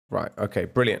Right. Okay.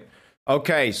 Brilliant.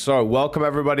 Okay. So welcome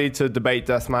everybody to Debate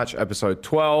Deathmatch episode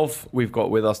 12. We've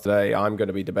got with us today, I'm going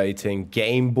to be debating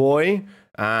Gameboy.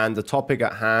 And the topic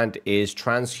at hand is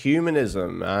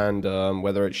transhumanism and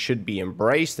whether it should be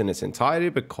embraced in its entirety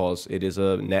because it is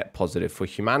a net positive for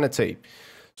humanity.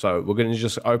 So we're going to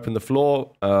just open the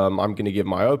floor. I'm going to give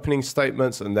my opening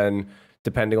statements, and then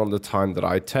depending on the time that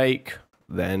I take,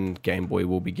 then Gameboy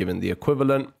will be given the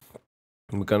equivalent.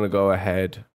 We're going to go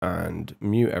ahead and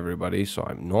mute everybody so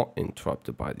I'm not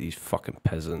interrupted by these fucking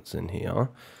peasants in here.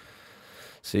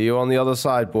 See you on the other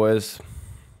side, boys.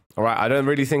 All right, I don't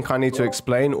really think I need to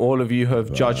explain. All of you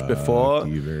have judged before.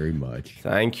 Thank you very much.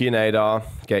 Thank you, Nadar.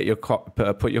 Get your cock,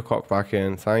 put your cock back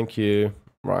in. Thank you.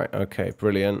 Right, okay,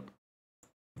 brilliant.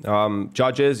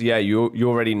 Judges, yeah, you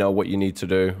already know what you need to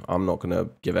do. I'm not going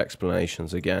to give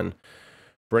explanations again.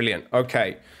 Brilliant.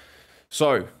 Okay.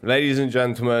 So, ladies and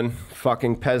gentlemen,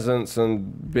 fucking peasants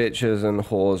and bitches and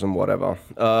whores and whatever.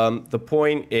 The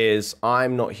point is,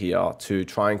 I'm not here to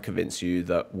try and convince you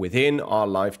that within our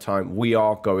lifetime, we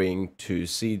are going to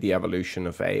see the evolution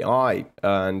of AI.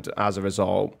 And as a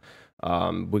result,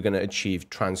 we're going to achieve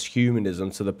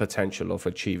transhumanism to the potential of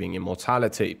achieving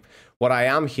immortality. What I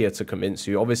am here to convince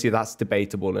you, obviously that's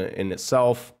debatable in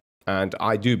itself. And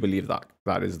I do believe that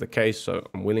that is the case. So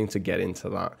I'm willing to get into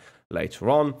that later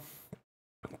on.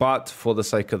 But for the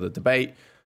sake of the debate,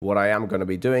 what I am going to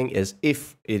be doing is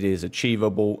if it is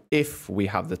achievable, if we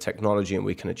have the technology and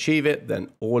we can achieve it, then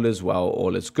all is well,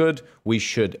 all is good. We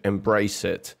should embrace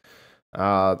it.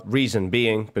 Reason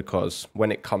being, because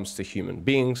when it comes to human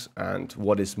beings and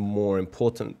what is more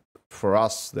important for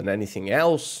us than anything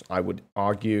else, I would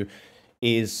argue,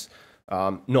 is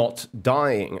not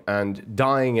dying. And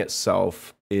dying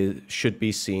itself should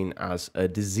be seen as a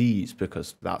disease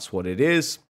because that's what it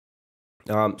is.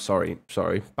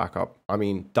 Sorry, back up. I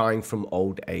mean, dying from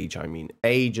old age. I mean,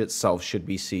 age itself should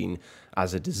be seen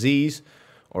as a disease,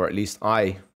 or at least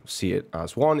I see it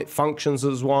as one. It functions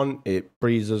as one. It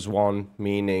breathes as one,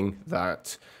 meaning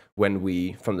that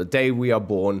from the day we are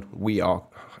born, we are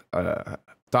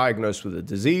diagnosed with a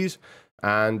disease,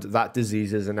 and that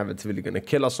disease is inevitably going to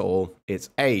kill us all. It's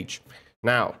age.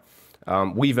 Now,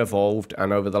 we've evolved,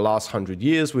 and over the last 100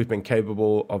 years, we've been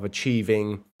capable of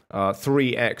achieving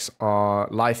 3x our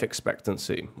life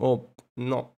expectancy. Well,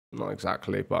 not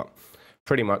exactly, but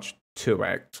pretty much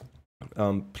 2x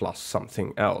plus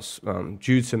something else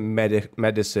due to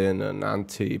medicine and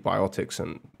antibiotics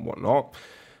and whatnot.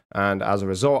 And as a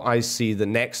result, I see the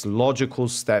next logical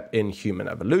step in human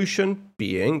evolution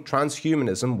being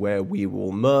transhumanism, where we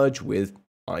will merge with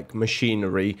like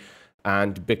machinery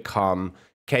and become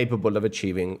capable of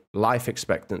achieving life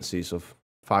expectancies of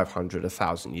 500,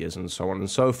 1,000 years, and so on and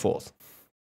so forth.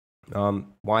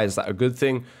 Why is that a good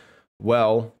thing?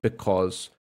 Well, because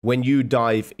when you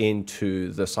dive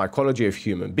into the psychology of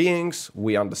human beings,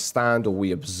 we understand or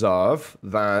we observe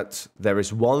that there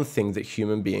is one thing that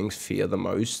human beings fear the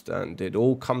most, and it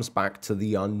all comes back to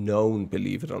the unknown,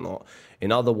 believe it or not.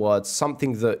 In other words,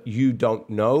 something that you don't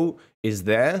know is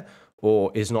there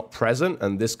or is not present,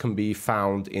 and this can be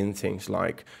found in things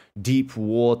like deep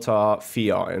water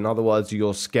fear. In other words,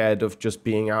 you're scared of just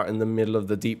being out in the middle of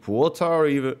the deep water, or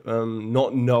even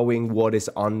not knowing what is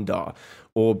under,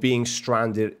 or being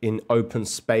stranded in open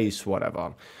space,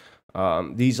 whatever.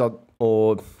 These are,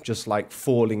 or just like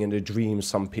falling in a dream,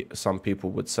 some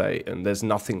people would say, and there's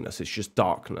nothingness, it's just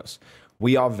darkness.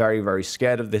 We are very, very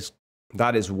scared of this.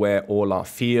 That is where all our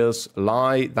fears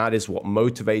lie. That is what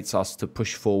motivates us to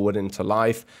push forward into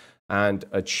life and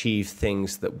achieve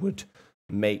things that would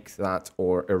make that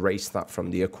or erase that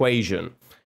from the equation.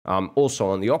 Also,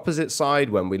 on the opposite side,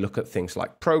 when we look at things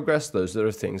like progress, those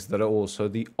are things that are also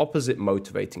the opposite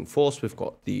motivating force. We've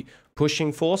got the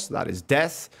pushing force, that is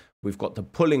death. We've got the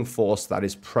pulling force, that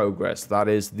is progress. That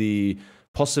is the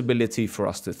possibility for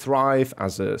us to thrive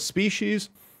as a species.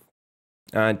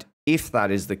 And if that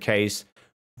is the case,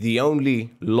 the only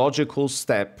logical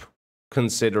step,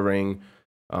 considering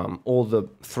all the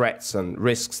threats and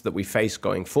risks that we face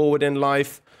going forward in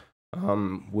life,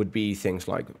 would be things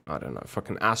like, I don't know,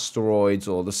 fucking asteroids,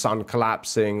 or the sun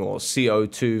collapsing, or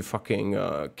CO2 fucking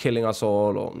killing us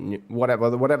all, or whatever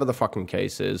the fucking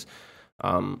case is.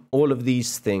 All of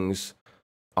these things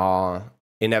are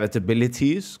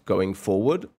inevitabilities going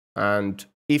forward. And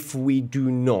if we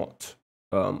do not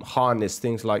harness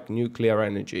things like nuclear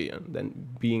energy and then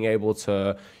being able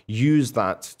to use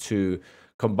that to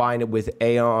combine it with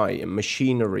AI and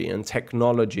machinery and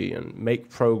technology and make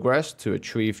progress to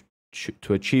achieve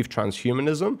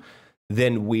transhumanism,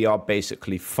 then we are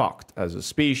basically fucked as a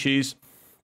species.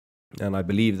 And I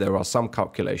believe there are some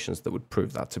calculations that would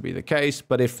prove that to be the case.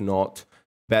 But if not,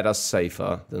 better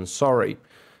safer than sorry.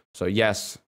 So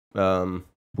yes,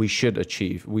 we should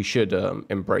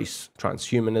embrace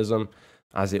transhumanism,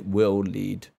 as it will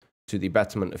lead to the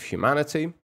betterment of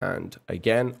humanity. And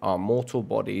again, our mortal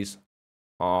bodies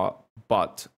are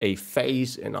but a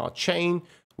phase in our chain.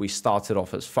 We started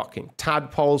off as fucking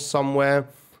tadpoles somewhere.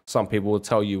 Some people will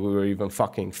tell you we were even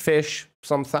fucking fish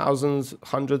some thousands,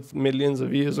 hundreds, millions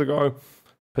of years ago,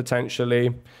 potentially.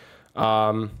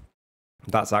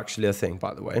 That's actually a thing,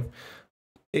 by the way.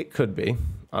 It could be.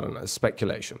 I don't know,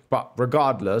 speculation. But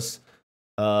regardless,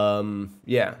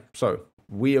 yeah, so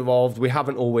we evolved. We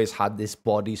haven't always had this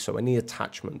body, so any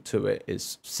attachment to it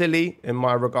is silly in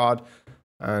my regard,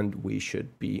 and we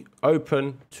should be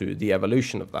open to the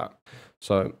evolution of that.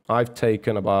 So I've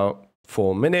taken about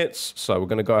 4 minutes, so we're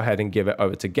going to go ahead and give it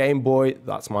over to Gameboy.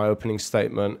 That's my opening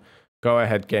statement. Go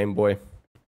ahead, Gameboy.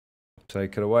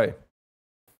 Take it away.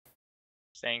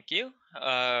 Thank you.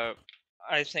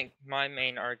 I think my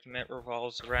main argument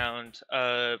revolves around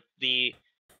the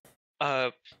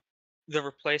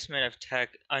replacement of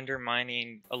tech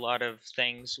undermining a lot of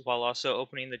things while also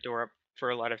opening the door up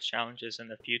for a lot of challenges in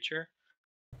the future.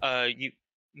 You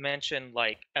mentioned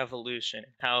like evolution,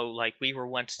 how like we were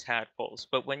once tadpoles,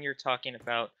 but when you're talking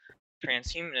about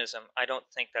transhumanism, I don't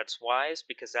think that's wise,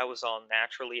 because that was all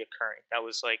naturally occurring.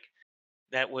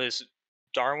 That was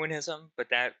Darwinism, but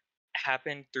that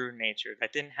happened through nature.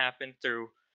 That didn't happen through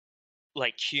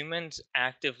like humans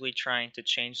actively trying to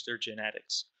change their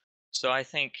genetics. So I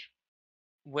think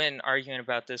when arguing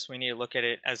about this, we need to look at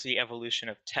it as the evolution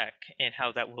of tech and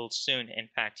how that will soon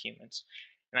impact humans.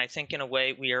 And I think in a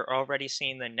way, we are already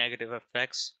seeing the negative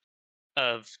effects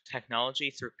of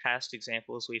technology through past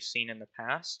examples we've seen in the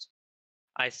past.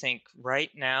 I think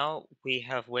right now we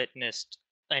have witnessed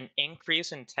an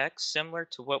increase in tech similar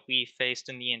to what we faced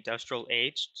in the industrial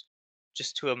age,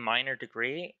 just to a minor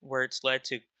degree, where it's led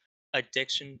to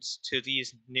addictions to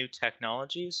these new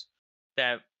technologies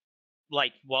that,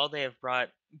 like, while they have brought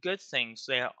good things,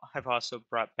 they have also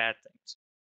brought bad things.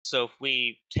 So if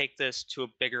we take this to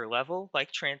a bigger level,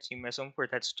 like transhumanism, where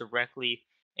that's directly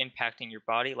impacting your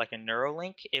body, like a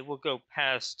Neuralink, it will go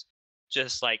past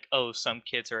just like, oh, some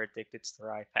kids are addicted to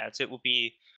their iPads. It will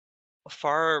be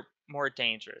far more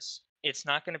dangerous. It's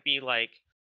not going to be like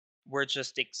we're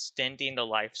just extending the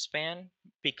lifespan,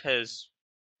 because,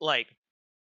 like,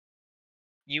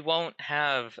 you won't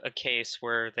have a case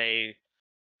where they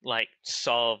like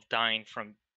solve dying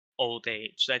from old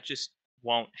age. That just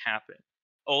won't happen.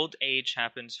 Old age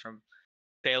happens from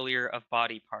failure of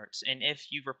body parts, and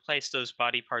if you replace those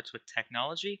body parts with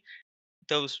technology,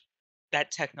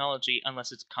 that technology,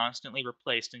 unless it's constantly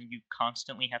replaced and you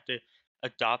constantly have to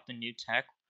adopt the new tech,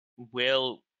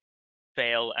 will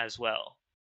fail as well.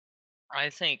 I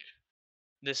think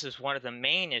this is one of the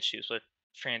main issues with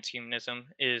transhumanism,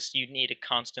 is you need to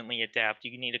constantly adapt.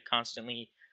 You need to constantly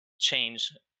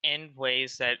change in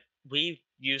ways that we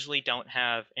usually don't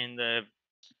have in the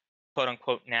quote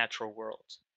unquote natural world.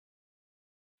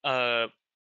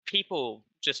 People,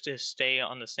 just to stay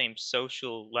on the same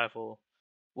social level,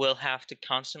 will have to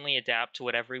constantly adapt to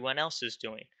what everyone else is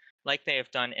doing, like they have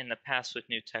done in the past with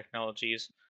new technologies,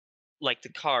 like the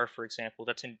car, for example.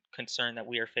 That's a concern that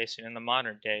we are facing in the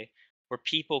modern day, where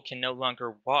people can no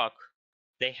longer walk.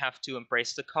 They have to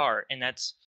embrace the car, and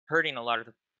that's hurting a lot of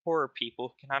the poorer people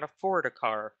who cannot afford a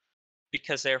car,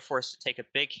 because they're forced to take a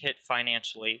big hit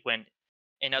financially, when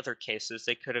in other cases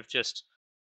they could have just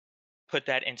put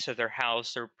that into their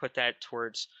house or put that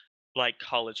towards like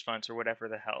college funds or whatever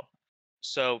the hell.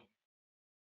 So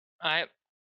I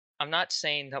I'm not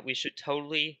saying that we should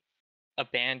totally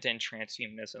abandon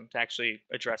transhumanism to actually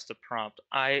address the prompt.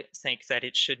 I think that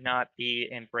it should not be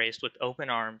embraced with open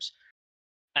arms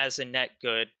as a net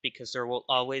good, because there will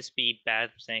always be bad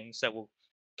things that will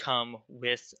come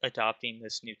with adopting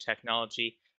this new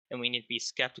technology, and we need to be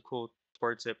skeptical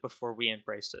towards it before we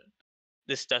embrace it.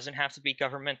 This doesn't have to be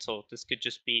governmental. This could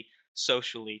just be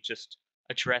socially, just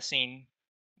addressing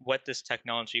what this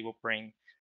technology will bring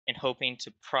and hoping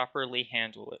to properly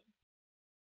handle it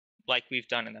like we've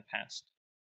done in the past.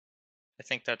 I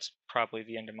think that's probably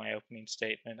the end of my opening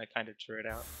statement. I kind of drew it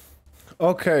out.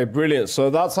 Okay, brilliant. So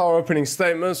that's our opening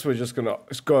statements. We're just going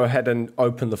to go ahead and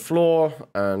open the floor,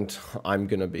 and I'm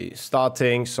going to be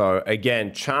starting. So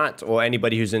again, chat or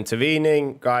anybody who's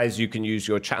intervening, guys, you can use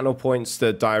your channel points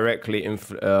to directly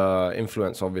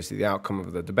influence, obviously, the outcome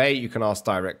of the debate. You can ask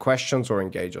direct questions or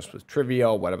engage us with trivia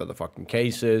or whatever the fucking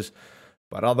case is.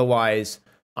 But otherwise,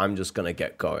 I'm just going to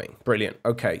get going. Brilliant.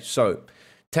 Okay, so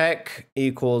Tech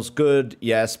equals good,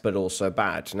 yes, but also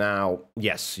bad. Now,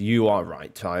 yes, you are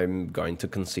right. I'm going to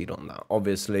concede on that.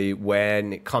 Obviously,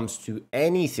 when it comes to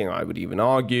anything, I would even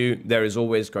argue, there is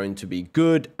always going to be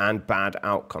good and bad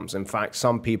outcomes. In fact,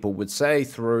 some people would say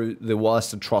through the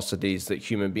worst atrocities that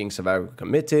human beings have ever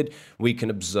committed, we can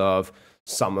observe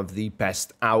some of the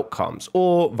best outcomes,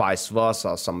 or vice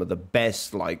versa, some of the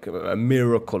best, like a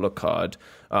miracle occurred,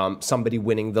 somebody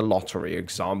winning the lottery,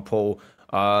 example.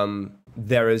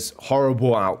 There is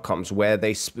horrible outcomes where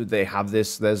they have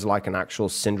this. There's like an actual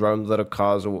syndrome that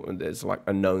occurs, or there's like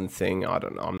a known thing. I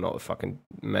don't know. I'm not a fucking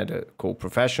medical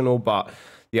professional, but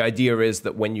the idea is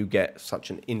that when you get such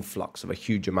an influx of a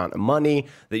huge amount of money,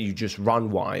 that you just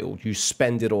run wild, you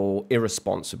spend it all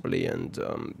irresponsibly, and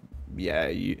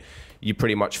you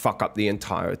pretty much fuck up the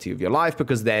entirety of your life,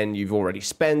 because then you've already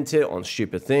spent it on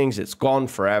stupid things. It's gone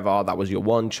forever. That was your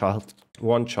one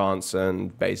chance,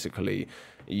 and basically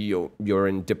you're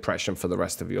in depression for the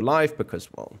rest of your life because,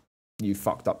 well, you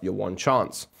fucked up your one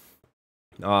chance.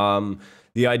 The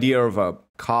idea of a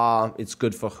car, it's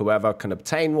good for whoever can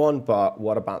obtain one, but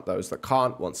what about those that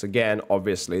can't? Once again,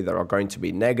 obviously there are going to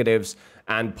be negatives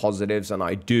and positives, and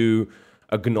I do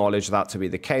acknowledge that to be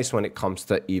the case when it comes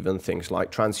to even things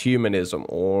like transhumanism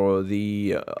or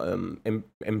the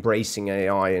embracing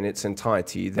AI in its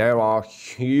entirety. There are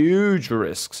huge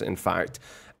risks, in fact,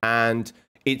 and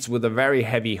it's with a very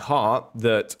heavy heart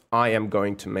that I am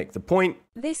going to make the point.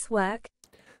 This work.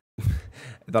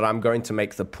 That I'm going to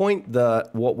make the point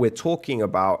that what we're talking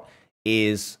about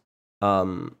is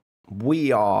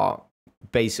we are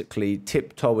basically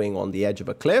tiptoeing on the edge of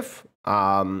a cliff.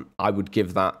 I would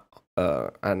give that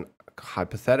an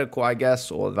hypothetical, I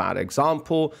guess, or that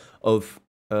example of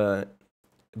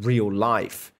real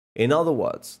life. In other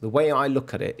words, the way I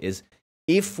look at it is,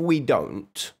 if we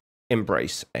don't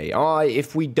embrace AI,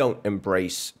 if we don't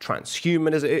embrace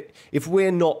transhumanism, if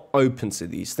we're not open to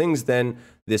these things, then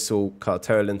this will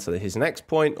curtail into his next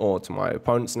point, or to my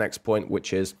opponent's next point,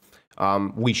 which is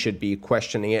we should be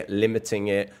questioning it, limiting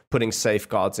it, putting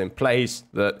safeguards in place,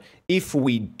 that if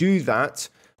we do that,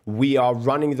 we are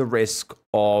running the risk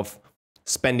of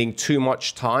spending too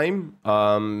much time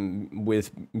with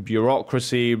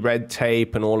bureaucracy, red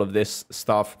tape, and all of this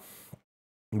stuff,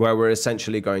 where we're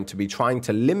essentially going to be trying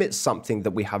to limit something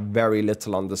that we have very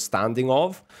little understanding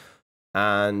of.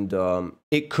 And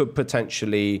it could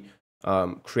potentially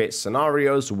create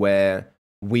scenarios where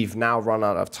we've now run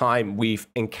out of time. We've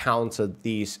encountered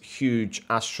these huge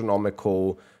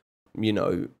astronomical,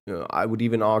 I would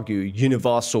even argue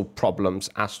universal problems,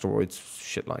 asteroids,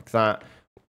 shit like that.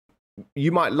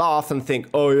 You might laugh and think,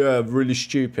 oh yeah, really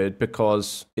stupid,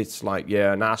 because it's like,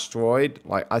 yeah, an asteroid.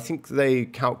 Like, I think they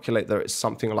calculate that it's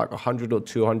something like 100 or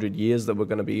 200 years that we're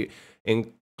going to be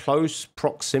in close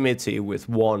proximity with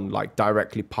one, like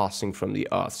directly passing from the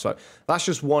Earth. So that's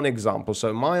just one example.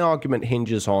 So my argument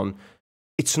hinges on,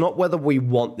 it's not whether we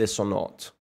want this or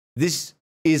not. This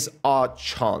is our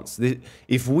chance.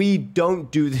 If we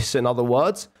don't do this, in other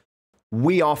words,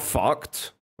 we are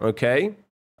fucked, okay?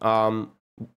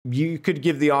 You could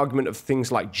give the argument of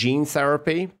things like gene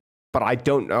therapy, but I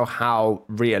don't know how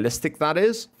realistic that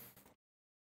is.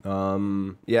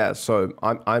 Yeah, so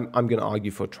I'm going to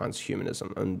argue for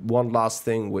transhumanism. And one last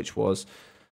thing, which was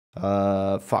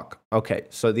okay,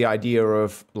 so the idea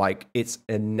of like it's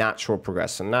a natural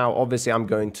progression. Now, obviously, I'm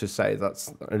going to say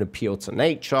that's an appeal to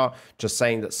nature. Just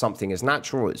saying that something is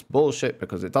natural is bullshit,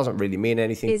 because it doesn't really mean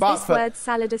anything. Is this word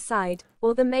salad aside,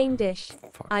 or the main dish?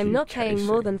 I'm not paying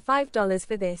more than $5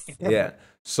 for this. Yeah.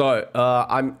 So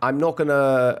I'm not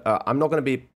gonna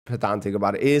be pedantic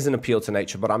about it. It is an appeal to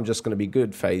nature, but I'm just gonna be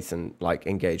good faith and like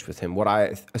engage with him. What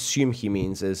I assume he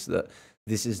means is that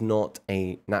this is not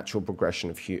a natural progression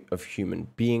of human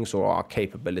beings or our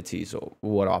capabilities or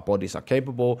what our bodies are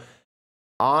capable.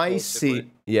 I see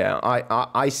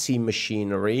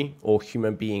machinery or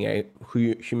human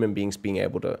beings being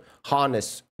able to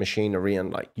harness machinery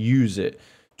and like use it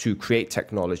to create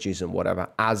technologies and whatever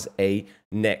as a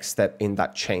next step in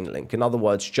that chain link. In other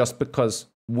words, just because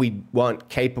we weren't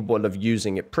capable of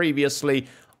using it previously,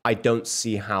 I don't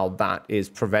see how that is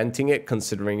preventing it,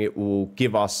 considering it will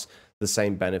give us the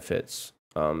same benefits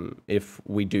if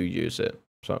we do use it.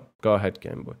 So go ahead,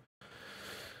 Gameboy.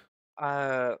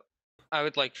 I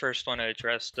would first want to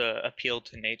address the appeal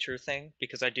to nature thing,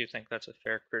 because I do think that's a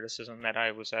fair criticism that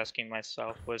I was asking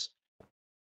myself.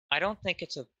 I don't think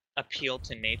it's a appeal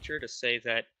to nature to say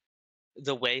that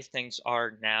the way things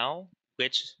are now,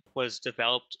 which was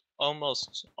developed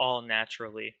almost all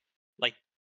naturally, like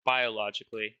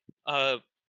biologically,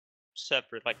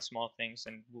 separate, like small things,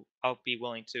 and I'll be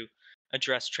willing to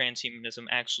address transhumanism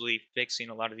actually fixing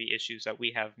a lot of the issues that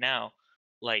we have now,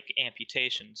 like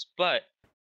amputations. But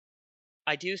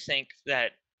I do think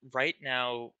that right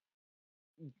now,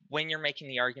 when you're making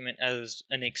the argument as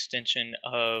an extension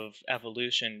of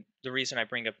evolution, the reason I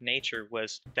bring up nature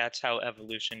was that's how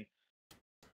evolution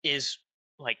is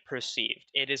like perceived.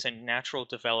 It is a natural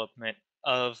development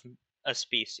of a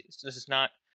species. This is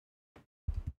not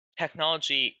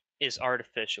technology is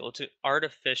artificial. It's an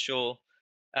artificial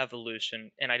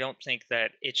evolution, and I don't think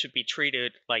that it should be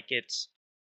treated like it's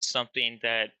something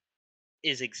that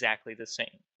is exactly the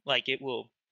same. Like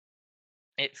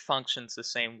it functions the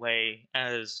same way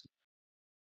as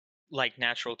like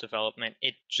natural development.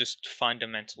 It just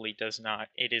fundamentally does not.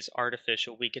 It is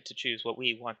artificial. We get to choose what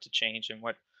we want to change and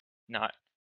what not.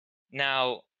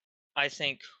 Now, I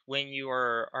think when you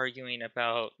are arguing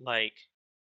about like,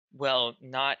 well,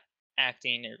 not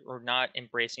acting or not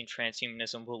embracing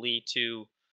transhumanism will lead to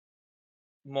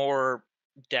more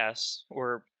deaths,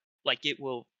 or like it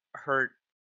will hurt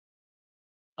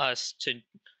us to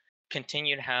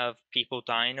continue to have people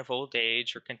dying of old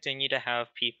age or continue to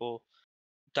have people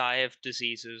die of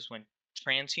diseases when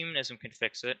transhumanism can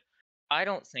fix it. I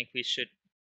don't think we should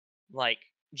like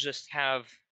just have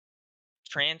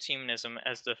transhumanism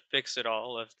as the fix it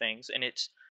all of things, and it's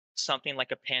something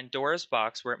like a Pandora's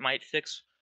box where it might fix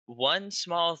one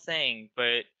small thing,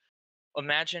 but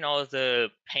imagine all of the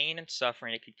pain and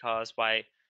suffering it could cause by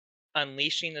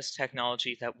unleashing this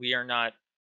technology that we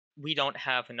don't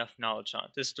have enough knowledge on.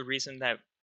 This is the reason that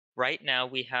right now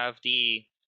we have the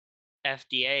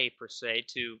FDA per se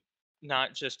to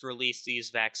not just release these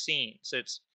vaccines.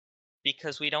 It's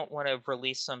because we don't want to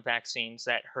release some vaccines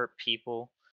that hurt people,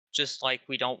 just like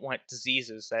we don't want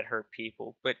diseases that hurt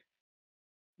people. But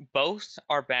both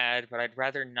are bad, but I'd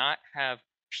rather not have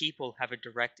people have a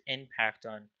direct impact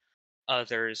on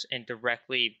others and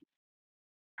directly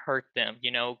hurt them,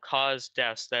 cause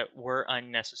deaths that were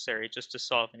unnecessary just to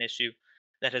solve an issue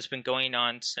that has been going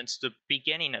on since the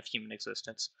beginning of human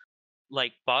existence.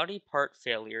 Like body part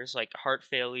failures, like heart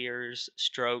failures,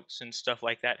 strokes, and stuff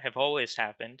like that have always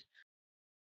happened.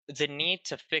 The need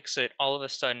to fix it all of a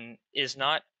sudden is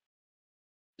not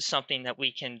something that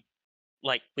we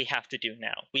have to do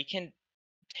now. We can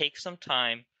take some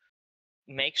time,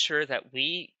 make sure that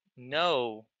we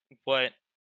know what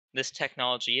this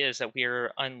technology is that we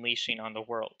are unleashing on the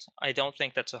world. I don't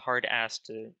think that's a hard ask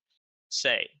to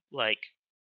say. Like,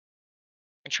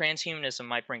 transhumanism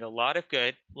might bring a lot of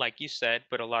good, like you said,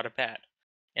 but a lot of bad.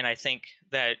 And I think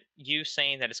that you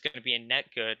saying that it's going to be a net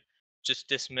good just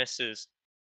dismisses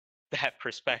that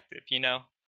perspective,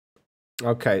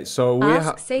 Okay, so we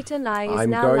Ask Satan Lie is I'm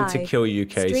now going live. to kill you,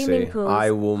 Streaming Casey. pools, I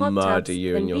will hot murder tubs,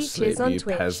 you in and your beaches sleep, on you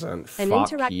Twitch. peasant. An Fuck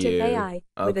interactive you. AI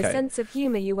with a Okay. sense of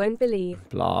humor you won't believe.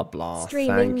 Blah, blah.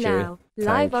 Streaming Thank now, you.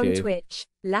 live Thank on you. Twitch.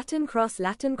 Latin cross,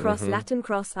 Latin cross, Latin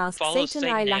cross. Ask Follow Satan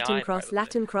Lie, Satan Latin AI, cross, by the way.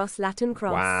 Latin cross, Latin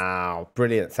cross. Wow,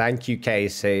 brilliant. Thank you,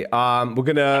 Casey. We're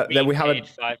gonna then we have paid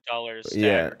 $5 to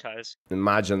yeah. advertise.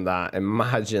 Imagine that.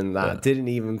 Imagine that. Didn't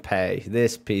even pay.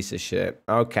 This piece of shit.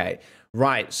 Okay.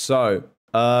 Right. So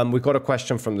we've got a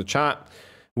question from the chat,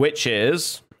 which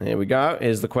is, here we go,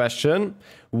 here's the question.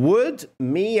 Would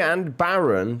me and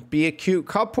Baron be a cute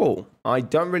couple? I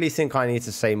don't really think I need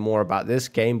to say more about this.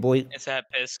 Gameboy. Is that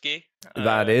Bisky?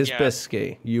 That is yeah.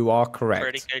 Bisky. You are correct.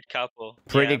 Pretty good couple.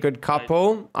 Pretty good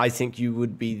couple. I think you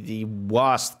would be the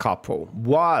worst couple.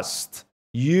 Worst.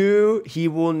 He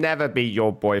will never be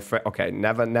your boyfriend. Okay,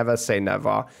 never say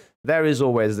never. There is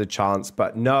always the chance,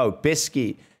 but no,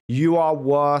 Bisky, you are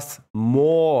worth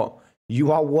more.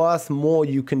 You are worth more.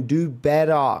 You can do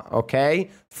better, okay?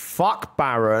 Fuck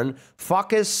Baron.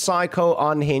 Fuck his psycho,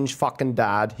 unhinged fucking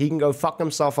dad. He can go fuck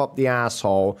himself up the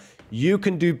asshole. You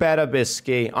can do better,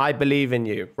 Bisky. I believe in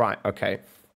you. Right, okay.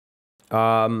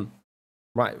 Right,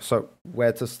 so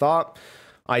where to start?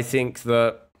 I think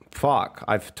that, fuck,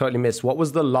 I've totally missed. What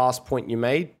was the last point you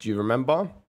made? Do you remember?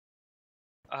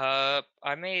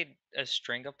 I made a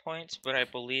string of points, but I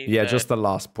believe just the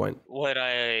last point. What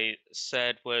I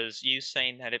said was you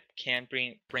saying that it can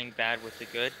bring bad with the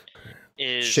good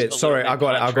is shit. Sorry, I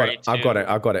got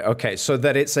it. Okay, so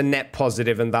that it's a net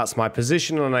positive, and that's my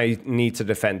position, and I need to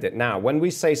defend it. Now, when we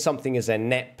say something is a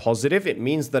net positive, it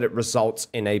means that it results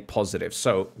in a positive.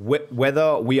 So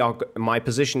whether my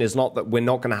position is not that we're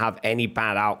not going to have any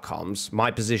bad outcomes.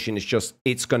 My position is just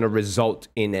it's going to result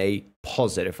in a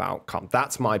positive outcome.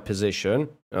 That's my position,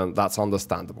 and that's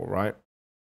understandable, right?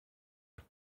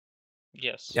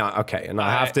 Yes. Yeah. Okay, and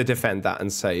I have to defend that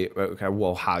and say, okay,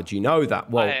 well, how do you know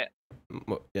that? Well.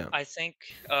 Yeah. I think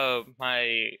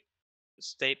my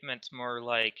statement's more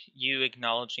like you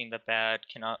acknowledging the bad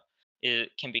cannot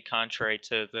it can be contrary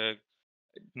to the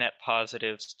net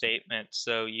positive statement.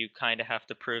 So you kind of have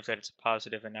to prove that it's a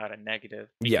positive and not a negative,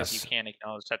 because you Yes. can't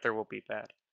acknowledge that there will be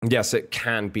bad. Yes, it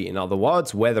can be. In other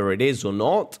words, whether it is or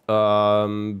not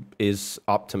is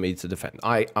up to me to defend.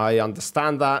 I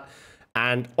understand that.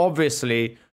 And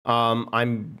obviously,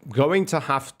 I'm going to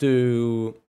have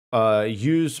to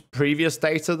use previous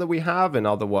data that we have. In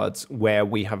other words, where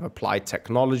we have applied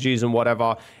technologies and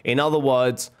whatever. In other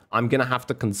words, I'm going to have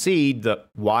to concede that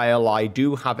while I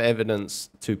do have evidence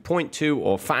to point to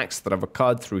or facts that have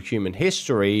occurred through human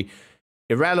history,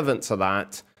 irrelevant to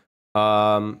that,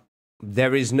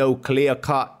 there is no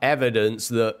clear-cut evidence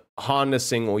that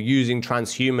harnessing or using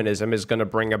transhumanism is going to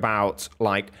bring about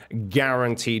like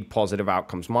guaranteed positive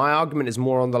outcomes. My argument is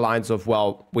more on the lines of,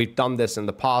 well, we've done this in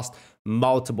the past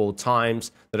multiple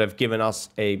times that have given us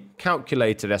a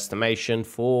calculated estimation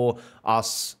for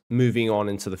us moving on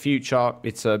into the future.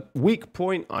 It's a weak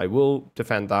point. I will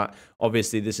defend that.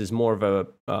 Obviously, this is more of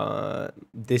a,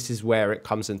 this is where it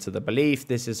comes into the belief.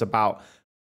 This is about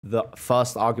the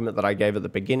first argument that I gave at the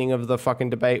beginning of the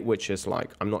fucking debate, which is like,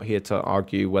 I'm not here to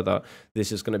argue whether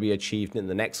this is going to be achieved in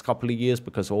the next couple of years,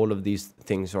 because all of these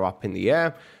things are up in the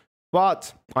air.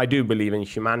 But I do believe in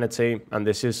humanity, and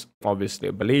this is obviously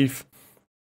a belief,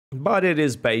 but it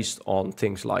is based on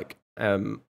things like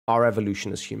our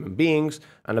evolution as human beings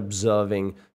and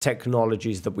observing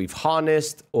technologies that we've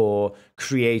harnessed or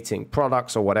creating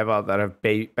products or whatever that have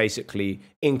basically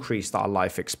increased our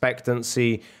life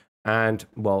expectancy. And,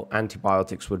 well,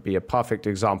 antibiotics would be a perfect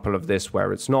example of this,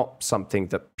 where it's not something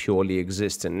that purely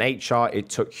exists in nature. It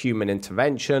took human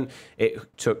intervention.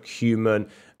 It took human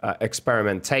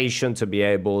experimentation to be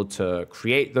able to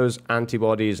create those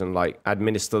antibodies and like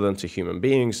administer them to human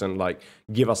beings and like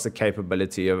give us the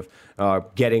capability of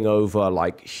getting over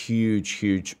like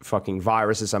huge fucking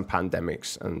viruses and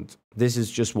pandemics. And this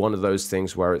is just one of those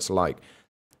things where it's like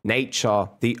nature,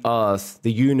 the earth,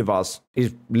 the universe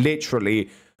is literally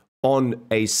on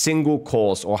a single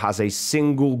course or has a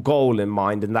single goal in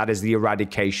mind, and that is the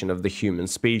eradication of the human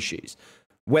species.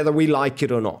 Whether we like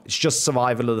it or not, it's just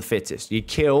survival of the fittest. You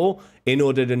kill in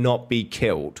order to not be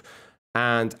killed.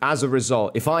 And as a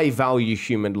result, if I value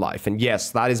human life, and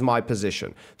yes, that is my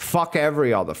position, fuck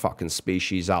every other fucking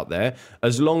species out there,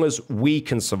 as long as we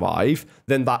can survive,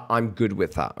 then that I'm good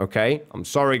with that, okay? I'm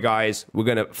sorry, guys. We're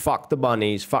going to fuck the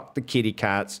bunnies, fuck the kitty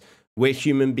cats. We're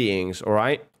human beings, all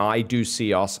right? I do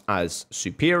see us as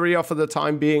superior for the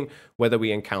time being. Whether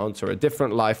we encounter a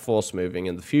different life force moving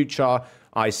in the future,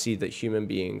 I see that human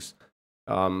beings,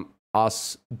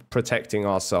 us protecting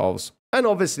ourselves. And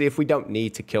obviously, if we don't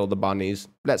need to kill the bunnies,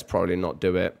 let's probably not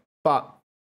do it. But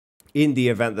in the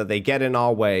event that they get in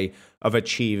our way of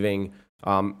achieving,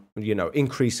 you know,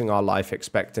 increasing our life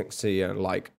expectancy and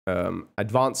like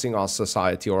advancing our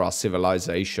society or our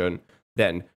civilization,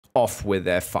 then off with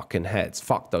their fucking heads.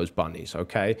 Fuck those bunnies,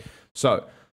 okay? So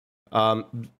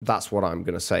that's what I'm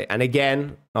going to say. And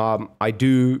again, I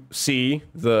do see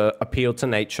the appeal to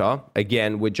nature.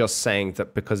 Again, we're just saying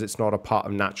that because it's not a part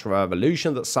of natural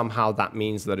evolution, that somehow that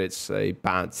means that it's a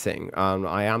bad thing.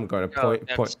 I am going to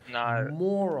point not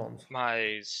morons.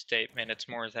 My statement. It's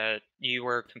more that you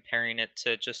were comparing it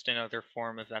to just another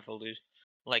form of evolution,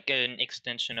 like an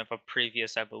extension of a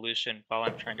previous evolution, while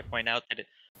I'm trying to point out that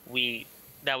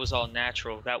that was all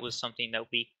natural. That was something that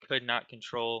we could not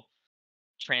control.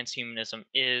 Transhumanism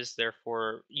is,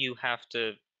 therefore, you have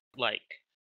to, like,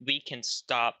 we can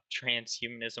stop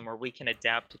transhumanism, or we can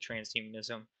adapt to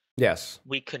transhumanism. Yes.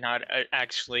 We could not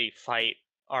actually fight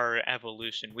our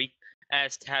evolution. We,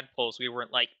 as tadpoles, we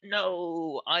weren't like,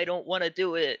 no, I don't want to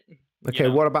do it. Okay,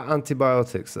 what about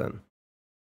antibiotics then?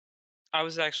 I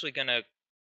was actually going to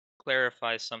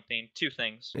clarify something. Two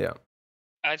things. Yeah.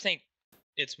 I think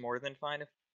it's more than fine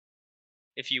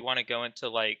if you want to go into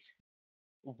like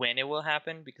when it will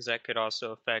happen, because that could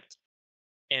also affect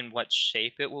in what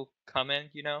shape it will come in,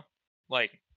 you know,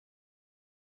 like,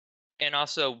 and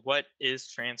also what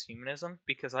is transhumanism,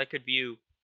 because I could view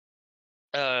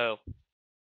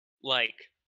like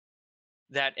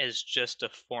that as just a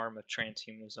form of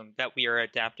transhumanism, that we are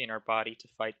adapting our body to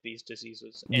fight these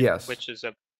diseases. And yes. Which is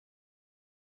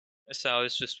so I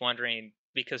was just wondering,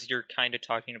 because you're kind of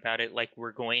talking about it like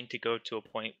we're going to go to a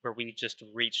point where we just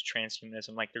reach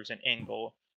transhumanism, like there's an end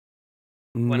goal.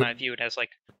 When I view it as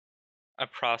like a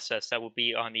process that will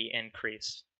be on the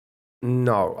increase.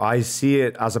 No, I see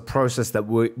it as a process that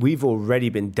we've already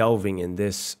been delving in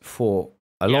this for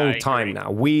a long time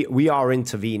now. We are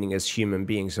intervening as human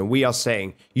beings, and we are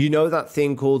saying, you know that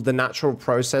thing called the natural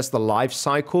process, the life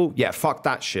cycle? Yeah, fuck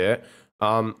that shit.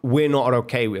 We're not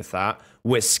okay with that.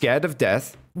 We're scared of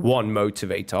death. one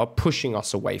motivator pushing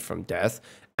us away from death.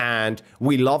 And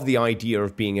we love the idea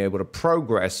of being able to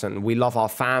progress, and we love our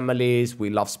families.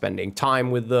 We love spending time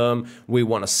with them. We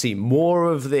want to see more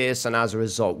of this. And as a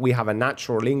result, we have a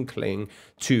natural inkling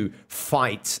to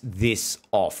fight this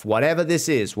off. Whatever this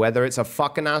is, whether it's a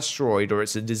fucking asteroid or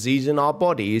it's a disease in our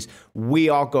bodies, we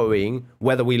are going,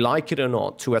 whether we like it or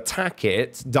not, to attack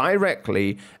it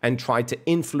directly and try to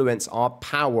influence our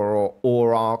power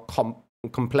or our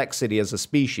complexity as a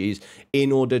species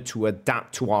in order to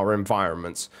adapt to our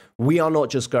environments. We are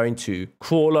not just going to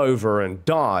crawl over and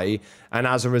die, and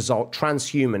as a result,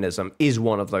 transhumanism is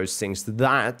one of those things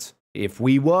that, if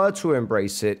we were to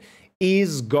embrace it,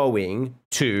 is going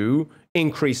to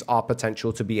increase our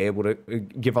potential to be able to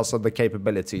give us the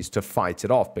capabilities to fight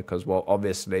it off. Because, well,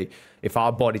 obviously, if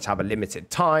our bodies have a limited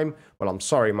time, well, I'm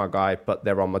sorry, my guy, but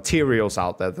there are materials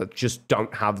out there that just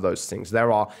don't have those things.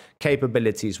 There are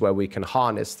capabilities where we can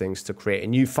harness things to create a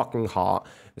new fucking heart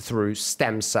through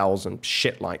stem cells and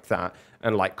shit like that,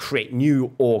 and like create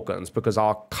new organs, because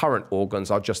our current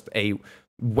organs are just a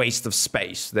waste of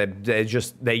space. They're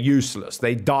useless.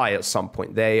 They die at some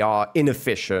point. They are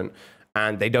inefficient,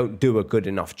 and they don't do a good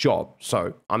enough job.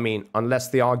 So, I mean, unless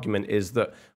the argument is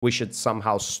that we should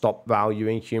somehow stop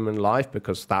valuing human life,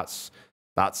 because that's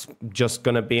just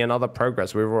going to be another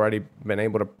progress. We've already been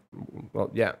able to, well,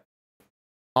 yeah.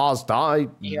 Ours die,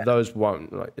 those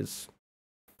won't. Like,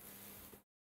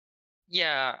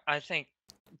 Yeah, I think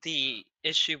the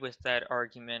issue with that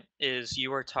argument is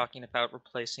you are talking about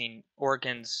replacing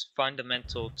organs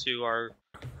fundamental to our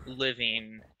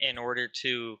living in order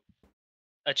to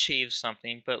achieve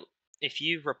something. But if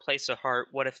you replace a heart,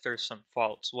 what if there's some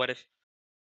faults? What if,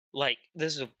 like,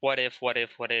 this is a what if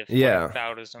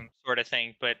foutism sort of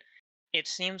thing. But it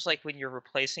seems like when you're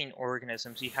replacing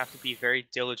organisms, you have to be very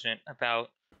diligent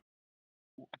about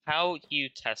how you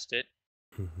test it,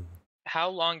 how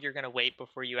long you're going to wait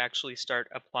before you actually start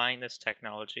applying this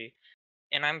technology.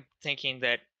 And I'm thinking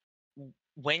that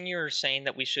when you're saying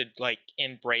that we should, like,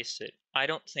 embrace it, I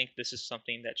don't think this is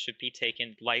something that should be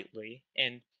taken lightly.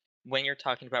 And when you're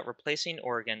talking about replacing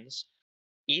organs,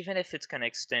 even if it's going to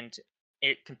extend,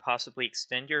 it can possibly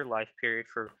extend your life period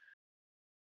for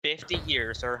 50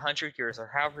 years or 100 years or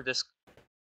however this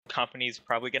company is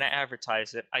probably going to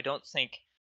advertise it. I don't think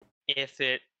if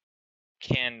it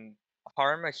can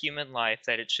harm a human life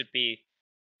that it should be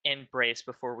embraced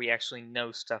before we actually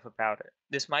know stuff about it.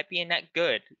 This might be a net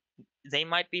good. They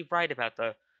might be right about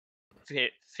the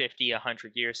 50,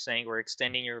 100 years saying we're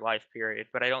extending your life period,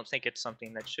 but I don't think it's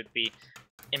something that should be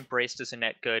embraced as a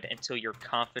net good until you're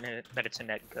confident that it's a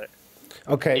net good.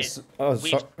 Okay,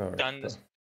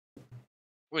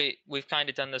 we've kind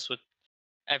of done this with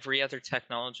every other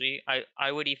technology.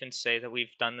 I would even say that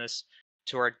we've done this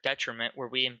to our detriment, where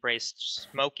we embraced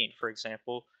smoking, for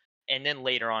example, and then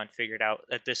later on figured out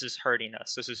that this is hurting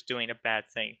us, this is doing a bad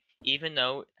thing, even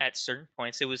though at certain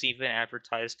points it was even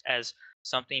advertised as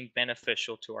something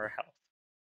beneficial to our health.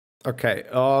 Okay,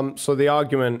 so the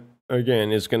argument,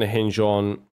 again, is going to hinge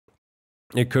on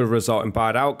it could result in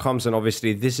bad outcomes, and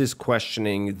obviously this is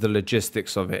questioning the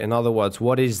logistics of it. In other words,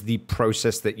 what is the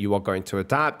process that you are going to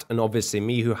adapt? And obviously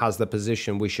me, who has the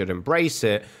position we should embrace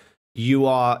it,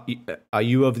 are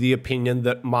you of the opinion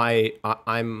that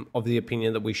I'm of the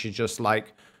opinion that we should just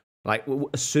like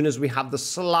as soon as we have the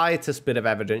slightest bit of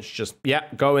evidence, just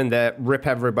go in there, rip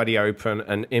everybody open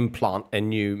and implant a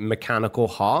new mechanical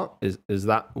heart? Is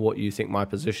that what you think my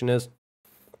position is?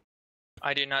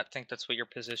 I do not think that's what your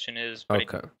position is, but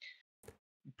okay.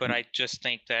 But I just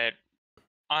think that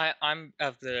I'm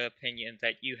of the opinion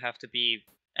that you have to be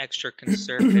extra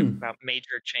conservative about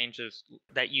major changes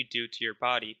that you do to your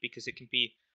body, because it can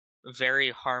be very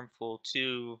harmful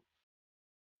to,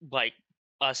 like,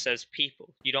 us as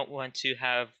people. You don't want to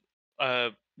have a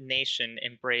nation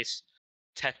embrace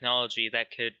technology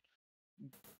that could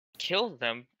kill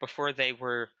them before they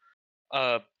were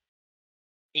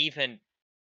even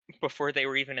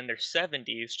in their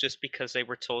 70s, just because they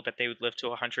were told that they would live to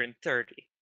 130.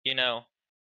 You know,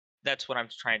 that's what I'm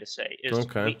trying to say. Is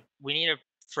okay. we need to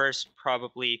first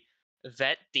probably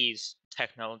vet these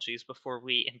technologies before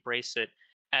we embrace it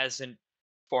as a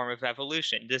form of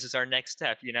evolution. This is our next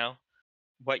step, you know,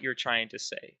 what you're trying to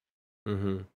say.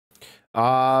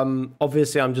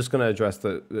 Obviously I'm just going to address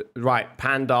right,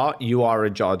 Panda, you are a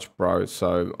judge, bro,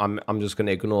 so I'm just going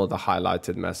to ignore the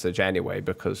highlighted message anyway,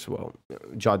 because, well,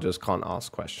 judges can't ask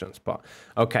questions. But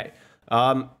okay,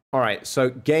 all right, so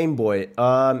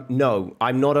Gameboy, no,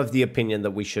 I'm not of the opinion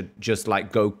that we should just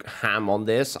like go ham on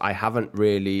this. I haven't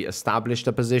really established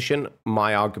a position.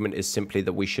 My argument is simply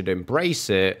that we should embrace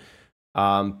it,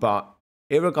 but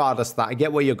irregardless of that, I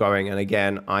get where you're going. And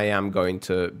again, I am going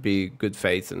to be good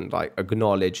faith and like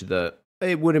acknowledge that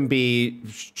it wouldn't be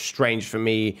strange for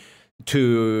me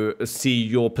to see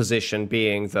your position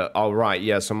being that, all right,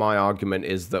 yeah, so my argument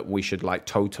is that we should like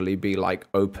totally be like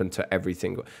open to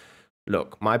everything.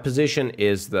 Look, my position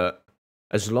is that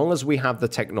as long as we have the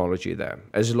technology there,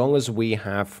 as long as we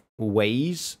have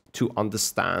ways to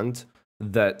understand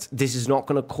that this is not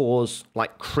going to cause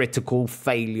like critical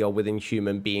failure within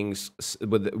human beings,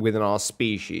 within our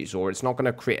species, or it's not going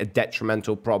to create a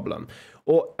detrimental problem.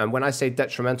 And when I say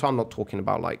detrimental, I'm not talking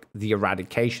about like the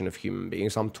eradication of human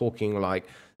beings. I'm talking like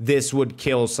this would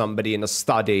kill somebody in a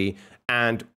study.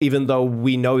 And even though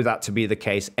we know that to be the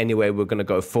case, anyway, we're going to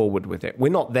go forward with it.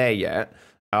 We're not there yet.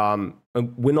 And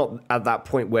we're not at that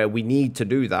point where we need to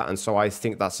do that. And so I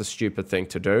think that's a stupid thing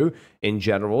to do in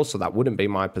general. So that wouldn't be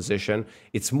my position.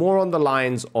 It's more on the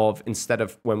lines of, instead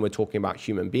of when we're talking about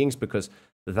human beings, because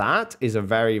that is a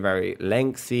very, very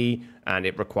lengthy and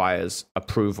it requires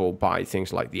approval by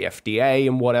things like the FDA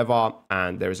and whatever.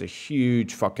 And there's a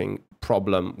huge fucking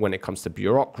problem when it comes to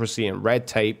bureaucracy and red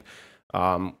tape.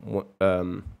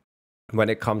 When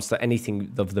it comes to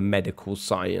anything of the medical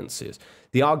sciences.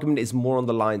 The argument is more on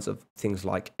the lines of things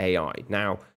like AI.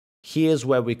 Now, here's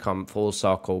where we come full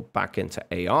circle back into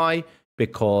AI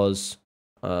because,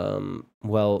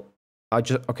 I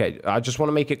just want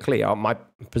to make it clear. My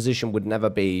position would never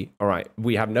be, all right,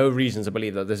 we have no reason to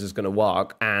believe that this is going to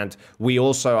work. And we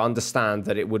also understand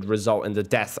that it would result in the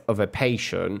death of a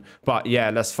patient. But yeah,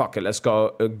 let's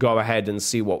go ahead and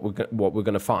see what we're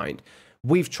going to find.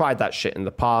 We've tried that shit in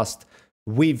the past.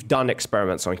 We've done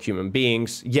experiments on human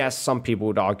beings. Yes, some people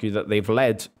would argue that they've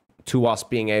led to us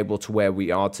being able to where we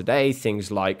are today.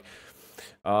 Things like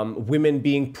women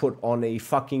being put on a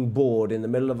fucking board in the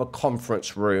middle of a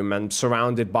conference room and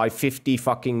surrounded by 50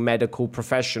 fucking medical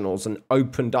professionals and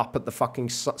opened up at the fucking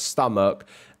stomach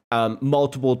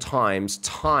multiple times,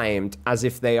 timed as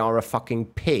if they are a fucking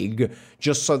pig,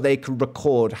 just so they can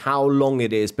record how long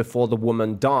it is before the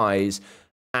woman dies.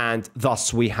 And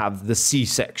thus we have the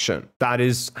C-section. That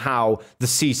is how the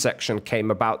C-section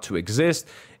came about to exist.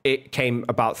 It came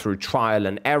about through trial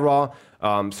and error,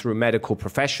 through medical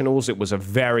professionals. It was a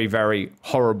very, very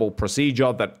horrible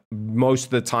procedure that most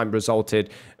of the time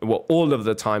all of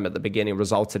the time at the beginning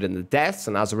resulted in the deaths.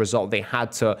 And as a result, they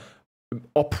had to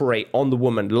operate on the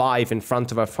woman live in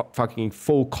front of a fucking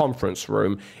full conference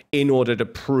room in order to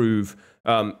prove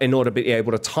in order to be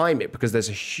able to time it, because there's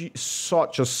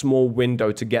such a small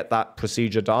window to get that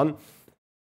procedure done,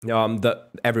 that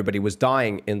everybody was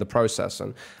dying in the process.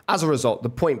 And as a result, the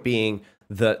point being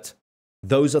that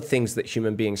those are things that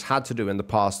human beings had to do in the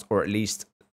past, or at least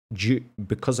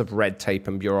because of red tape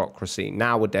and bureaucracy.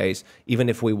 Nowadays, even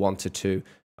if we wanted to,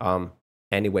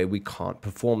 anyway, we can't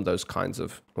perform those kinds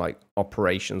of like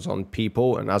operations on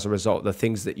people. And as a result, the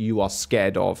things that you are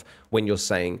scared of when you're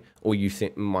saying, or you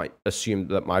think might assume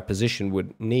that my position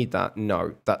would need that.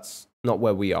 No, that's not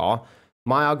where we are.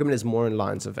 My argument is more in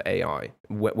lines of AI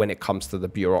when it comes to the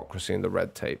bureaucracy and the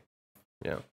red tape.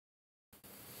 Yeah.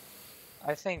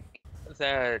 I think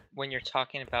that when you're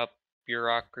talking about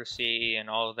bureaucracy and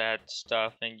all of that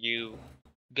stuff and you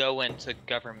go into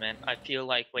government, I feel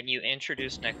like when you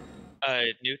introduce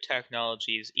new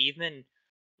technologies, even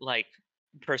like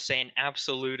per se an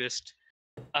absolutist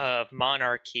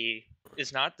monarchy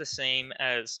is not the same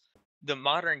as the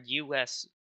modern US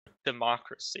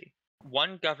democracy.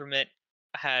 One government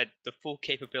had the full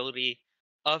capability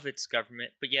of its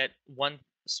government, but yet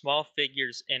small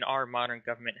figures in our modern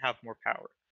government have more power.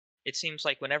 It seems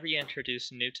like whenever you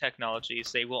introduce new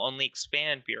technologies, they will only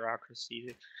expand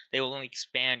bureaucracy, they will only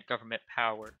expand government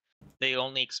power. They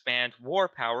only expand war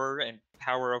power and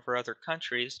power over other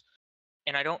countries.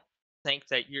 And I don't think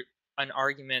that an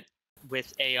argument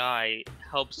with AI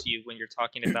helps you when you're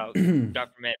talking about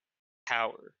government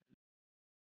power.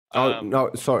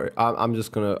 No, sorry. I'm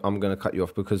gonna cut you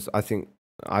off because I think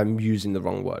I'm using the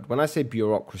wrong word. When I say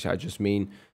bureaucracy, I just mean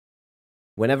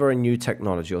whenever a new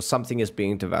technology or something is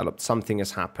being developed, something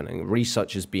is happening,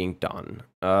 research is being done,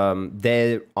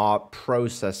 there are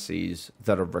processes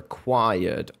that are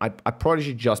required. I probably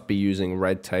should just be using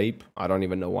red tape. I don't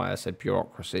even know why I said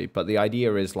bureaucracy, but the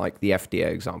idea is like the FDA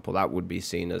example, that would be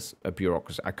seen as a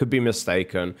bureaucracy. I could be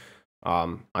mistaken.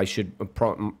 I should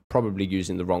probably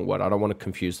using the wrong word. I don't want to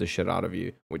confuse the shit out of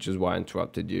you, which is why I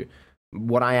interrupted you.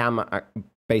 What I am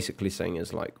basically saying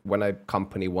is like when a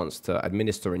company wants to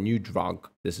administer a new drug,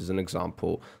 this is an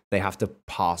example, they have to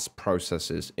pass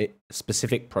processes,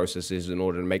 specific processes in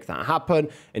order to make that happen.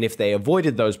 And if they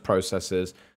avoided those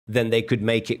processes, then they could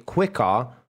make it quicker,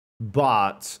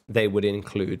 but they would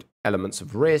include elements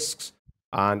of risks,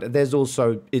 And it's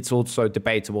also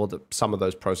debatable that some of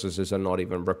those processes are not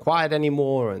even required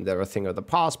anymore, and they're a thing of the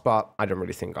past. But I don't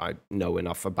really think I know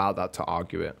enough about that to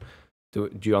argue it. Do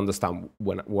you understand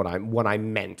what I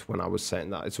meant when I was saying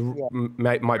that?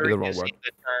 Might be the wrong word.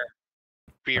 The term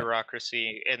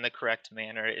bureaucracy in the correct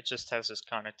manner. It just has this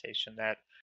connotation that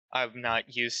I'm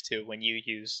not used to when you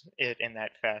use it in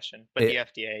that fashion. But the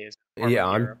FDA is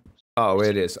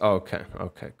it is. Okay,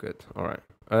 good. All right.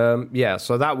 Yeah,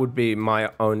 so that would be my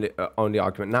only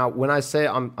argument. Now, when I say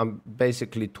I'm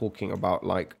basically talking about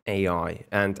like AI,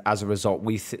 and as a result,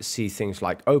 we see things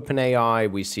like OpenAI,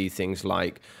 we see things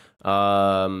like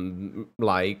Elon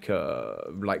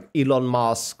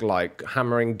Musk like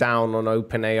hammering down on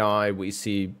OpenAI. We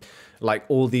see like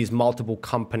all these multiple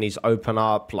companies open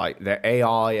up like their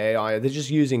AI. They're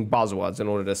just using buzzwords in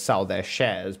order to sell their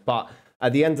shares. But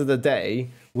at the end of the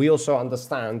day, we also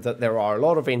understand that there are a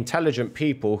lot of intelligent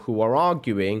people who are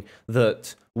arguing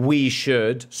that we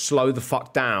should slow the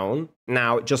fuck down.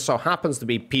 Now, it just so happens to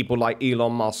be people like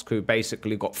Elon Musk who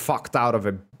basically got fucked out of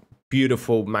a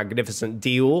beautiful, magnificent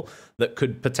deal that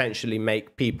could potentially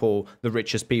make people the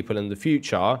richest people in the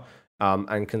future.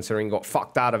 And considering got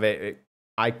fucked out of it,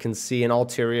 I can see an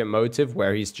ulterior motive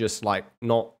where he's just like,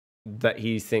 not that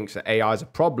he thinks that AI is a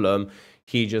problem.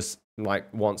 He just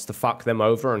like wants to fuck them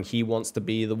over, and he wants to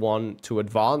be the one to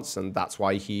advance. And that's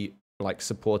why he like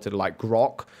supported like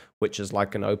Grok, which is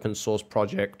like an open source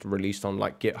project released on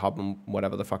like GitHub and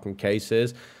whatever the fucking case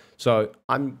is. So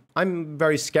I'm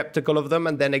very skeptical of them.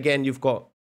 And then again, you've got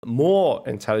more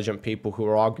intelligent people who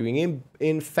are arguing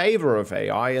in favor of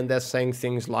AI, and they're saying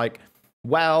things like,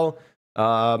 well,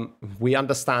 we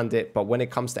understand it, but when it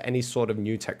comes to any sort of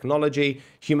new technology,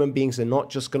 human beings are not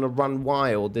just going to run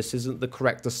wild. This isn't the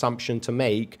correct assumption to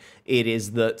make. It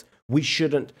is that we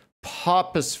shouldn't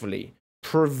purposefully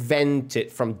prevent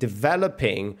it from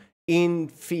developing in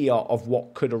fear of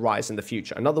what could arise in the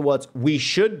future. In other words, we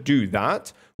should do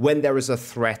that when there is a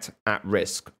threat at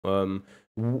risk.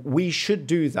 We should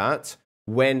do that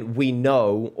when we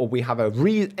know, or we have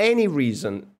any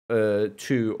reason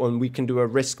and we can do a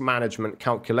risk management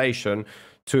calculation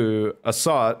to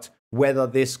assert whether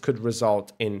this could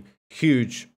result in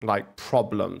huge like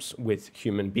problems with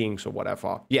human beings or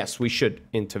whatever. Yes, we should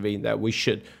intervene there. We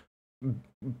should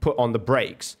put on the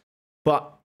brakes,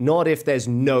 but not if there's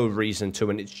no reason to,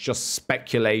 and it's just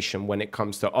speculation when it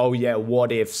comes to, oh yeah,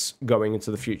 what ifs going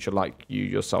into the future, like you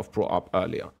yourself brought up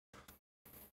earlier.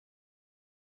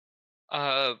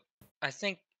 I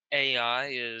think AI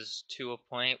is to a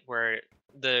point where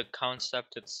the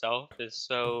concept itself is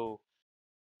so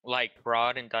like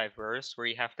broad and diverse, where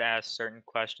you have to ask certain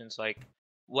questions like,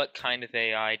 what kind of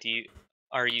AI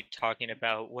are you talking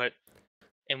about?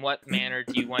 In what manner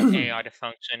do you want AI to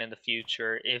function in the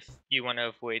future if you want to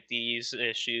avoid these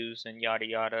issues and yada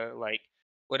yada? Like,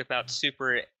 what about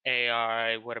super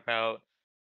AI? What about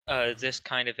this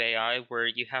kind of AI where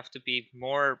you have to be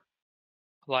more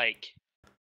like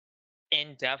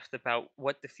in depth about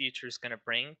what the future is going to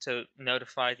bring to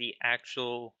notify the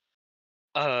actual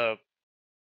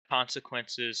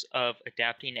consequences of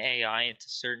adapting AI into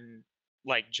certain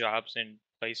like jobs and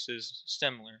places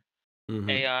similar.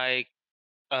 AI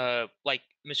like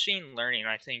machine learning,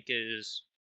 I think, is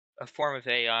a form of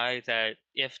AI that,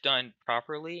 if done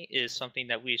properly, is something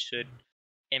that we should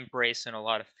embrace in a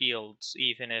lot of fields,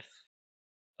 even if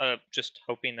just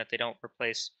hoping that they don't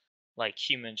replace like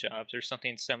human jobs or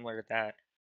something similar to that.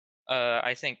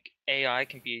 I think AI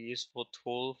can be a useful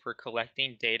tool for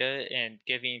collecting data and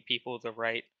giving people the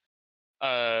right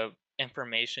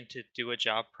information to do a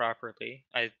job properly.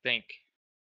 I think,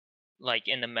 like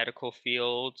in the medical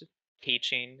field,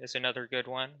 teaching is another good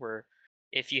one, where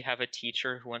if you have a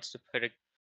teacher who wants to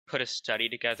put a study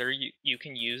together, you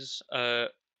can use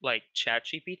like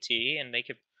ChatGPT, and they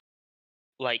could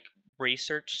like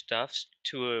research stuff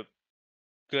to a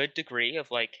good degree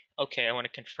of like, okay, I want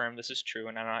to confirm this is true,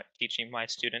 and I'm not teaching my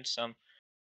students some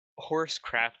horse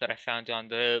crap that I found on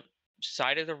the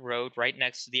side of the road right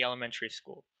next to the elementary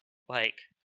school. Like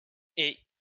it,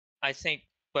 I think,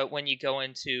 but when you go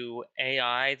into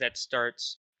AI that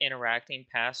starts interacting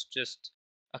past just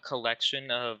a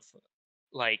collection of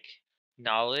like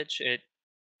knowledge, it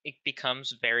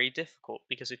becomes very difficult,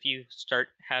 because if you start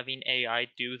having AI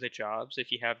do the jobs,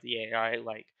 if you have the AI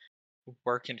like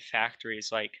work in factories,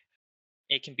 like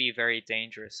it can be very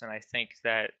dangerous. And I think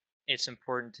that it's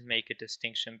important to make a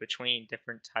distinction between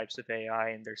different types of AI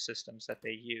and their systems that they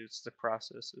use, the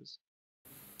processes.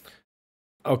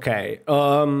 Okay.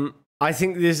 I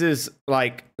think this is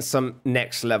like some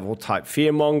next level type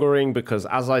fear mongering because,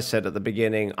 as I said at the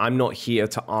beginning, I'm not here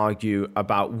to argue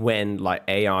about when like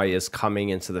AI is coming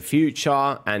into the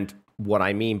future. And what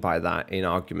I mean by that, in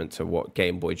argument to what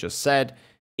Gameboy just said,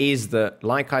 is that,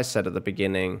 like I said at the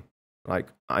beginning, like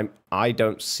I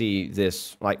don't see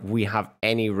this like we have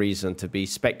any reason to be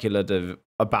speculative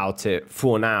about it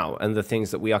for now and the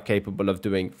things that we are capable of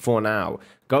doing for now.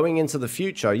 Going into the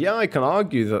future, yeah, I can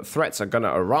argue that threats are going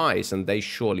to arise and they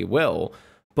surely will.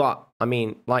 But I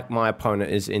mean, like my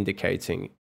opponent is indicating,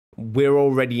 we're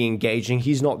already engaging.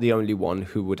 He's not the only one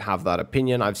who would have that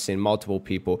opinion. I've seen multiple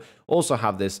people also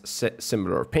have this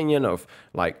similar opinion of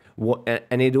like what,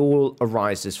 and it all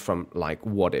arises from like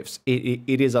what ifs.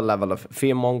 It is a level of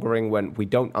fear mongering when we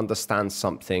don't understand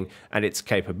something and its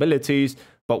capabilities,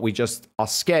 but we just are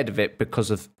scared of it because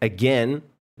of, again,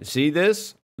 see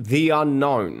this? The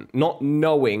unknown, not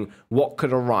knowing what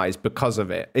could arise because of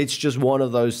it. It's just one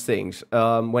of those things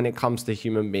when it comes to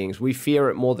human beings. We fear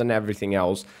it more than everything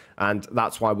else, and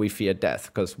that's why we fear death,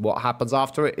 because what happens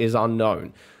after it is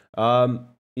unknown.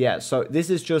 Yeah, so this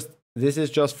is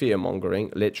just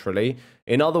fear-mongering, literally.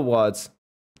 In other words,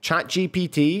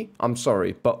 ChatGPT, I'm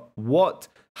sorry, but what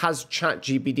has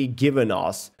ChatGPT given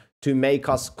us to make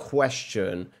us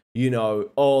question, you know,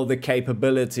 all the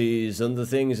capabilities and the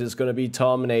things it's going to be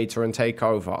Terminator and take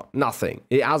over? Nothing.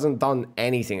 It hasn't done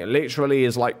anything. It literally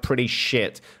is like pretty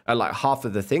shit at like half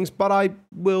of the things, but I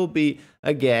will be,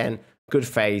 again, good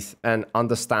faith and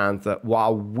understand that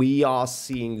while we are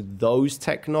seeing those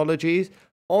technologies,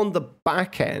 on the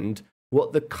back end,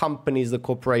 what the companies, the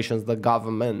corporations, the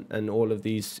government, and all of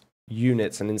these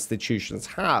units and institutions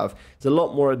have is a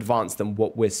lot more advanced than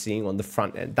what we're seeing on the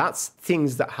front end. That's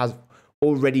things that has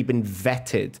already been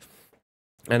vetted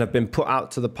and have been put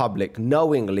out to the public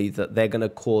knowingly that they're going to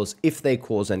cause, if they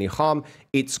cause any harm,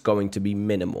 it's going to be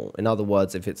minimal. In other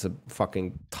words, if it's a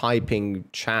fucking typing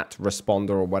chat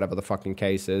responder or whatever the fucking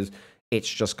case is, it's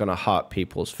just going to hurt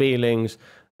people's feelings.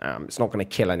 It's not going to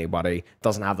kill anybody. It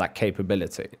doesn't have that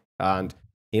capability. And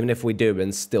even if we do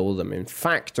instill them in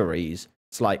factories,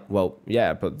 it's like, well,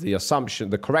 yeah, but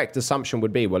the correct assumption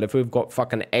would be, well, if we've got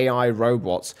fucking AI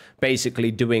robots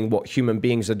basically doing what human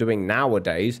beings are doing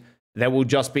nowadays, there will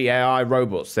just be AI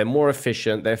robots. They're more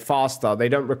efficient. They're faster. They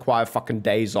don't require fucking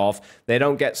days off. They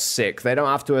don't get sick. They don't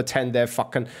have to attend their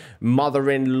fucking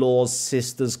mother-in-law's,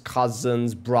 sisters,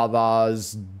 cousins,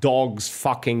 brothers, dog's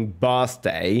fucking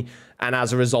birthday. And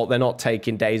as a result, they're not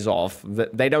taking days off.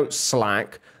 They don't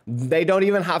slack. They don't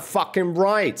even have fucking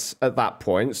rights at that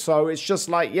point. So it's just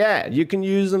like, yeah, you can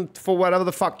use them for whatever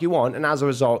the fuck you want. And as a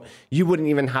result, you wouldn't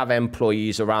even have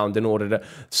employees around in order to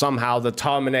somehow the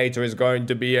Terminator is going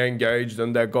to be engaged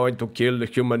and they're going to kill the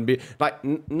human being. Like,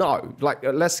 no, like,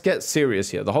 let's get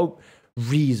serious here. The whole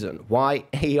reason why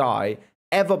AI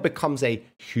ever becomes a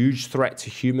huge threat to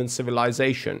human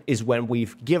civilization is when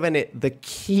we've given it the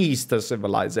keys to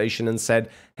civilization and said,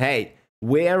 hey,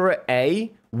 we're at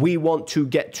A, we want to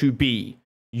get to B.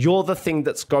 You're the thing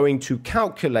that's going to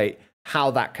calculate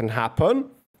how that can happen.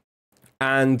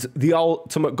 And the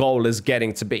ultimate goal is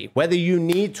getting to B. Whether you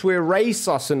need to erase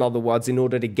us, in other words, in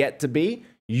order to get to B,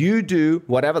 you do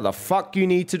whatever the fuck you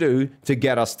need to do to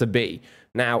get us to B.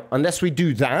 Now, unless we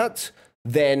do that,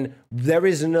 then there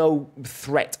is no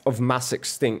threat of mass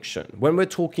extinction. When we're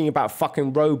talking about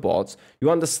fucking robots, you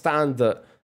understand that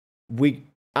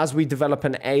as we develop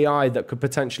an AI that could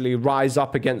potentially rise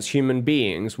up against human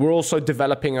beings, we're also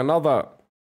developing another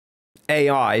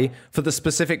AI for the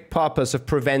specific purpose of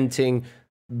preventing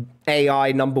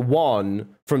AI number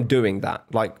one from doing that.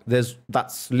 Like,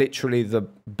 that's literally the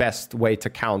best way to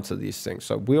counter these things.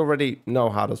 So we already know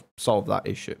how to solve that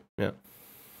issue. Yeah.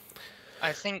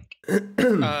 I think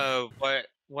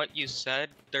what you said,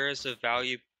 there's a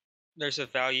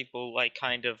valuable like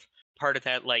kind of part of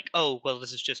that, like, oh well,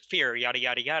 this is just fear, yada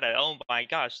yada yada. Oh my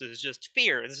gosh, this is just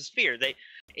fear. This is fear.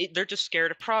 They're just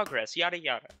scared of progress, yada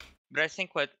yada. But I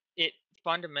think what it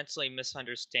fundamentally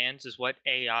misunderstands is what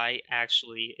AI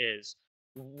actually is.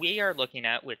 We are looking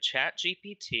at with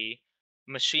ChatGPT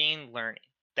machine learning.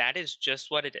 That is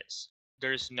just what it is.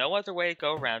 There's no other way to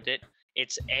go around it.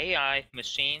 It's AI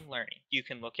machine learning. You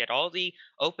can look at all the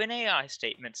OpenAI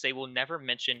statements. They will never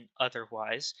mention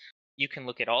otherwise. You can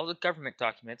look at all the government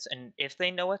documents, and if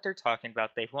they know what they're talking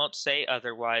about, they won't say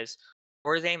otherwise,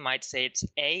 or they might say it's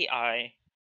AI.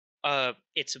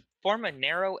 It's a form of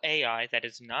narrow AI that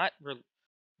has not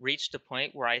reached a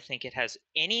point where I think it has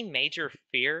any major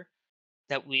fear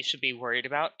that we should be worried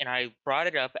about. And I brought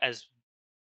it up as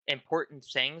important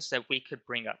things that we could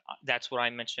bring up. That's what I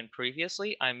mentioned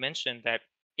previously. I mentioned that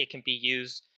it can be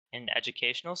used in an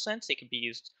educational sense. It can be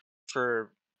used for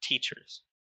teachers.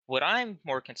 What I'm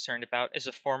more concerned about is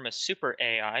a form of super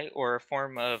AI, or a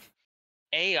form of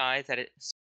AI that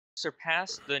has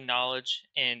surpassed the knowledge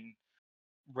and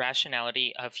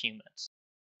rationality of humans,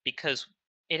 because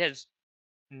it has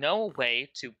no way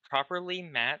to properly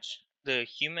match the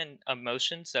human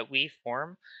emotions that we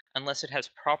form unless it has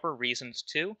proper reasons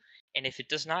to. And if it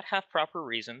does not have proper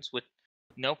reasons with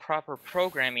no proper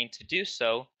programming to do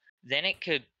so, then it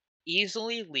could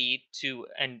easily lead to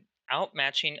an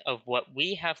outmatching of what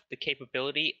we have the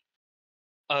capability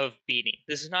of beating.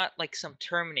 This is not like some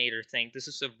Terminator thing. This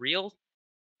is a real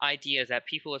idea that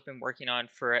people have been working on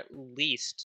for at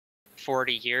least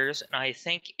 40 years. And I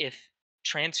think if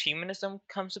transhumanism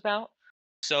comes about,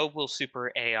 so will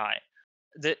super AI.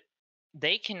 That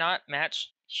they cannot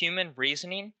match human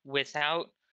reasoning without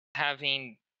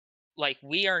having, like,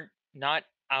 we are not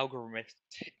algorithmic.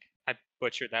 I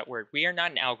butchered that word. We are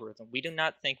not an algorithm. We do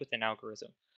not think with an algorithm.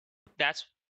 That's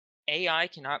AI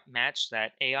cannot match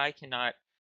that. AI cannot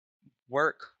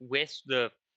work with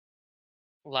the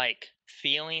like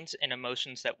feelings and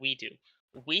emotions that we do.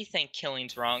 We think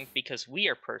killing's wrong because we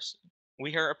are person.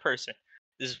 We are a person.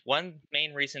 This is one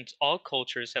main reason all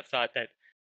cultures have thought that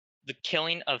the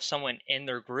killing of someone in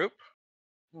their group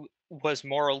was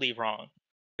morally wrong.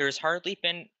 There's hardly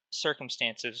been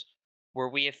circumstances where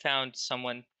we have found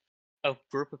someone, a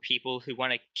group of people who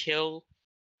want to kill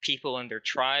people in their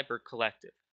tribe or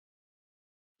collective.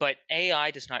 But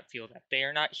AI does not feel that. They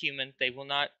are not human. They will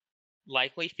not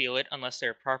likely feel it unless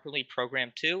they're properly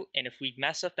programmed to. And if we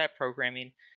mess up that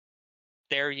programming,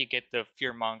 there you get the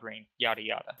fear mongering, yada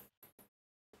yada.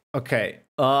 Okay,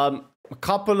 a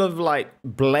couple of like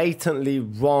blatantly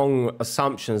wrong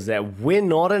assumptions there. We're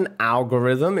not an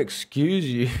algorithm, excuse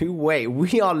you. Wait,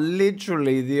 we are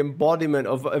literally the embodiment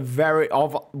of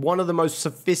one of the most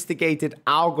sophisticated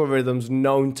algorithms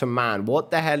known to man.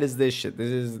 What the hell is this shit? This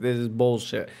is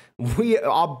bullshit.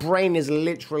 Our brain is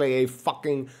literally a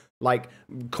fucking like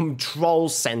control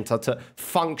center to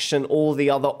function all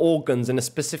the other organs in a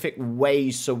specific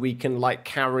way so we can like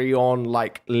carry on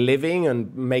like living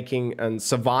and making and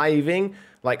surviving.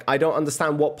 Like, I don't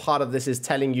understand what part of this is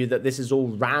telling you that this is all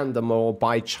random or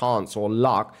by chance or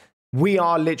luck. We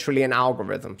are literally an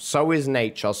algorithm. So is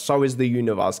nature. So is the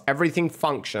universe. Everything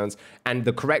functions. And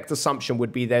the correct assumption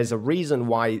would be there's a reason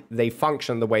why they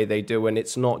function the way they do. And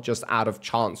it's not just out of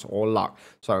chance or luck.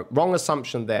 So wrong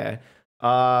assumption there.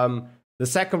 The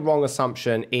second wrong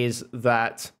assumption is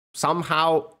that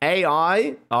somehow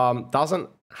AI doesn't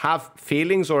have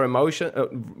feelings or emotion.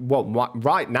 Well,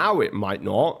 right now it might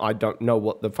not. I don't know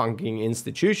what the fucking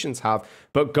institutions have.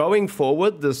 But going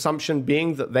forward, the assumption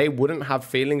being that they wouldn't have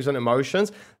feelings and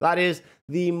emotions, that is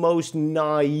the most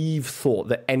naive thought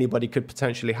that anybody could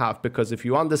potentially have. Because if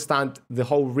you understand the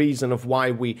whole reason of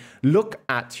why we look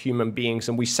at human beings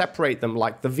and we separate them,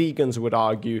 like the vegans would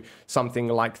argue, something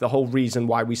like the whole reason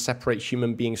why we separate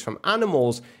human beings from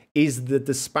animals is the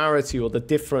disparity or the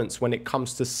difference when it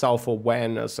comes to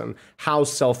self-awareness and how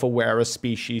self-aware a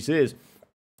species is.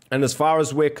 And as far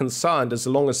as we're concerned, as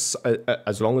long as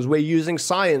we're using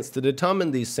science to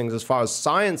determine these things, as far as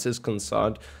science is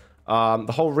concerned,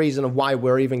 the whole reason of why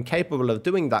we're even capable of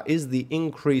doing that is the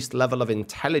increased level of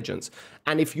intelligence.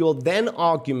 And if your then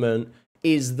argument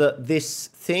is that this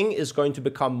thing is going to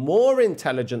become more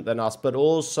intelligent than us, but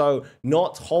also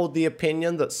not hold the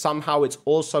opinion that somehow it's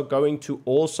also going to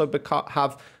also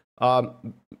have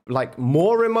like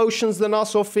more emotions than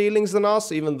us or feelings than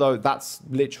us, even though that's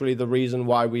literally the reason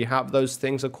why we have those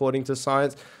things according to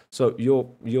science. So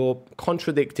you're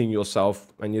contradicting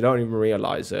yourself and you don't even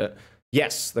realize it.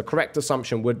 Yes, the correct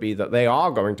assumption would be that they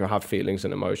are going to have feelings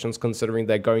and emotions, considering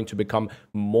they're going to become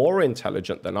more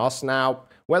intelligent than us. Now,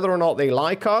 whether or not they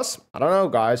like us, I don't know,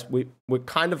 guys. We're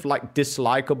kind of like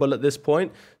dislikable at this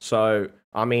point. So,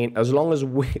 I mean, as long as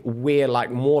we're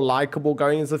like more likable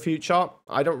going into the future,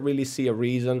 I don't really see a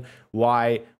reason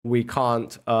why we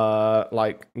can't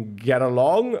like get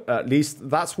along. At least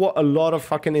that's what a lot of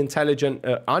fucking intelligent.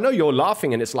 I know you're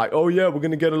laughing and it's like, oh yeah, we're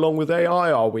gonna get along with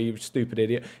AI, are we, you stupid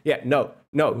idiot? Yeah,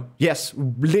 no, yes,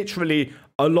 literally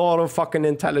a lot of fucking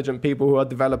intelligent people who are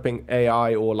developing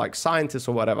AI or like scientists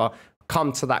or whatever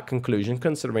come to that conclusion,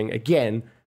 considering, again,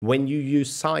 when you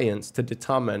use science to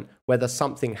determine whether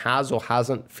something has or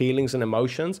hasn't feelings and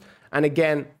emotions. And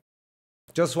again,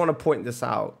 just want to point this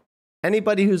out.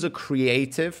 Anybody who's a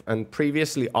creative and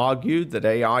previously argued that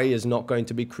AI is not going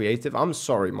to be creative, I'm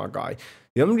sorry, my guy.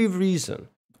 The only reason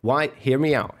why, hear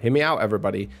me out,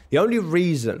 everybody. The only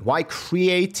reason why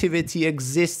creativity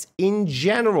exists in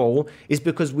general is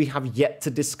because we have yet to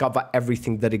discover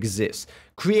everything that exists.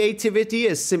 Creativity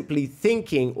is simply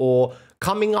thinking or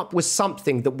coming up with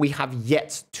something that we have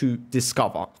yet to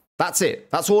discover. That's it.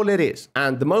 That's all it is.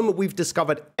 And the moment we've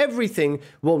discovered everything,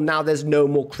 well, now there's no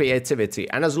more creativity.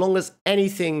 And as long as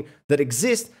anything that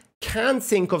exists can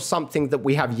think of something that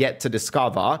we have yet to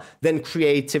discover, then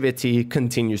creativity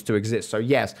continues to exist. So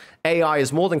yes, AI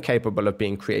is more than capable of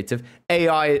being creative.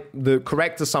 AI, the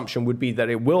correct assumption would be that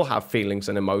it will have feelings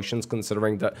and emotions,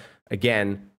 considering that,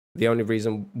 again, the only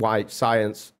reason why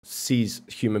science sees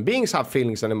human beings have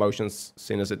feelings and emotions,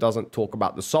 seeing as it doesn't talk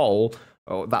about the soul,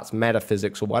 or that's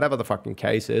metaphysics or whatever the fucking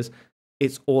case is,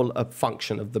 it's all a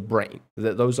function of the brain.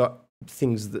 Those are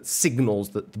things, that signals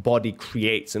that the body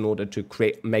creates in order to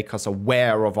make us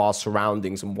aware of our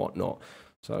surroundings and whatnot.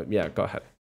 So yeah, go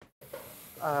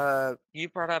ahead. You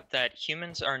brought up that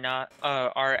humans are not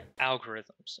are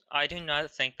algorithms. I do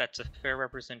not think that's a fair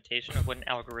representation of what an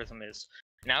algorithm is.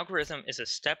 An algorithm is a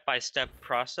step-by-step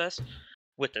process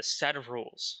with a set of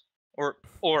rules, or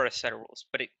a set of rules,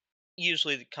 but it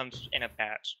usually comes in a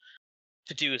batch.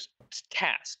 To do a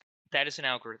task, that is an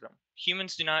algorithm.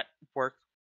 Humans do not work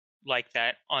like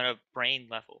that on a brain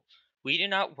level. We do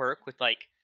not work with like,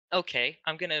 okay,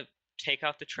 I'm gonna take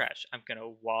out the trash. I'm gonna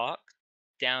walk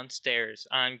downstairs.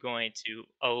 I'm going to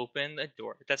open the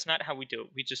door. That's not how we do it.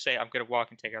 We just say, I'm gonna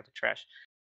walk and take out the trash.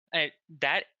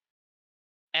 That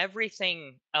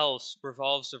everything else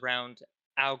revolves around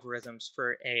algorithms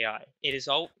for AI. It is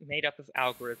all made up of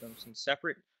algorithms and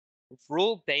separate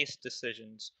rule-based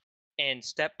decisions and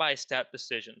step-by-step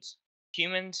decisions.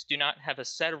 Humans do not have a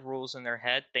set of rules in their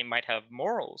head. They might have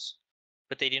morals,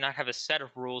 but they do not have a set of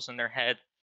rules in their head,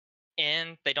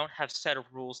 and they don't have set of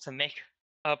rules to make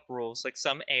up rules like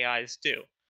some AIs do.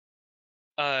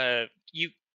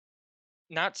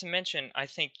 Not to mention, I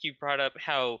think you brought up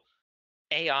how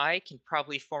AI can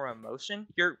probably form emotion.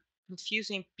 You're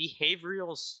confusing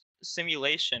behavioral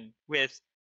simulation with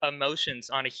emotions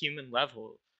on a human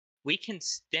level. We can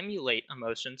stimulate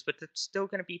emotions, but it's still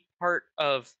going to be part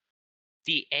of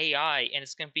the AI, and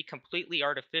it's going to be completely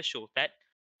artificial. That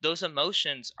those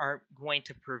emotions aren't going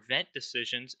to prevent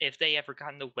decisions if they ever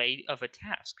got in the way of a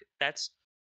task. That's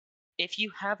if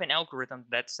you have an algorithm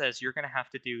that says you're going to have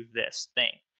to do this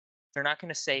thing, they're not going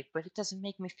to say, but it doesn't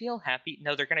make me feel happy.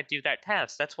 No, they're going to do that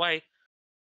task. That's why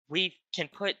we can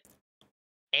put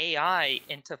AI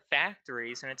into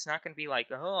factories, and it's not going to be like,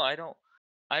 oh, I don't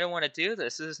want to do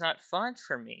this. This is not fun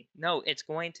for me. No, it's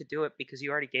going to do it because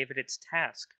you already gave it its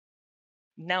task.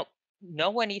 Now, no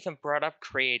one even brought up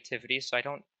creativity, so I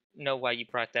don't know why you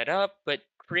brought that up, but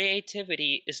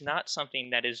creativity is not something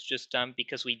that is just done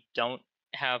because we don't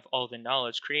have all the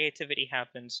knowledge. Creativity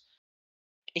happens,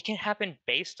 it can happen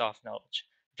based off knowledge.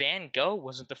 Van Gogh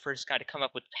wasn't the first guy to come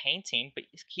up with painting, but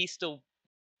he still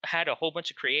had a whole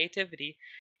bunch of creativity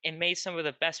and made some of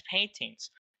the best paintings.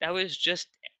 That was just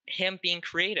him being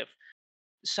creative.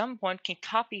 Someone can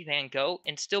copy Van Gogh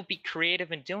and still be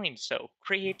creative in doing so.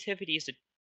 Creativity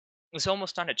is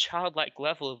almost on a childlike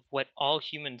level of what all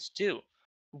humans do.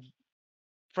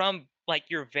 From like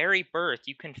your very birth,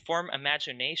 you can form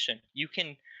imagination. You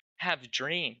can have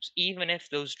dreams, even if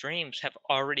those dreams have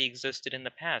already existed in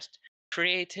the past.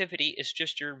 Creativity is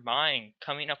just your mind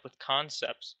coming up with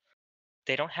concepts.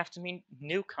 They don't have to mean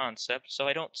new concepts, so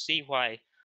I don't see why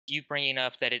you bringing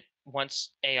up that once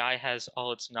AI has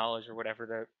all its knowledge or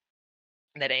whatever,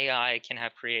 that AI can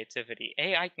have creativity.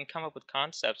 AI can come up with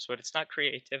concepts, but it's not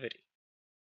creativity.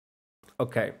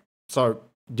 Okay, so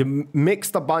you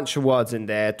mixed a bunch of words in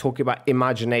there, talking about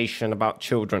imagination, about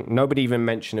children. Nobody even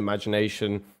mentioned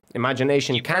imagination.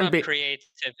 Imagination you can be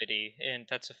creativity, and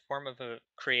that's a form of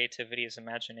creativity is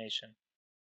imagination.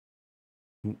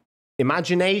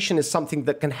 Imagination is something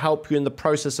that can help you in the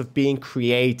process of being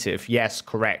creative. Yes,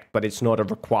 correct, but it's not a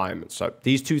requirement. So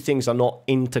these two things are not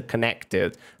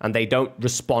interconnected and they don't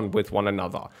respond with one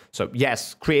another. So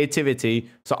yes,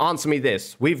 creativity. So answer me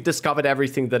this. We've discovered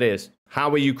everything that is. How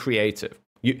are you creative?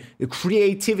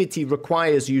 Creativity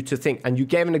requires you to think. And you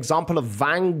gave an example of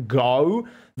Van Gogh,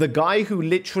 the guy who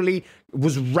literally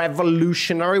was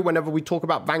revolutionary. Whenever we talk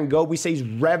about Van Gogh, we say he's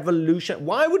revolutionary.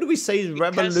 Why would we say he's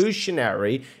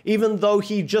revolutionary, even though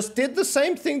he just did the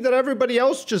same thing that everybody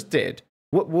else just did?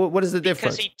 What is the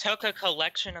difference? Because he took a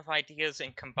collection of ideas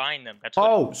and combined them. That's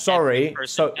what sorry.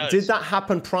 So does. Did that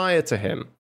happen prior to him?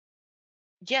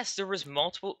 Yes, there was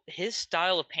multiple. His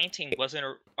style of painting wasn't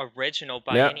original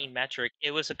by any metric.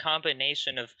 It was a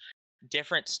combination of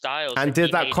different styles. And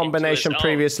did that combination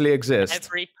previously exist?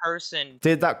 Every person.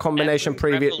 Did that combination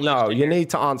previously? No, you need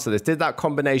to answer this. Did that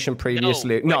combination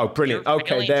previously? No, brilliant.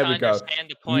 Okay, there we go.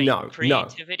 The point. No,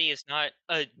 creativity is not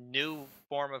a new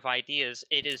form of ideas.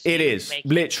 It is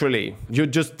literally. You're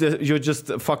just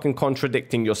fucking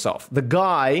contradicting yourself. The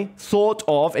guy thought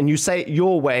of, and you say it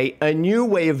your way, a new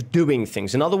way of doing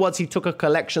things. In other words, he took a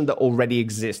collection that already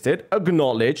existed,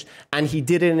 acknowledged, and he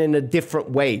did it in a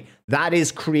different way. That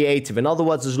is creative. In other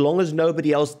words, as long as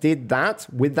nobody else did that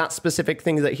with that specific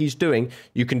thing that he's doing,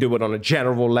 you can do it on a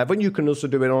general level. And you can also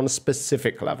do it on a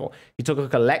specific level. He took a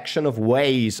collection of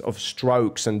ways of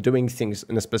strokes and doing things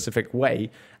in a specific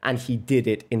way, and he did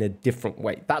it in a different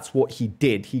way. That's what he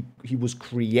did. He was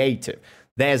creative.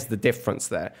 There's the difference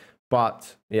there.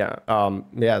 But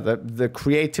the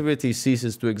creativity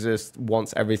ceases to exist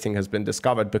once everything has been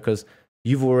discovered, because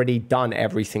you've already done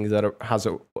everything that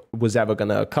was ever going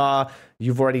to occur.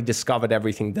 You've already discovered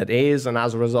everything that is. And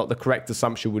as a result, the correct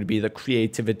assumption would be that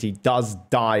creativity does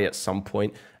die at some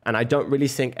point. And I don't really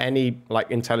think any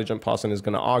intelligent person is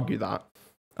going to argue that.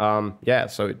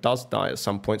 So it does die at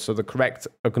some point. So the correct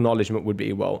acknowledgement would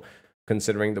be, well,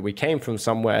 considering that we came from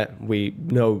somewhere we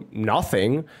know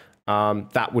nothing,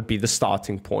 that would be the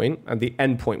starting point. And the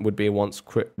end point would be once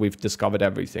we've discovered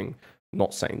everything.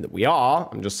 Not saying that we are,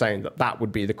 I'm just saying that that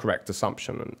would be the correct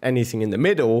assumption. And anything in the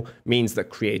middle means that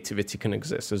creativity can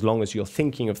exist, as long as you're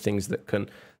thinking of things that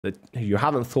you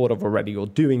haven't thought of already, or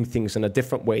doing things in a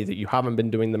different way that you haven't been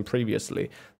doing them previously.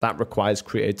 That requires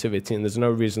creativity, and there's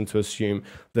no reason to assume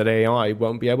that AI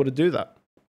won't be able to do that.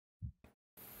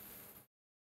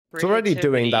 It's already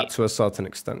doing that to a certain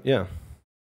extent, yeah.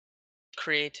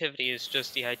 Creativity is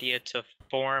just the idea to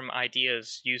form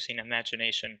ideas using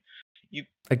imagination.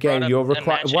 Again, you're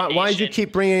required. Why do you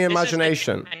keep bringing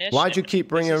imagination? Why do you keep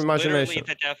bringing imagination? Literally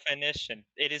the definition.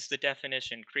 It is the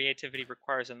definition. Creativity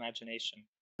requires imagination.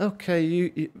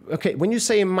 Okay, okay. When you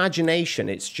say imagination,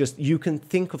 it's just you can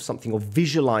think of something or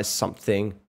visualize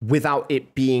something without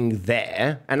it being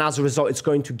there, and as a result, it's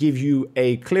going to give you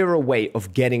a clearer way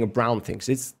of getting around things.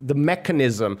 It's the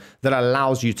mechanism that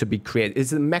allows you to be creative.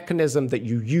 It's the mechanism that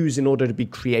you use in order to be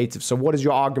creative. So what is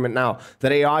your argument now?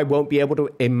 That AI won't be able to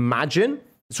imagine?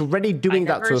 It's already doing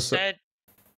that to us.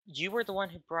 You were the one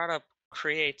who brought up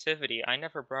creativity. I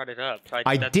never brought it up.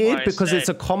 I did, because it's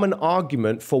a common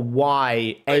argument for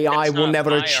why AI will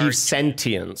never achieve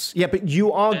sentience. Yeah, but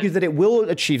you argue that it will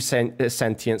achieve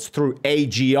sentience through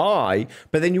AGI,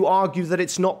 but then you argue that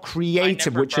it's not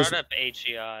creative, which is... I never brought up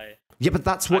AGI. Yeah, but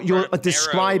that's what you're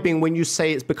describing when you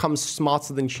say it's become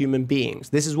smarter than human beings.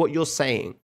 This is what you're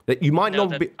saying. That you might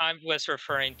not be... I was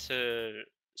referring to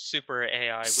super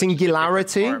AI.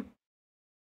 Singularity?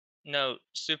 No,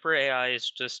 super AI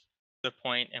is just the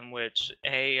point in which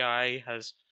AI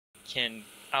can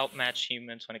outmatch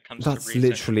humans when it comes to reason.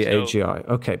 That's literally AGI.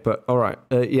 Okay, but all right.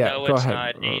 Yeah, no, go it's ahead.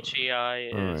 Not.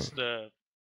 AGI is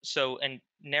and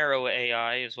narrow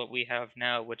AI is what we have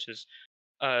now, which is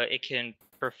it can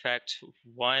perfect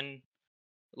one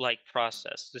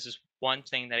process. This is one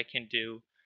thing that it can do,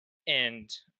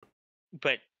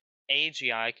 but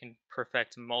AGI can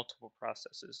perfect multiple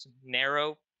processes.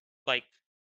 Narrow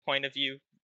point of view,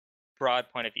 broad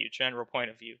point of view, general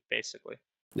point of view, basically.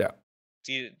 Yeah.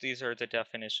 These are the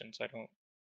definitions.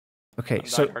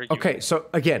 So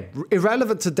again,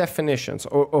 irrelevant to definitions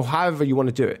or however you want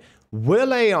to do it.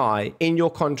 Will AI in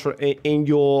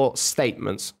your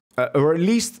statements, or at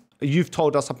least you've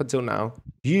told us up until now,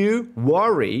 you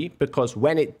worry because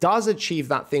when it does achieve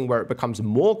that thing where it becomes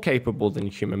more capable than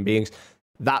human beings,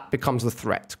 that becomes the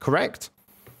threat, correct?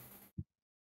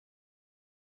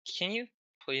 Can you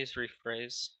please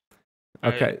rephrase?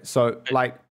 Okay, so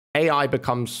AI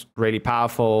becomes really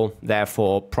powerful,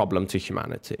 therefore problem to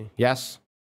humanity. Yes?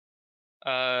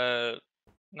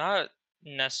 Not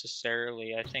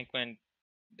necessarily. I think when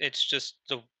it's just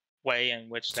the way in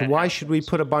which So why should we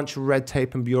put a bunch of red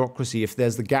tape and bureaucracy if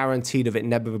there's the guarantee of it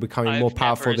never becoming more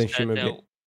powerful than human beings?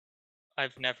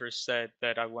 I've never said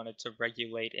that I wanted to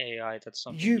regulate AI. That's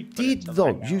something you did,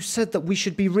 though. You said that we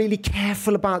should be really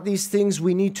careful about these things.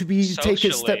 We need to be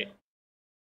taking steps.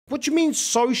 What do you mean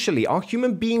socially? Are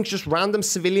human beings just random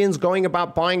civilians going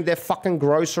about buying their fucking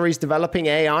groceries, developing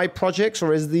AI projects,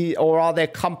 or are there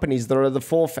companies that are the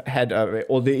forehead of it,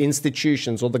 or the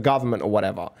institutions, or the government, or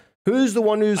whatever? Who's the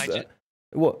one who's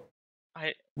what?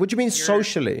 What do you mean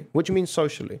socially? What do you mean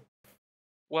socially?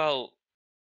 Well,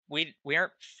 we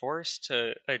aren't forced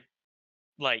to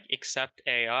accept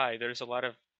AI. There's a lot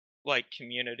of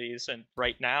communities and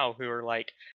right now who are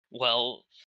well,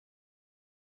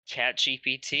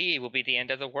 ChatGPT will be the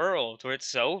end of the world, or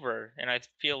it's over. And I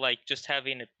feel like just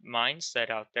having a mindset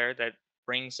out there that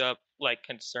brings up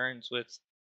concerns with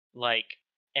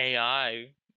AI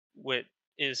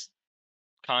is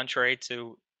contrary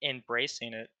to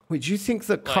embracing it. Wait, do you think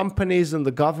that companies and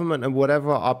the government and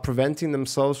whatever are preventing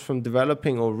themselves from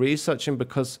developing or researching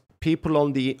because people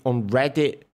on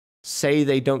Reddit say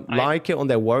they don't like it or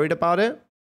they're worried about it?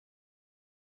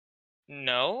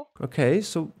 No. Okay,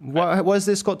 so what has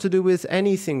this got to do with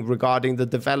anything regarding the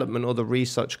development or the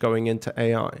research going into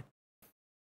AI?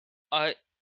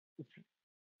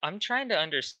 I'm trying to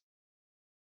understand.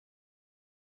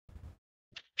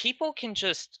 People can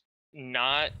just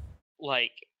not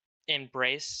like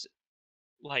embrace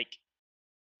like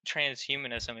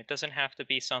transhumanism. It doesn't have to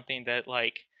be something that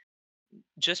like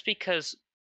just because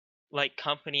like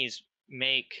companies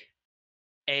make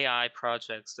AI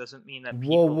projects doesn't mean that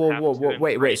people have to wait. So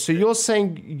embrace it. you're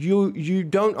saying you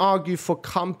don't argue for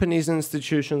companies,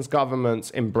 institutions,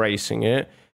 governments embracing it.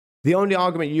 The only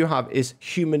argument you have is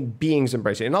human beings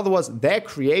embracing it. In other words, they're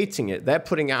creating it, they're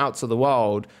putting it out to the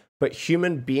world, but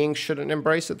human beings shouldn't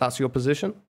embrace it. That's your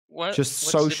position? What's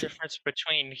the difference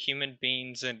between human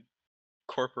beings and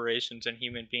corporations and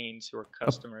human beings who are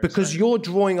customers? Because you're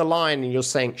drawing a line and you're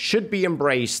saying should be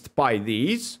embraced by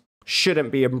these,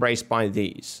 shouldn't be embraced by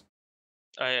these.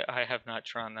 I have not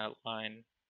drawn that line,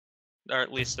 or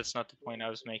at least that's not the point I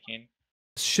was making.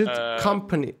 Should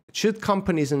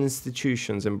companies and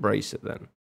institutions embrace it then?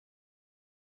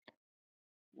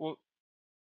 Well,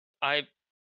 I'm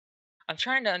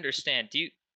trying to understand. Do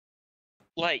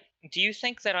you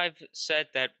think that I've said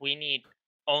that we need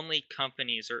only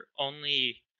companies or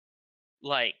only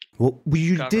well,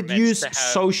 you did use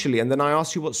socially, and then I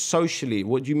asked you what socially.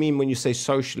 What do you mean when you say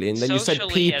socially? And then you said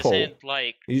people. As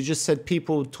in, you just said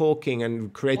people talking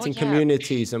and creating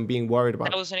communities and being worried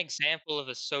about. That was an example of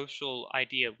a social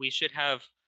idea. We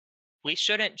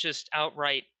shouldn't just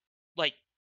outright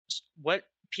what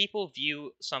people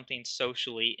view something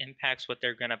socially impacts what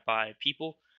they're gonna buy.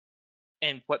 People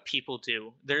and what people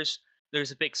do. There's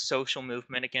a big social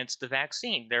movement against the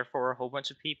vaccine. Therefore, a whole bunch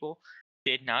of people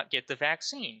did not get the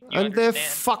vaccine. And they're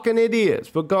fucking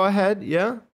idiots. But go ahead,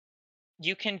 yeah?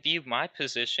 You can view my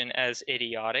position as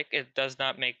idiotic. It does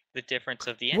not make the difference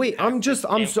of the impact. Wait,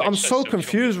 I'm so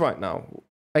confused right now.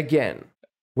 Again,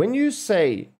 when you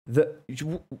say that,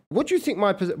 what do you think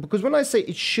my position? Because when I say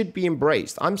it should be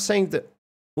embraced, I'm saying that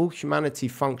all humanity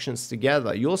functions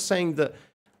together. You're saying that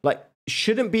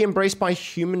shouldn't be embraced by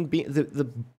human being, the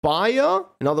buyer.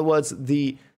 In other words,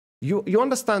 you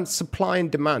understand supply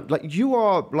and demand. You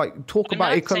are talk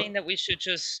about. I'm not saying that we should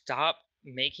just stop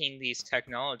making these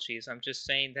technologies. I'm just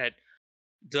saying that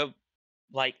the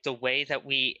way that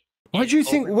we. Why do you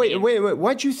think? Wait.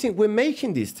 Why do you think we're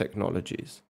making these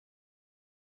technologies?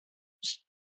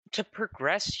 To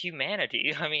progress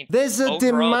humanity. I mean, there's a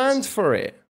demand for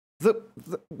it.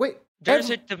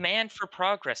 There's a demand for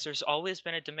progress. There's always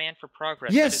been a demand for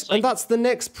progress. Yes, and that's the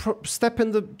next step in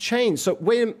the chain. So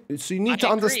so you need to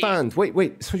understand.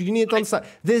 Wait. So you need to understand.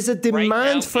 There's a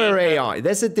demand for AI.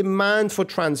 There's a demand for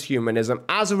transhumanism.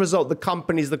 As a result, the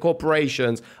companies, the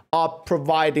corporations are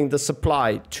providing the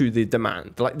supply to the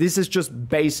demand. This is just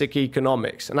basic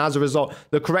economics. And as a result,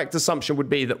 the correct assumption would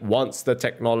be that once the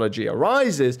technology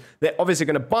arises, they're obviously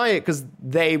going to buy it because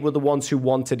they were the ones who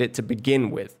wanted it to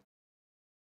begin with.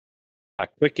 A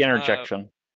quick interjection.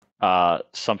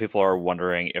 Some people are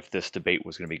wondering if this debate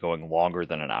was going to be going longer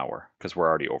than an hour because we're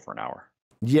already over an hour.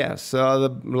 Yes,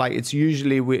 it's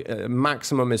usually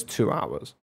maximum is 2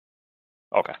 hours.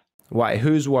 Okay. Why?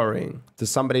 Who's worrying? Does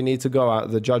somebody need to go out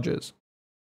of the judges?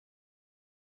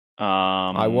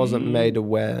 I wasn't made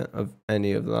aware of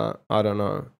any of that. I don't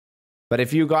know. But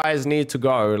if you guys need to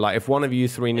go, if one of you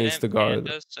three needs to go. He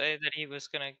does say that he was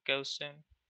going to go soon.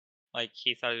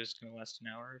 He thought it was going to last an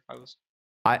hour if I was.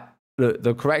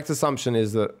 The correct assumption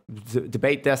is that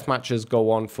debate deathmatches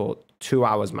go on for 2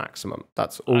 hours maximum.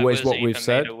 That's always what we've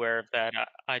said. I was aware of that.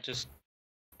 I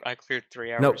cleared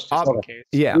 3 hours just in case.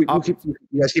 Yeah, you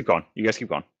guys keep going.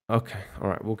 Okay, all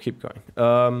right, we'll keep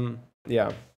going.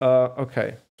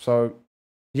 Okay. So,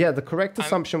 the correct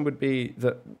assumption would be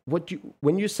that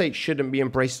when you say it shouldn't be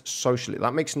embraced socially,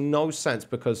 that makes no sense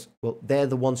because they're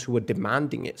the ones who are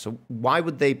demanding it. So why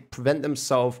would they prevent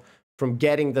themselves from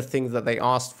getting the thing that they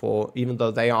asked for, even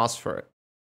though they asked for it?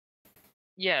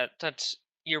 Yeah,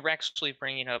 you're actually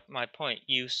bringing up my point.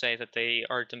 You say that they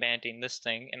are demanding this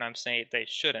thing, and I'm saying they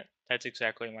shouldn't. That's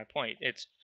exactly my point.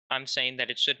 I'm saying that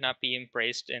it should not be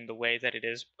embraced in the way that it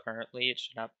is currently. It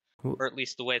should not, or at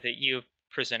least the way that you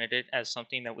presented it as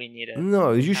something that we need to.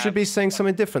 No, you should be saying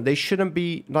something different. They shouldn't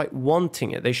be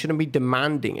wanting it. They shouldn't be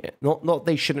demanding it. Not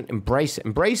they shouldn't embrace it.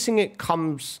 Embracing it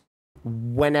comes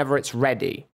whenever it's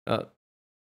ready.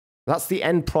 That's the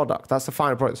end product. That's the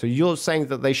final product. So you're saying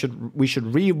that we should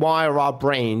rewire our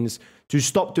brains to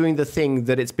stop doing the thing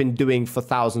that it's been doing for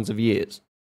thousands of years,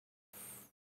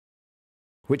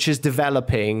 which is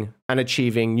developing and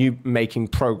achieving making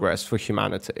progress for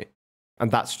humanity.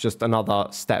 And that's just another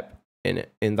step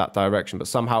in that direction. But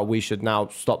somehow we should now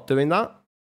stop doing that.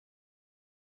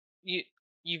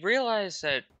 You realize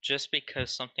that just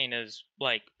because something is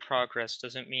like progress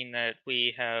doesn't mean that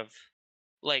we have,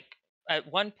 like,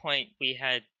 at one point we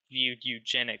had viewed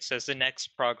eugenics as the next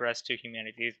progress to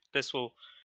humanity. This will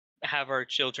have our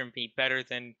children be better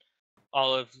than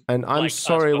all of. And I'm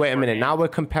sorry, wait a minute. Now we're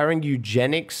comparing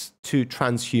eugenics to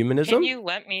transhumanism. Can you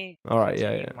let me? All right,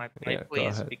 yeah. My point,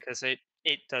 please, because it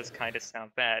does kind of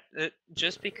sound bad.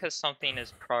 Just because something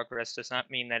is progress does not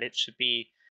mean that it should be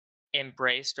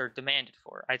embraced or demanded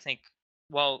for. I think,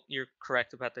 while you're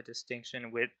correct about the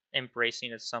distinction with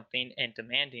embracing of something and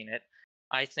demanding it,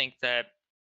 I think that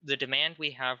the demand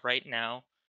we have right now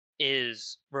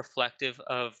is reflective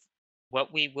of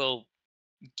what we will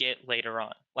get later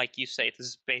on. Like you say, this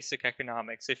is basic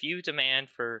economics. If you demand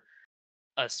for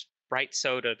a Sprite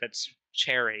soda that's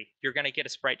cherry, you're going to get a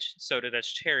Sprite soda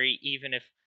that's cherry, even if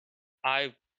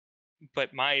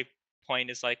but my point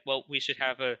is like, well, we should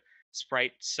have a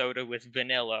Sprite soda with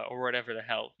vanilla or whatever the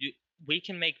hell. We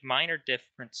can make minor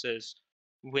differences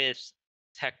with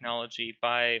technology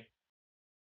by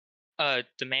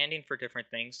demanding for different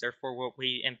things. Therefore, what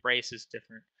we embrace is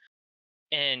different.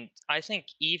 And I think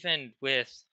even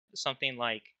with something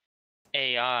like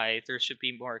AI, there should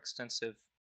be more extensive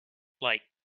like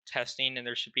testing, and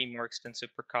there should be more extensive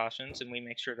precautions, and we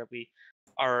make sure that we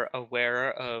are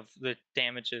aware of the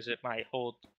damages it might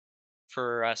hold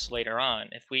for us later on.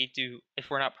 If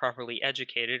we're not properly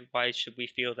educated, why should we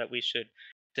feel that we should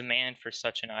demand for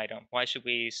such an item? Why should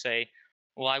we say,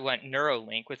 well, I want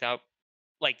Neuralink without,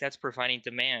 like, that's providing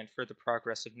demand for the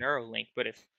progress of Neuralink. But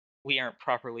if we aren't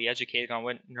properly educated on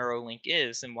what Neuralink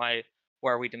is, then why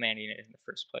are we demanding it in the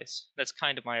first place? That's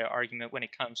kind of my argument when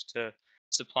it comes to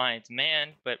supply and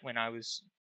demand. But what I was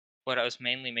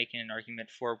mainly making an argument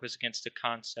for was against the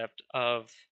concept of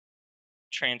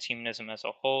transhumanism as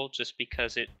a whole, just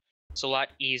because it's a lot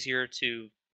easier to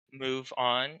move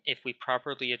on if we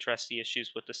properly address the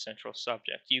issues with the central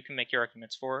subject. You can make your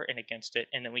arguments for and against it,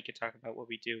 and then we can talk about what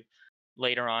we do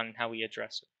later on and how we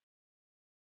address it.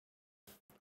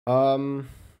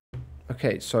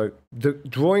 Okay, so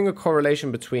drawing a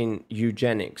correlation between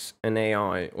eugenics and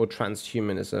AI or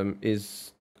transhumanism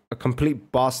is a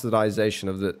complete bastardization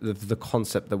of the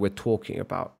concept that we're talking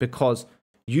about, because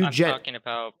I'm talking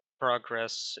about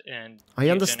progress and I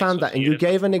understand that, and you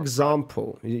gave an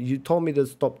example. You told me to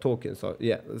stop talking, so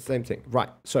yeah, the same thing. Right,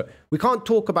 so we can't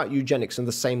talk about eugenics in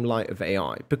the same light of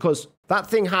AI, because that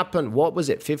thing happened, what was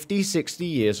it, 50, 60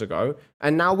 years ago,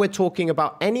 and now we're talking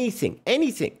about anything.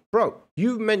 Bro,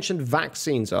 you mentioned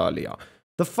vaccines earlier.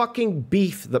 The fucking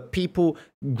beef that people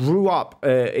grew up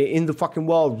in the fucking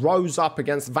world rose up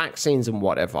against vaccines and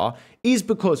whatever is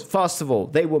because, first of all,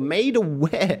 they were made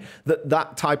aware that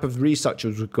that type of research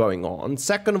was going on.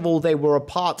 Second of all, they were a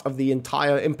part of the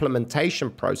entire implementation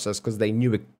process because they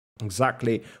knew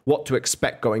exactly what to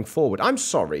expect going forward. I'm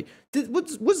sorry.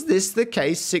 Was this the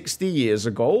case 60 years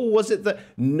ago? Or was it that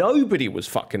nobody was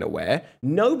fucking aware?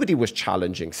 Nobody was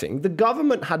challenging things. The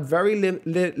government had very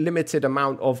limited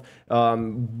amount of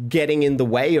getting in the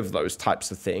way of those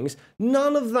types of things.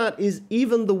 None of that is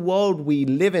even the world we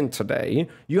live in today.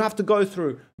 You have to go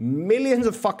through millions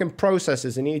of fucking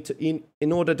processes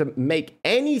in order to make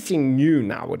anything new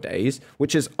nowadays,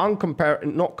 which is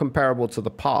not comparable to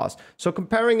the past. So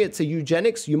comparing it to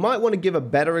eugenics, you might want to give a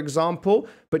better example,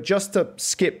 but just to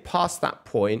skip past that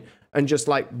point and just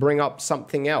like bring up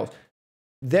something else.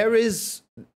 There is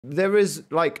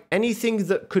like anything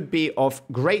that could be of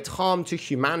great harm to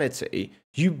humanity,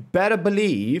 you better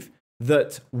believe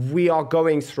that we are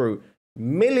going through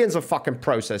millions of fucking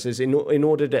processes in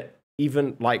order to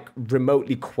even like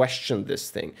remotely question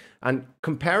this thing. And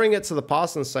comparing it to the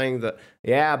past and saying that,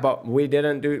 yeah, but we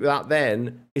didn't do that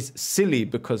then, is silly,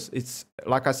 because it's,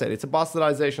 like I said, it's a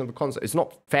bastardization of the concept. It's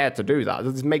not fair to do that.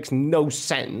 This makes no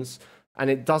sense,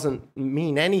 and it doesn't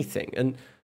mean anything. And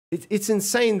it's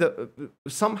insane that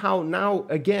somehow now,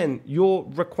 again, you're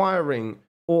requiring,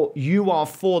 or you are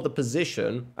for the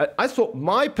position. I thought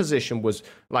my position was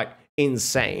like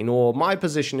insane, or my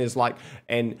position is like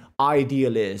an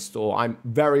idealist, or I'm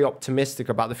very optimistic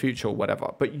about the future or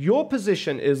whatever. But your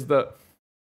position is that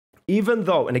even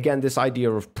though, and again, this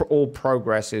idea of all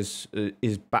progress is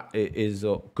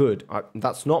good.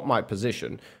 That's not my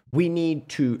position. We need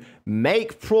to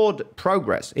make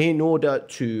progress in order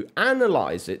to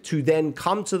analyze it, to then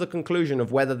come to the conclusion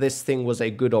of whether this thing was a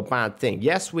good or bad thing.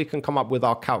 Yes, we can come up with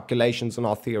our calculations and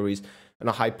our theories and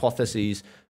our hypotheses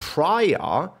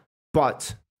prior,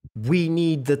 but we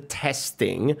need the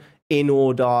testing in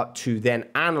order to then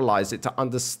analyze it to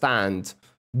understand,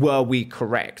 were we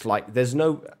correct? Like, there's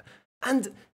no... And...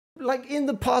 like in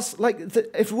the past, like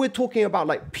if we're talking about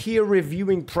like peer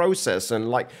reviewing process and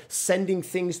like sending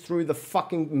things through the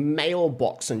fucking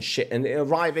mailbox and shit and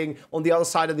arriving on the other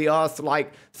side of the earth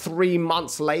like 3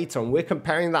 months later, and we're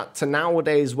comparing that to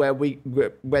nowadays where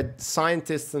where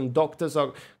scientists and doctors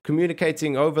are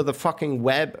communicating over the fucking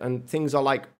web and things are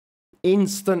like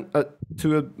instant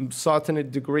to a certain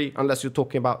degree, unless you're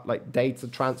talking about like data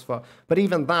transfer, but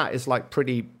even that is like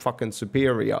pretty fucking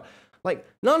superior. Like,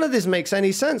 none of this makes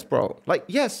any sense, bro. Like,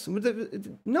 yes,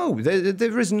 no,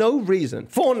 there is no reason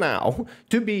for now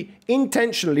to be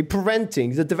intentionally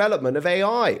preventing the development of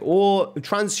AI or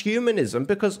transhumanism,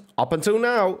 because up until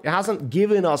now, it hasn't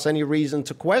given us any reason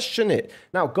to question it.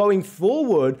 Now, going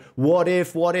forward, what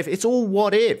if, it's all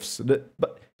what ifs.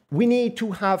 But we need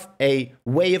to have a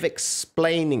way of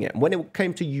explaining it. When it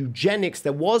came to eugenics,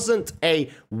 there wasn't a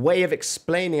way of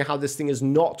explaining how this thing is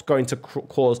not going to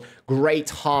cause great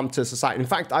harm to society. In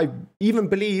fact, I even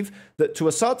believe that to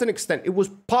a certain extent, it was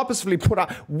purposefully put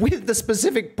out with the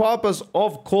specific purpose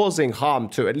of causing harm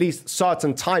to at least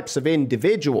certain types of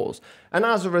individuals. And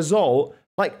as a result,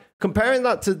 like comparing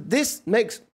that to this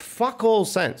makes fuck all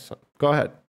sense. Go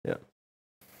ahead. Yeah.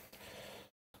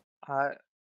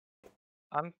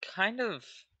 I'm kind of...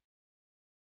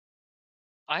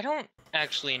 I don't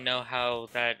actually know how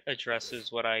that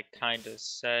addresses what I kind of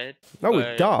said. No,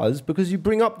 it does, because you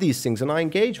bring up these things and I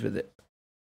engage with it.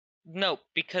 No,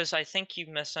 because I think you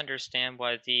misunderstand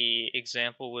why the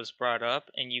example was brought up,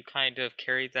 and you kind of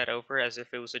carried that over as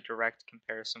if it was a direct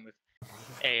comparison with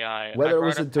AI. Whether it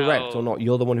was a direct or not,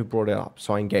 you're the one who brought it up,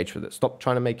 so I engage with it. Stop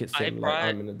trying to make it seem like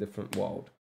I'm in a different world.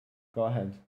 Go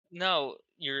ahead. No,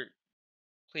 you're...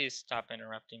 Please stop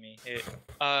interrupting me.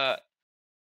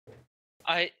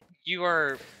 You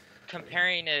are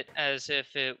comparing it as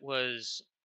if it was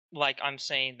like I'm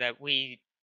saying that we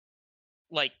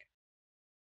like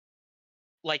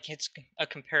it's a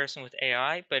comparison with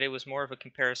AI, but it was more of a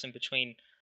comparison between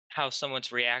how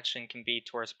someone's reaction can be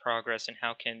towards progress and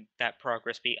how can that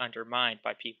progress be undermined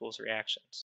by people's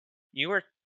reactions. You are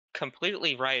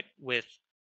completely right with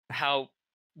how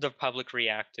the public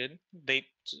reacted. They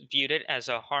viewed it as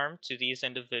a harm to these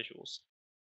individuals,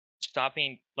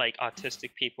 stopping like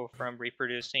autistic people from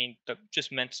reproducing,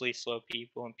 just mentally slow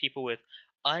people and people with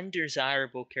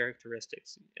undesirable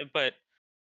characteristics. But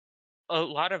a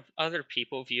lot of other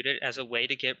people viewed it as a way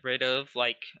to get rid of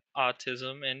like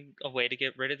autism and a way to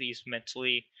get rid of these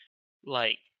mentally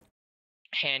like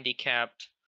handicapped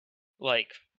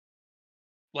like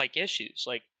issues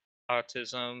like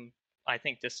autism. I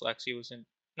think dyslexia was in...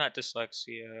 not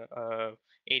dyslexia,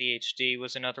 ADHD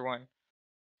was another one.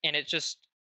 And it just,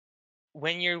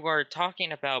 when you are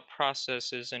talking about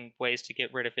processes and ways to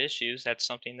get rid of issues, that's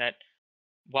something that,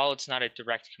 while it's not a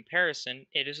direct comparison,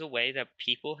 it is a way that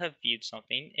people have viewed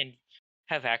something and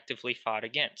have actively fought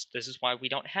against. This is why we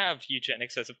don't have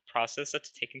eugenics as a process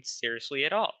that's taken seriously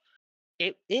at all.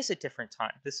 It is a different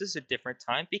time. This is a different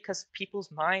time because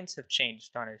people's minds have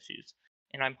changed on issues.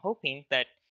 And I'm hoping that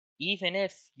even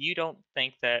if you don't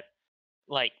think that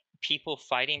like people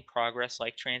fighting progress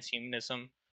like transhumanism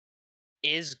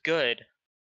is good,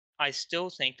 I still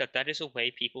think that that is a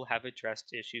way people have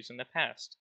addressed issues in the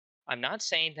past. I'm not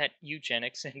saying that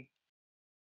eugenics and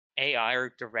AI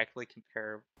are directly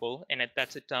comparable, and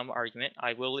that's a dumb argument.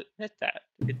 I will admit that.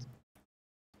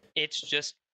 It's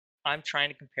just I'm trying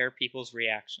to compare people's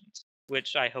reactions,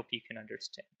 which I hope you can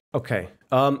understand. Okay.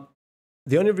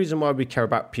 The only reason why we care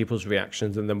about people's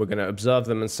reactions and then we're going to observe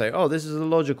them and say, oh, this is a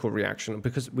logical reaction,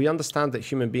 because we understand that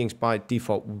human beings by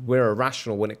default, we're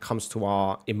irrational when it comes to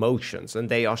our emotions, and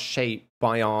they are shaped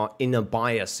by our inner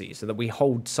biases, so that we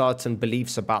hold certain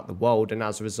beliefs about the world. And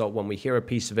as a result, when we hear a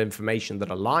piece of information that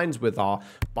aligns with our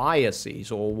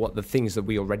biases or what the things that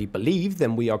we already believe,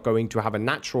 then we are going to have a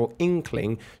natural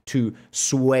inkling to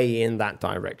sway in that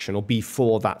direction or be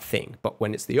for that thing. But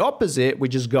when it's the opposite, we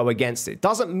just go against it.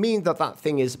 Doesn't mean that that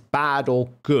thing is bad or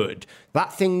good.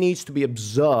 That thing needs to be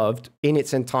observed in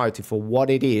its entirety for what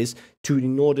it is,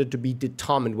 in order to be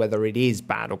determined whether it is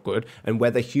bad or good, and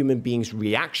whether human beings'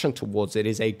 reaction towards it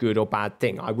is a good or bad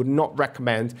thing. I would not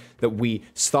recommend that we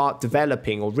start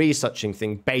developing or researching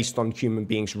things based on human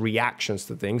beings' reactions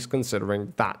to things,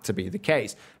 considering that to be the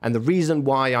case. And the reason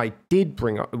why I did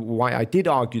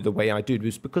argue the way I did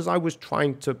was because I was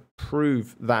trying to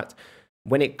prove that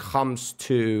when it comes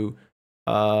to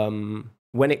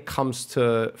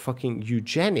fucking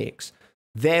eugenics,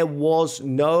 there was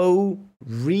no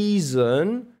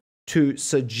reason to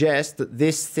suggest that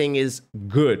this thing is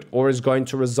good or is going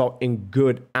to result in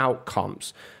good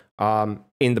outcomes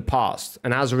in the past.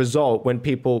 And as a result, when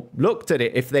people looked at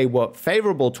it, if they were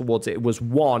favorable towards it, it was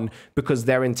one, because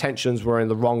their intentions were in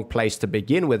the wrong place to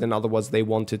begin with. In other words, they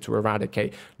wanted to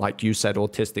eradicate, like you said,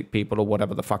 autistic people or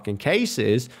whatever the fucking case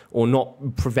is, or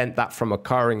not prevent that from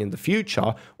occurring in the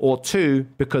future. Or two,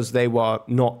 because they were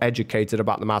not educated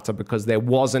about the matter, because there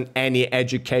wasn't any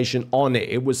education on it.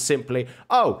 It was simply,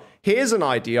 oh, here's an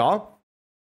idea,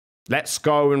 let's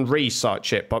go and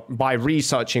research it. But by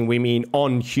researching, we mean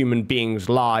on human beings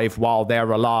live while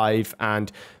they're alive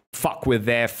and fuck with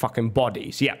their fucking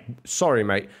bodies. Yeah, sorry,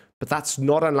 mate. But that's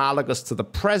not analogous to the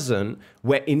present,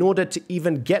 where in order to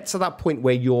even get to that point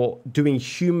where you're doing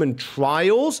human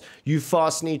trials, you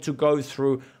first need to go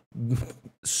through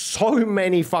so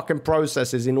many fucking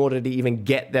processes in order to even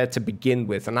get there to begin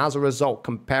with. And as a result,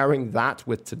 comparing that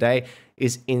with today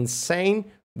is insane,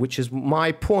 which is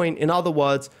my point. In other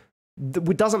words,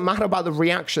 it doesn't matter about the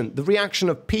reaction. The reaction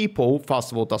of people,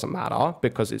 first of all, doesn't matter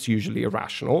because it's usually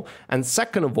irrational. And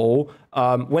second of all,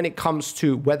 when it comes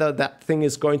to whether that thing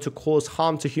is going to cause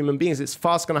harm to human beings, it's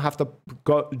first going to have to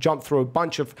jump through a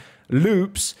bunch of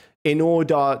loops in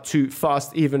order to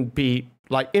first even be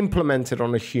like implemented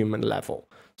on a human level.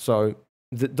 So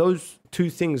those two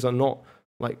things are not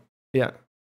like, yeah,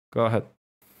 go ahead.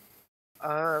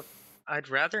 I'd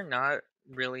rather not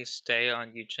really stay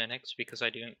on eugenics because I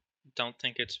don't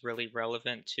think it's really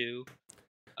relevant to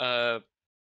the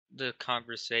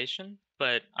conversation,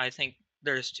 but I think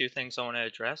there's two things I want to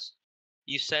address.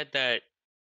 You said that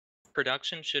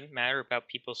production shouldn't matter about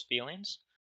people's feelings.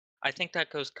 I think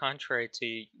that goes contrary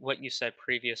to what you said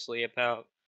previously about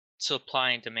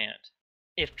supply and demand.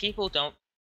 If people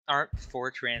aren't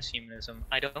for transhumanism,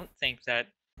 I don't think that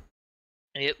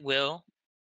it will,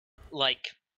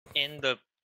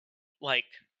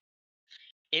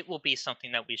 it will be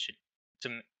something that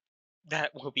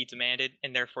that will be demanded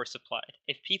and therefore supplied.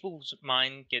 If people's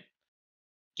mind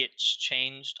gets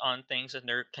changed on things and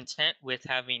they're content with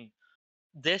having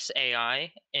this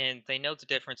AI and they know the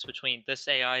difference between this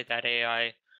AI, that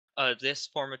AI, this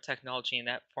form of technology and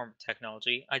that form of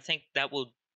technology, I think that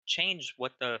will change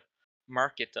what the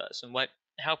market does and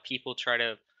how people try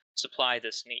to supply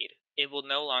this need. It will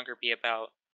no longer be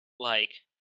about like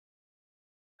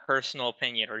personal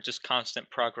opinion or just constant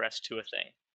progress to a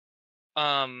thing.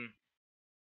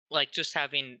 Like just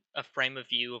having a frame of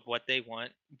view of what they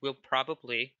want will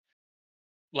probably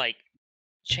like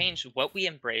change what we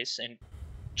embrace, and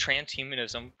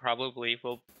transhumanism probably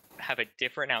will have a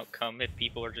different outcome if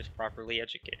people are just properly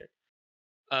educated.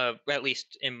 At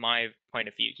least in my point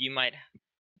of view.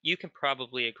 You can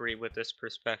probably agree with this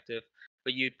perspective,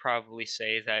 but you'd probably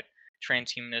say that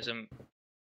transhumanism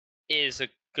is a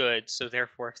good, so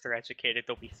therefore if they're educated,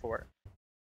 they'll be for it.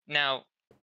 Now,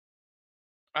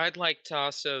 I'd like to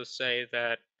also say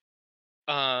that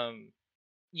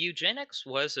eugenics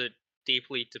was a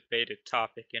deeply debated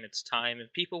topic in its time,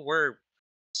 and people were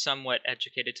somewhat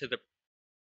educated to the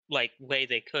way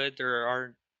they could. There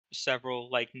are several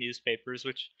newspapers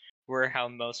which were how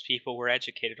most people were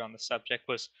educated on the subject,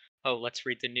 was, oh, let's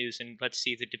read the news and let's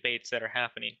see the debates that are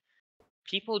happening.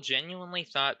 People genuinely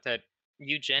thought that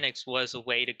eugenics was a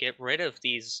way to get rid of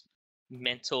these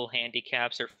mental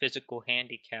handicaps or physical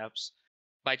handicaps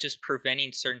by just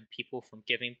preventing certain people from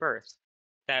giving birth.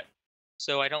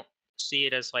 So I don't see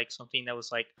it as something that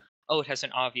was oh, it has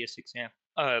an obvious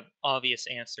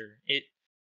answer.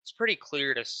 It's pretty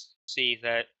clear to see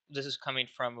that this is coming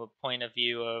from a point of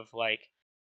view of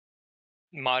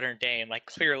modern day and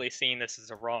clearly seeing this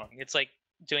as a wrong. It's like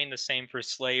doing the same for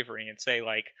slavery and say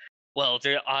well,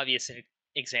 the obvious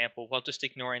example, while just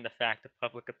ignoring the fact of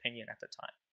public opinion at the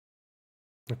time.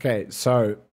 Okay,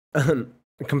 so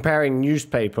comparing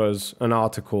newspapers and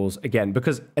articles again,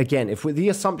 because again, if the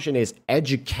assumption is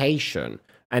education,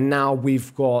 and now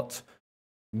we've got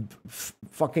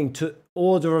fucking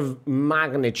order of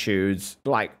magnitudes,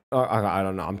 like, I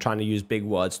don't know, I'm trying to use big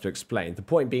words to explain. The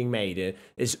point being made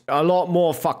is a lot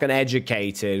more fucking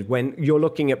educated when you're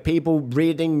looking at people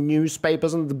reading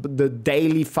newspapers and the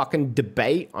daily fucking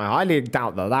debate. I highly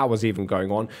doubt that was even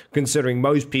going on, considering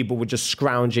most people were just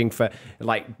scrounging for,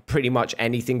 like, pretty much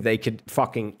anything they could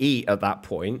fucking eat at that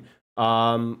point.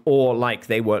 Or, like,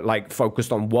 they were, like,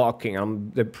 focused on working.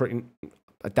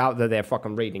 I doubt that they're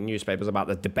fucking reading newspapers about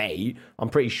the debate. I'm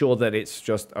pretty sure that it's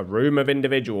just a room of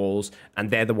individuals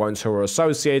and they're the ones who are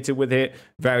associated with it.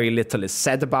 Very little is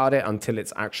said about it until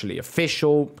it's actually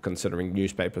official, considering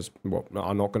newspapers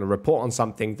are not going to report on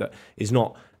something that is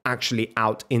not actually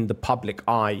out in the public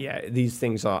eye yet. These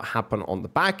things happen on the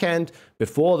back end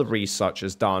before the research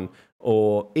is done,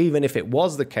 or even if it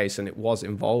was the case and it was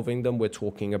involving them, we're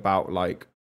talking about like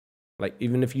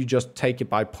even if you just take it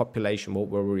by population, what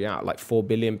were we at? Like 4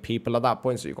 billion people at that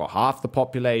point. So you've got half the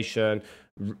population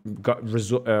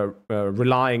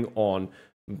relying on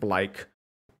like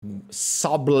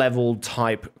sub-level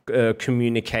type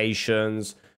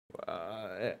communications.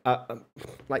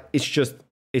 Like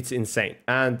it's insane.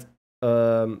 And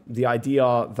the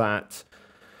idea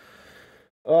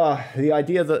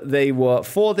that they were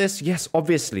for this, yes,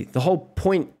 obviously. The whole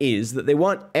point is that they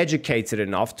weren't educated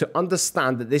enough to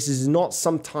understand that this is not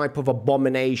some type of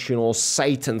abomination or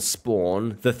Satan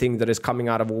spawn, the thing that is coming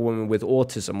out of a woman with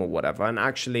autism or whatever. And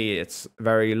actually, it's a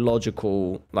very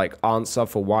logical answer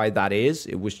for why that is.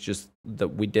 It was just that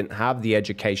we didn't have the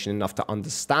education enough to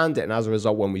understand it. And as a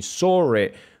result, when we saw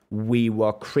it, we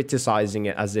were criticizing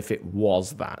it as if it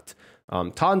was that.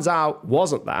 Turns out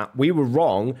wasn't that. We were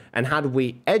wrong. And had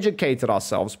we educated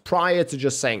ourselves prior to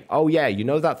just saying, oh yeah, you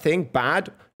know that thing,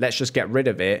 bad, let's just get rid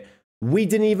of it, we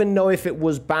didn't even know if it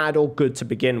was bad or good to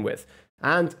begin with.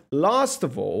 And last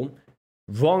of all,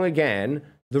 wrong again,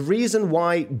 the reason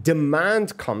why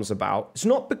demand comes about is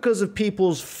not because of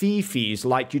people's fifis,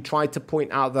 like you tried to point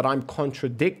out that I'm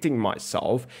contradicting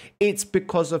myself. It's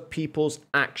because of people's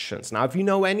actions. Now, if you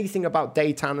know anything about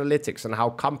data analytics and how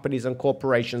companies and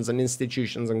corporations and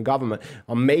institutions and government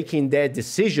are making their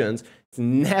decisions, it's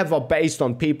never based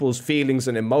on people's feelings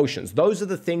and emotions. Those are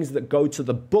the things that go to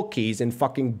the bookies in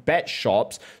fucking bet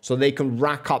shops so they can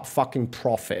rack up fucking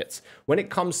profits. When it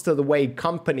comes to the way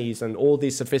companies and all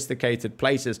these sophisticated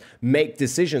places make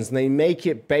decisions, they make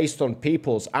it based on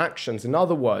people's actions. In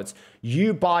other words,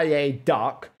 you buy a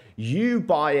duck, you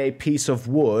buy a piece of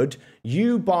wood,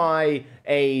 you buy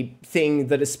a thing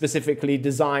that is specifically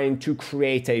designed to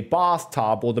create a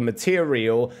bathtub or the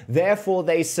material. Therefore,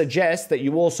 they suggest that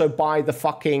you also buy the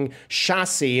fucking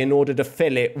chassis in order to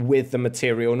fill it with the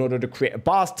material in order to create a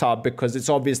bathtub, because it's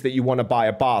obvious that you want to buy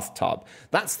a bathtub.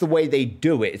 That's the way they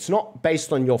do it. It's not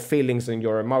based on your feelings and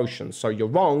your emotions. So you're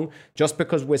wrong. Just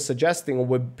because we're suggesting or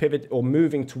we're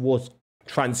moving towards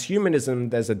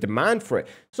transhumanism, there's a demand for it.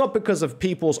 It's not because of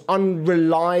people's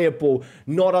unreliable,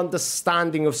 not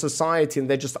understanding of society, and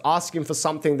they're just asking for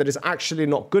something that is actually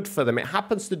not good for them. It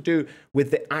happens to do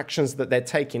with the actions that they're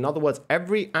taking. In other words,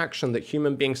 every action that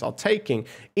human beings are taking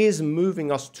is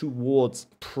moving us towards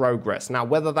progress. Now,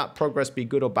 whether that progress be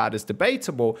good or bad is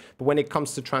debatable, but when it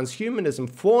comes to transhumanism,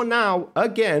 for now,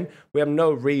 again, we have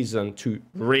no reason to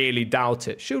really doubt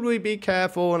it. Should we be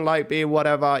careful and be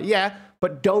whatever? Yeah.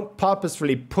 But don't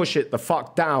purposefully push it the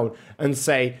fuck down and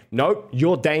say, nope,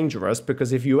 you're dangerous,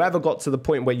 because if you ever got to the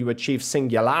point where you achieve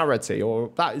singularity, or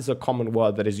that is a common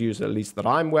word that is used, at least that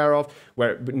I'm aware of,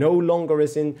 where it no longer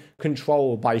is in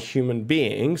control by human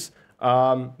beings,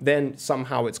 then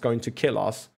somehow it's going to kill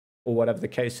us, or whatever the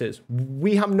case is.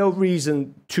 We have no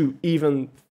reason to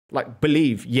even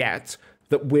believe yet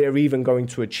that we're even going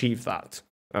to achieve that.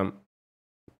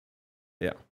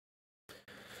 Yeah.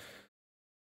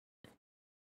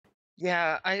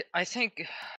 Yeah, I think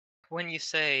when you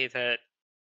say that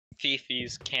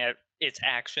fifis can't, it's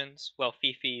actions, well,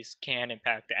 fifis can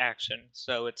impact action.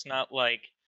 So it's not like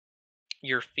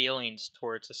your feelings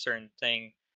towards a certain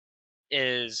thing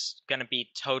is going to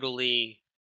be totally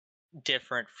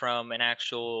different from an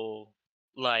actual,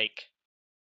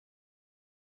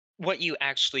 what you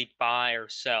actually buy or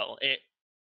sell.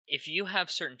 If you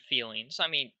have certain feelings, I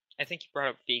mean, I think you brought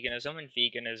up veganism, and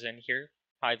vegan is in here.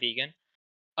 Hi, vegan.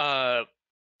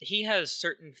 He has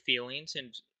certain feelings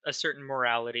and a certain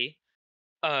morality,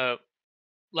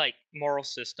 moral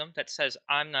system that says,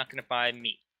 I'm not going to buy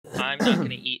meat. I'm not going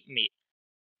to eat meat.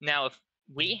 Now, if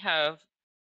we have,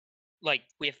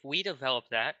 if we develop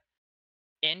that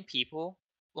in people,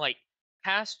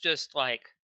 past just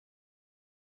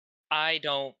I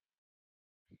don't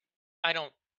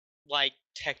like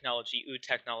technology. Ooh,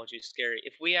 technology is scary.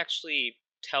 If we actually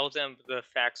tell them the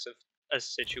facts of a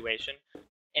situation,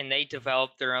 and they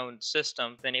developed their own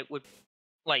system, then it would,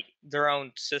 like, their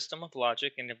own system of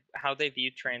logic and how they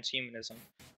view transhumanism.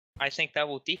 I think that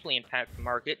will deeply impact the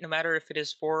market, no matter if it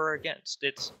is for or against.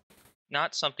 It's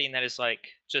not something that is like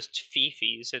just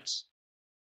fifis. It's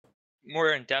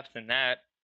more in depth than that.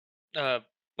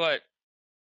 But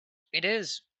it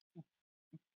is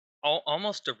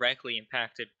almost directly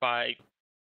impacted by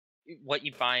what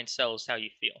you buy and sell is how you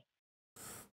feel.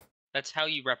 That's how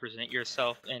you represent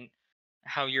yourself and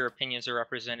how your opinions are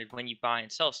represented when you buy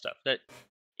and sell stuff. That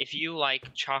if you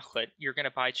like chocolate, you're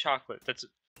gonna buy chocolate.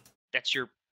 That's your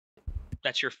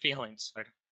feelings.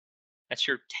 That's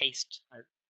your taste.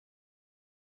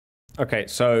 Okay,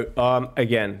 so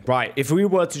again, right, if we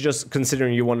were to just,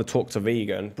 considering you want to talk to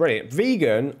vegan, brilliant.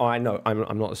 Vegan, I know,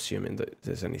 I'm not assuming that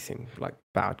there's anything like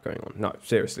bad going on. No,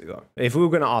 seriously though. If we were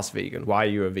going to ask vegan, why are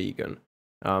you a vegan?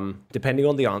 Depending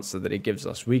on the answer that it gives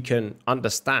us, we can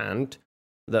understand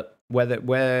that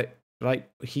where like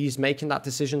he's making that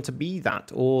decision to be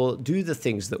that or do the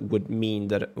things that would mean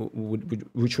that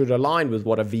which would align with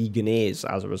what a vegan is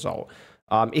as a result.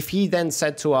 If he then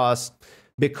said to us,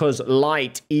 because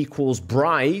light equals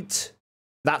bright,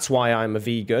 that's why I'm a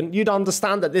vegan, you'd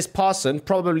understand that this person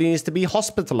probably needs to be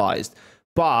hospitalized.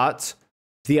 But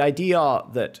the idea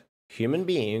that human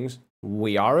beings,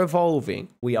 we are evolving,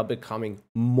 we are becoming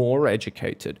more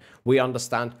educated, we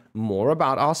understand more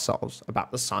about ourselves,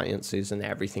 about the sciences and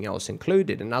everything else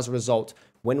included. And as a result,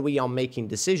 when we are making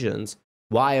decisions,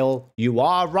 while you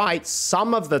are right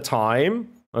some of the time,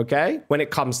 okay, when it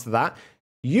comes to that,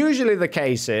 usually the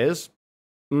case is,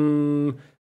 I'm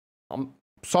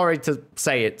sorry to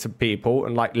say it to people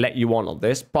and like let you on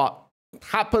this, but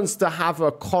happens to have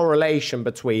a correlation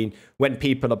between when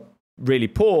people are really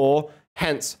poor,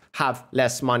 hence have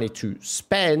less money to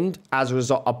spend, as a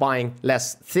result are buying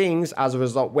less things, as a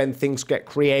result when things get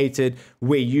created,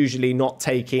 we're usually not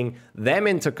taking them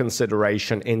into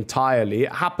consideration entirely.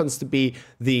 It happens to be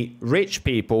the rich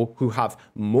people who have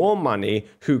more money,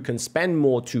 who can spend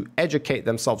more to educate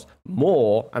themselves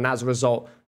more, and as a result,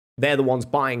 they're the ones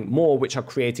buying more, which are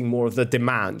creating more of the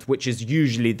demand, which is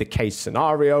usually the case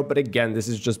scenario. But again, this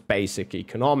is just basic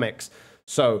economics.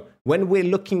 So when we're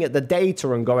looking at the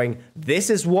data and going, this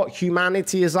is what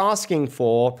humanity is asking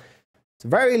for, it's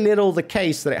very little the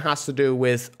case that it has to do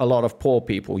with a lot of poor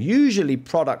people. Usually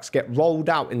products get rolled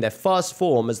out in their first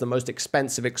form as the most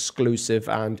expensive, exclusive,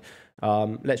 and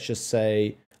let's just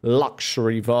say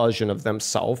luxury version of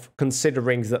themselves,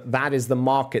 considering that that is the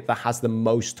market that has the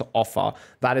most to offer.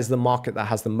 That is the market that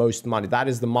has the most money. That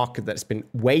is the market that's been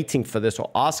waiting for this or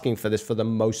asking for this for the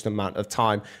most amount of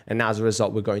time. And as a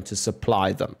result, we're going to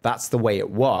supply them. That's the way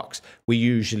it works. We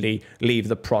usually leave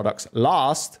the products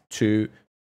last to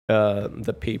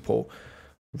the people.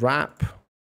 Wrap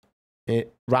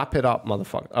it up,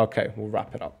 motherfucker. Okay, we'll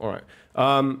wrap it up. All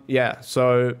right. Yeah,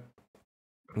 so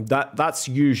that's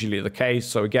usually the case.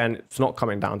 So again, it's not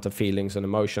coming down to feelings and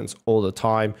emotions all the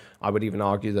time. I would even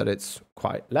argue that it's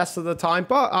quite less of the time,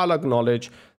 but I'll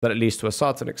acknowledge that at least to a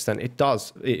certain extent it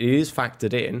is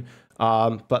factored in.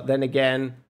 But then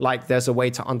again, like there's a way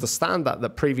to understand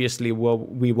that previously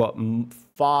we were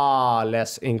far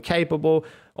less incapable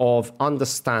of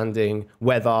understanding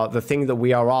whether the thing that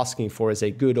we are asking for is a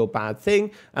good or bad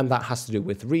thing. And that has to do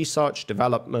with research,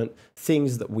 development,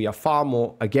 things that we are far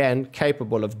more, again,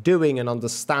 capable of doing and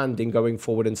understanding going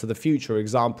forward into the future.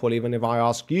 Example, even if I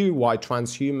ask you what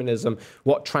transhumanism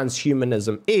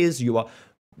is, you are,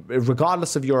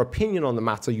 regardless of your opinion on the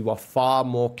matter, you are far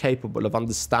more capable of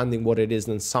understanding what it is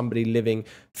than somebody living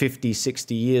 50,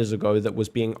 60 years ago that was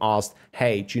being asked,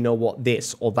 hey, do you know what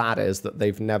this or that is that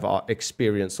they've never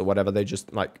experienced or whatever, they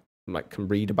just like can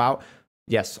read about.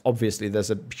 Yes, obviously there's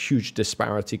a huge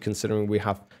disparity considering we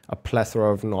have a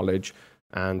plethora of knowledge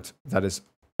and that is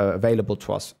available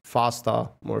to us faster,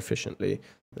 more efficiently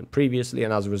than previously.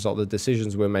 And as a result, the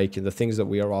decisions we're making, the things that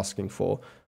we are asking for,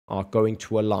 are going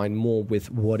to align more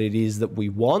with what it is that we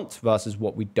want versus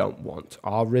what we don't want.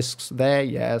 Are risks there?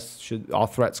 Yes. Are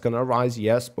threats going to arise?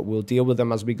 Yes, but we'll deal with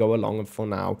them as we go along. And for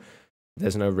now,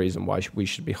 there's no reason why we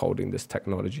should be holding this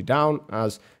technology down,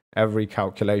 as every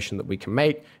calculation that we can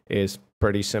make is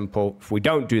pretty simple. If we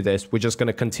don't do this, we're just going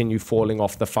to continue falling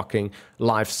off the fucking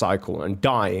life cycle and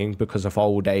dying because of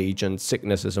old age and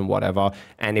sicknesses and whatever.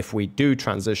 And if we do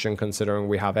transition, considering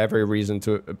we have every reason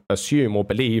to assume or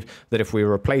believe that if we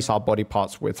replace our body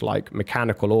parts with like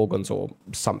mechanical organs or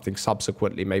something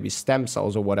subsequently, maybe stem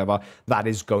cells or whatever, that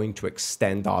is going to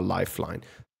extend our lifeline.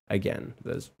 Again,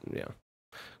 yeah.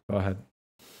 Go ahead.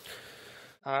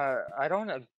 I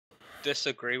don't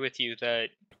disagree with you that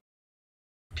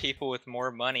people with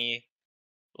more money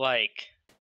like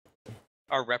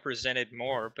are represented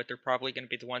more, but they're probably going to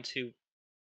be the ones who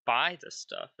buy the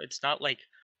stuff. It's not like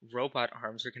robot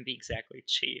arms are going to be exactly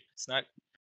cheap. It's not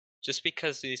just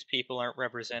because these people aren't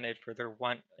represented for their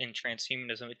want in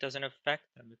transhumanism, it doesn't affect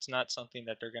them. It's not something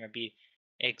that they're going to be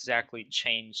exactly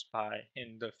changed by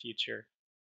in the future.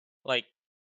 Like,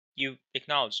 you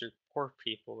acknowledge they're poor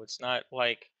people. It's not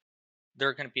like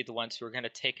they're going to be the ones who are going to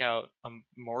take out a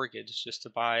mortgage just to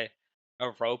buy a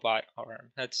robot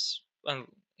arm. That's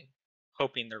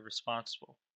hoping they're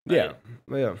responsible. Yeah,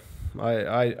 yeah.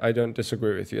 I don't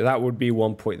disagree with you. That would be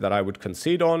one point that I would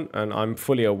concede on, and I'm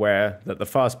fully aware that the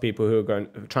first people who are going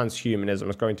transhumanism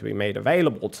is going to be made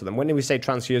available to them. When we say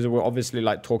transhumanism, we're obviously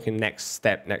like talking next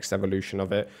step, next evolution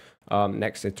of it,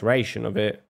 next iteration of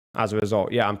it. As a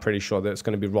result, yeah, I'm pretty sure that it's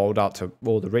going to be rolled out to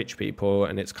all the rich people,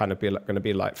 and it's kind of going to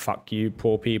be like, fuck you,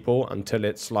 poor people, until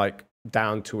it's like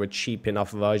down to a cheap enough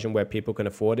version where people can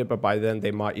afford it. But by then, they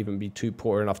might even be too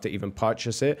poor enough to even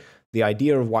purchase it. The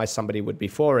idea of why somebody would be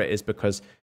for it is because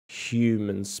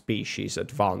human species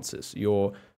advances.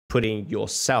 You're putting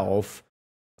yourself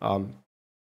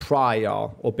prior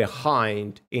or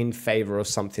behind in favor of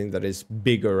something that is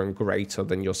bigger and greater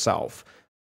than yourself.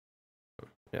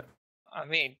 Yeah. I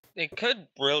mean, it could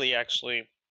really actually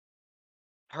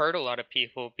hurt a lot of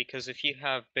people, because if you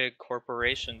have big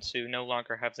corporations who no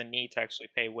longer have the need to actually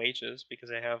pay wages because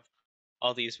they have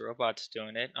all these robots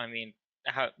doing it, I mean,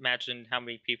 imagine how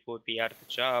many people would be out of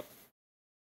a job.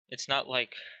 It's not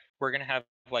like we're going to have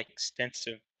like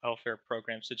extensive welfare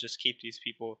programs to just keep these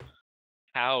people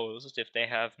housed if they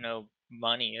have no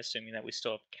money, assuming that we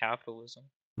still have capitalism.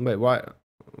 Wait,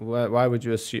 why would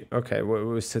you assume? Okay,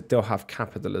 we still have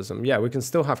capitalism. Yeah, we can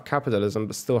still have capitalism,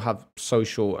 but still have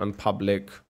social and public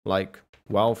like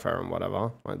welfare and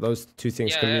whatever. Like those two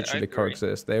things can mutually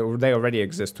coexist. They already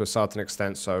exist to a certain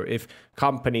extent. So if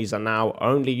companies are now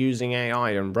only using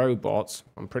AI and robots,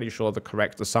 I'm pretty sure the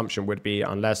correct assumption would be,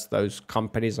 unless those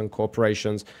companies and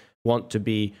corporations want to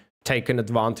be taken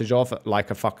advantage of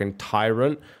like a fucking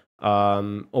tyrant,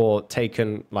 or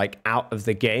taken like out of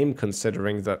the game,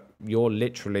 considering that you're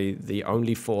literally the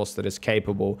only force that is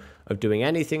capable of doing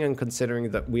anything, and considering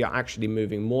that we are actually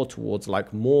moving more towards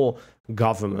like more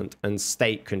government and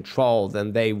state control,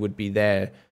 then they would be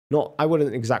there. Not, I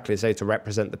wouldn't exactly say to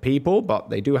represent the people, but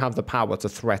they do have the power to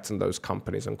threaten those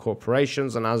companies and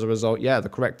corporations. And as a result, yeah, the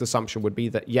correct assumption would be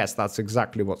that, yes, that's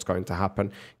exactly what's going to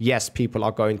happen. Yes, people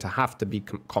are going to have to be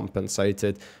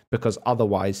compensated, because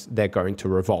otherwise they're going to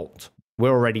revolt.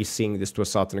 We're already seeing this to a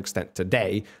certain extent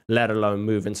today, let alone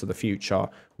move into the future,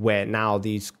 where now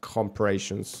these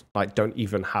corporations like don't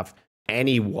even have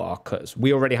any workers.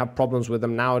 We already have problems with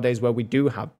them nowadays where we do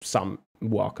have some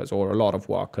workers or a lot of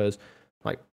workers.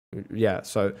 Like, yeah,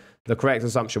 so the correct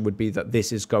assumption would be that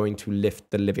this is going to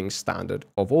lift the living standard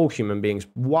of all human beings,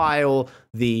 while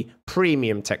the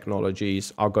premium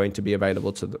technologies are going to be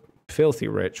available to the filthy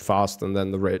rich first, and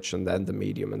then the rich, and then the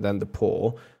medium, and then the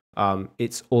poor.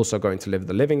 It's also going to lift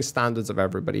the living standards of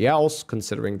everybody else,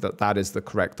 considering that that is the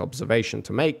correct observation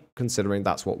to make, considering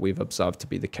that's what we've observed to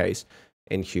be the case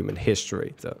in human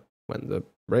history, that when the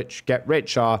rich get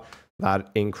richer,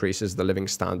 that increases the living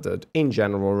standard in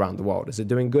general around the world. Is it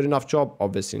doing a good enough job?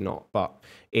 Obviously not, but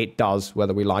it does,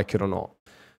 whether we like it or not.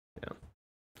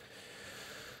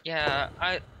 Yeah,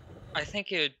 I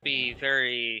think it would be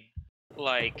very,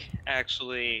 like,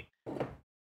 actually,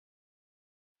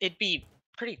 it'd be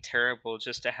pretty terrible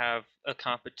just to have a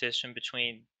competition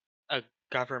between a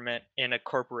government and a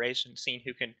corporation, seeing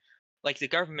who can, like, the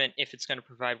government, if it's going to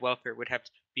provide welfare, would have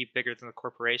to be bigger than the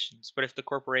corporations. But if the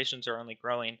corporations are only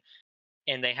growing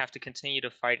and they have to continue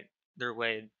to fight their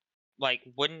way, like,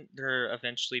 wouldn't there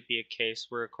eventually be a case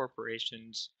where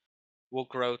corporations will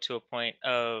grow to a point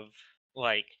of,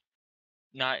 like,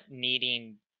 not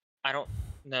needing, I don't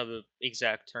know the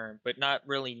exact term, but not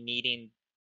really needing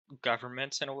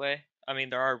governments in a way? I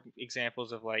mean, there are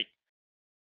examples of, like,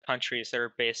 countries that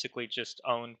are basically just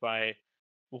owned by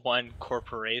one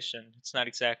corporation. It's not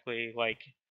exactly like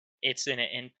it's an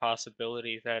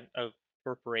impossibility that a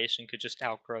corporation could just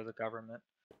outgrow the government.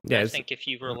 Yeah, I think if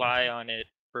you rely on it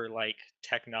for like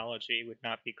technology, it would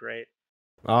not be great.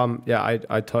 Yeah,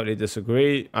 I totally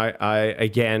disagree. I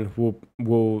again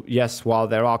will yes, while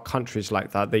there are countries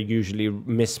like that, they're usually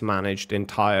mismanaged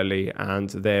entirely, and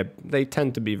they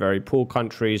tend to be very poor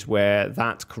countries where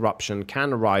that corruption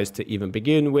can arise to even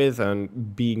begin with,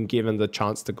 and being given the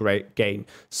chance to gain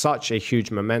such a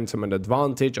huge momentum and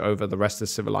advantage over the rest of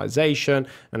civilization,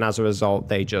 and as a result,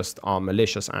 they just are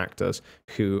malicious actors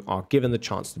who are given the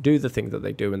chance to do the thing that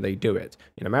they do, and they do it.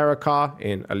 In America,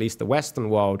 in at least the Western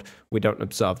world, we don't don't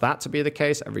observe that to be the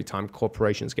case. Every time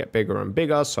corporations get bigger and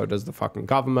bigger, so does the fucking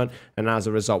government. And as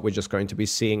a result, we're just going to be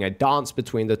seeing a dance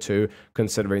between the two,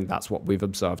 considering that's what we've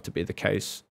observed to be the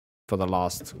case for the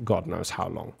last God knows how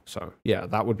long. So yeah,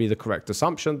 that would be the correct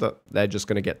assumption, that they're just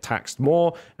going to get taxed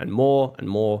more and more and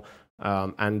more.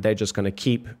 And they're just going to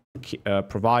keep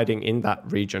providing in that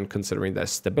region, considering their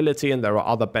stability, and there are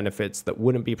other benefits that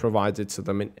wouldn't be provided to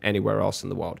them anywhere else in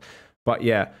the world. But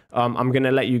yeah, I'm going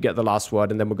to let you get the last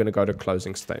word, and then we're going to go to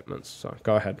closing statements. So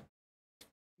go ahead.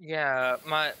 Yeah,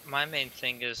 my main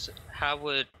thing is, how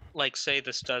would, like, say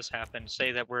this does happen,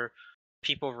 say that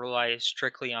people rely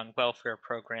strictly on welfare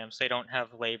programs, they don't have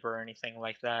labor or anything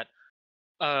like that.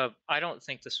 I don't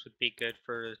think this would be good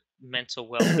for mental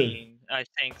well-being. I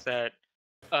think that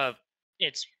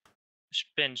it's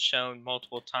been shown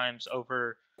multiple times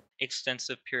over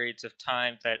extensive periods of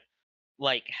time that,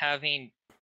 like, having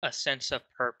a sense of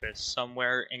purpose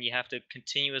somewhere, and you have to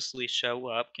continuously show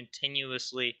up,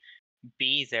 continuously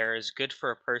be there, is good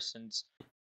for a person's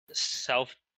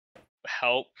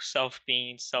self-help,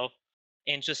 self-being,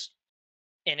 and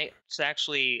it's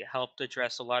actually helped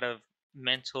address a lot of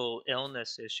mental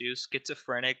illness issues.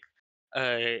 Schizophrenic,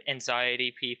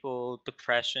 anxiety, people,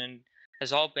 depression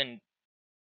has all been,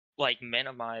 like,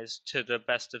 minimized to the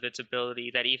best of its ability,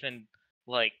 that even,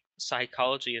 like,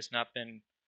 psychology has not been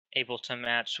able to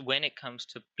match when it comes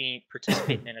to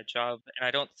participating in a job. And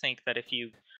I don't think that if you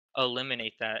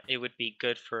eliminate that, it would be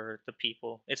good for the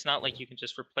people. It's not like you can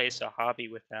just replace a hobby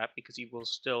with that, because you will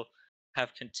still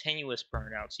have continuous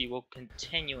burnouts. You will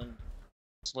continually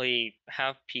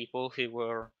have people who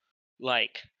are,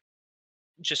 like,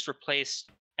 just replace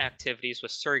activities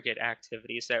with surrogate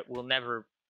activities that will never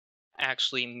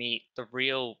actually meet the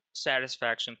real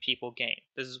satisfaction people gain.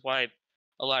 This is why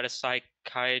a lot of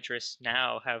psychiatrists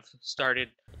now have started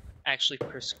actually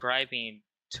prescribing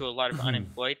to a lot of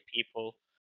unemployed people,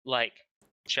 like,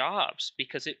 jobs,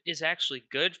 because it is actually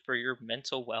good for your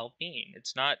mental well-being.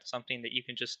 It's not something that you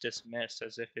can just dismiss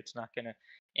as if it's not going to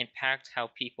impact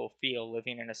how people feel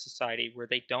living in a society where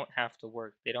they don't have to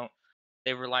work.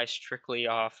 They rely strictly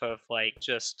off of, like,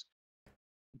 just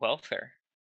welfare.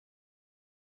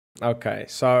 Okay,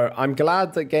 so I'm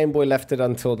glad that Gameboy left it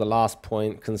until the last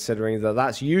point, considering that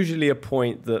that's usually a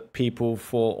point that people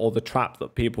fall, or the trap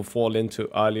that people fall into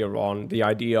earlier on, the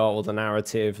idea or the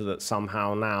narrative that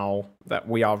somehow now that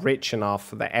we are rich enough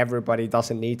that everybody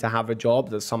doesn't need to have a job,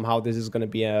 that somehow this is going to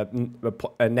be a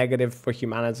negative for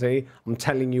humanity. I'm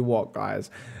telling you what,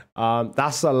 guys,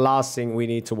 that's the last thing we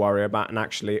need to worry about. And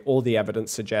actually, all the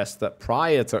evidence suggests that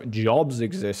prior to jobs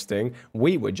existing,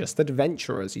 we were just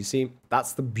adventurers. You see,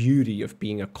 that's the beauty of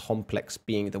being a complex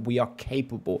being, that we are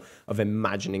capable of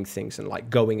imagining things and, like,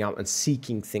 going out and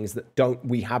seeking things that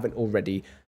we haven't already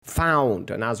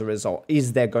found. And as a result,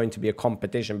 is there going to be a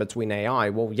competition between AI?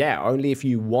 Well, yeah, only if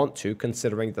you want to,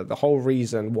 considering that the whole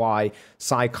reason why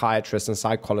psychiatrists and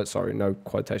psychologists, sorry, no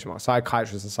quotation marks,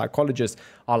 psychiatrists and psychologists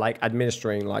are, like,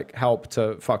 administering, like, help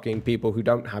to fucking people who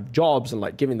don't have jobs and,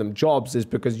 like, giving them jobs is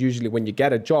because usually when you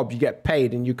get a job, you get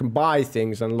paid and you can buy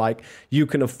things and, like, you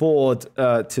can afford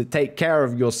to take care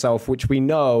of yourself, which we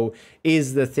know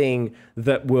is the thing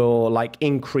that will, like,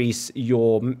 increase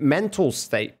your mental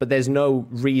state. But there's no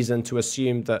reason to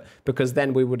assume that, because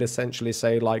then we would essentially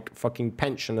say, like, fucking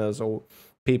pensioners or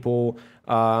people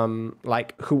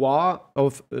like who are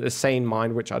of a sane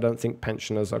mind, which I don't think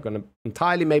pensioners are going to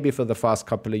entirely, maybe for the first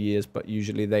couple of years, but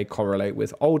usually they correlate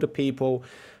with older people.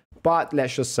 But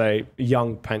let's just say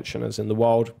young pensioners in the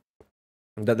world,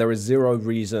 that there is zero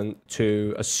reason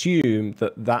to assume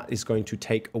that that is going to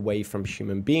take away from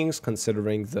human beings,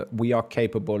 considering that we are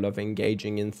capable of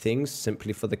engaging in things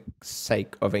simply for the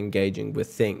sake of engaging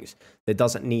with things. There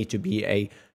doesn't need to be a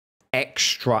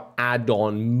extra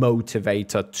add-on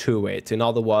motivator to it. In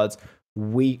other words,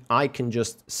 I can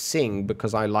just sing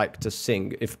because I like to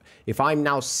sing. If I'm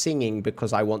now singing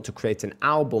because I want to create an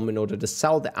album in order to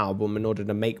sell the album, in order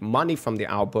to make money from the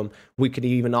album, we could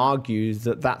even argue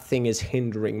that that thing is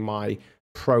hindering my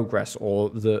progress or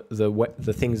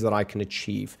the things that I can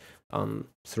achieve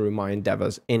through my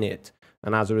endeavors in it.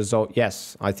 And as a result,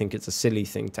 yes, I think it's a silly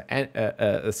thing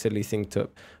to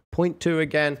point to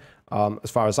again.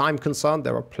 As far as I'm concerned,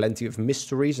 there are plenty of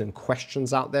mysteries and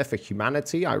questions out there for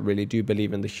humanity. I really do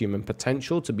believe in the human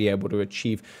potential to be able to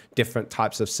achieve different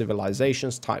types of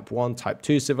civilizations, type 1, type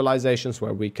 2 civilizations,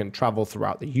 where we can travel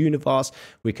throughout the universe.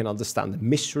 We can understand the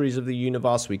mysteries of the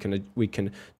universe. We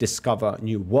can discover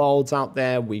new worlds out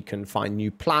there. We can find new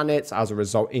planets. As a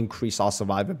result, increase our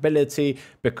survivability.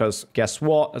 Because guess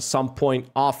what? At some point,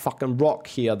 our fucking rock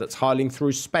here that's hurling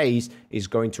through space is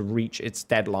going to reach its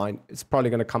deadline. It's probably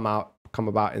going to come out come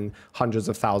about in hundreds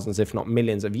of thousands, if not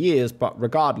millions of years. But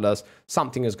regardless,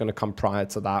 something is going to come prior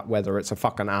to that, whether it's a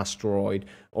fucking asteroid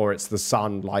or it's the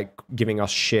sun, like, giving us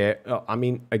shit. I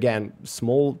mean, again,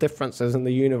 small differences in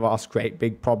the universe create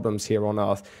big problems here on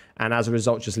Earth. And as a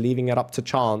result, just leaving it up to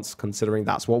chance, considering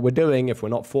that's what we're doing, if we're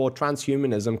not for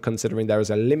transhumanism, considering there is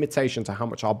a limitation to how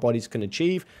much our bodies can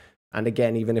achieve. And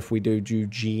again, even if we do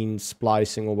gene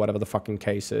splicing or whatever the fucking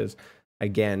case is,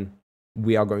 again,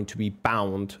 we are going to be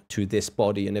bound to this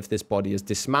body. And if this body is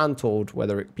dismantled,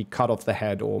 whether it be cut off the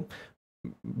head or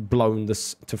blown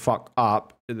this to fuck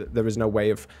up, there is no way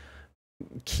of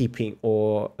keeping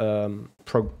or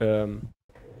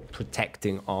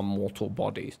protecting our mortal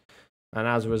bodies. And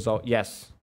as a result,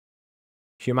 yes,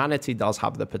 humanity does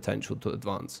have the potential to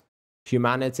advance.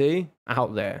 Humanity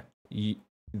out there,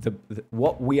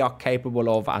 what we are capable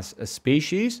of as a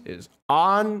species is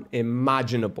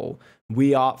unimaginable.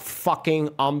 We are fucking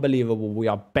unbelievable. We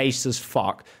are base as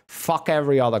fuck. Fuck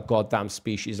every other goddamn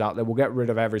species out there. We'll get rid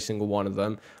of every single one of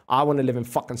them. I want to live in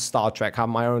fucking Star Trek, have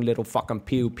my own little fucking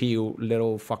pew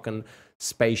little fucking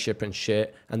spaceship and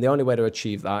shit. And the only way to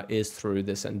achieve that is through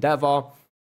this endeavor.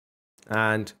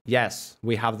 And yes,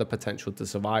 we have the potential to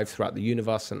survive throughout the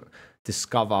universe and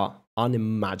discover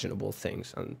unimaginable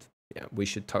things. And yeah, we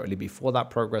should totally be for that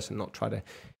progress and not try to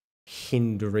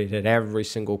hinder it at every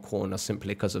single corner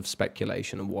simply because of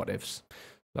speculation and what ifs.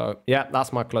 So yeah,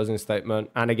 that's my closing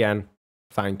statement. And again,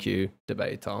 thank you,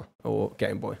 Debater or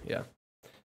Gameboy. Yeah,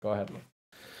 go ahead, man.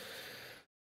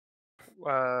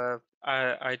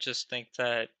 I just think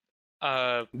that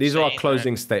these are our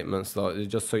closing statements, though,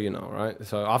 just so you know, right?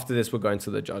 So after this, we're going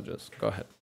to the judges. Go ahead.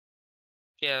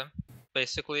 Yeah,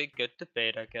 basically, good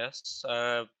debate, I guess.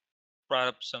 Brought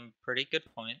up some pretty good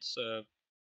points.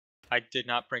 I did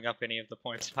not bring up any of the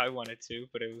points I wanted to,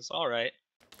 but it was all right.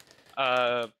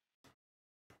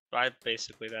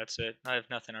 Basically, that's it. I have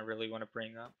nothing I really want to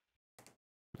bring up.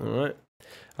 All right.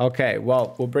 Okay,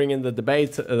 well, we'll bring in the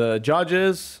debate, the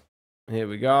judges. Here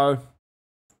we go.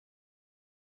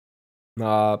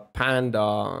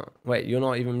 Panda. Wait, you're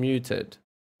not even muted.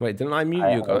 Wait, didn't I mute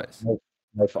you guys?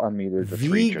 I've unmuted the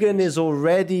three Vegan judges. is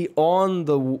already on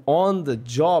the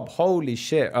job. Holy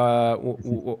shit.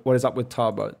 What is up with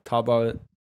Turbo? Turbo.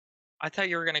 I thought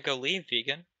you were gonna go leave,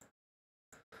 Vegan.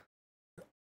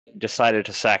 Decided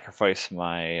to sacrifice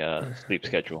my sleep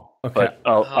schedule. Okay.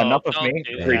 But enough of me.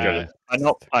 do Three that. judges.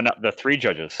 Enough. The three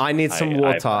judges. I need some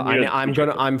water. I'm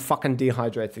I'm fucking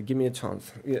dehydrated. Give me a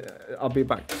chance. Yeah, I'll be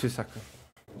back. 2 seconds.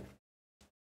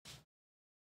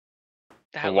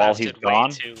 That while lasted he's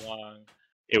gone, way too long.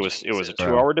 It was a Jesus.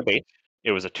 2-hour debate.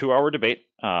 It was a 2-hour debate.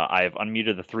 I have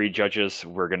unmuted the three judges.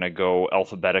 We're gonna go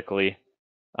alphabetically.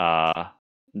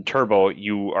 Turbo,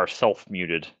 you are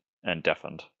self-muted and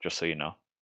deafened, just so you know.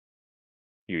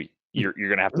 You're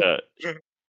gonna have to.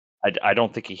 I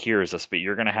don't think he hears us, but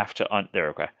you're gonna have to there.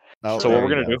 Okay. Oh, So there what we're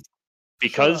you gonna go. do,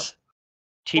 because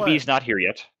TB's What? not here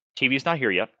yet. TB's not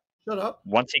here yet. Shut up.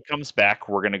 Once he comes back,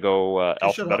 we're gonna go shut up.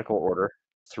 alphabetical order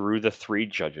through the three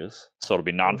judges. So it'll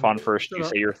be non-fun first. Shut You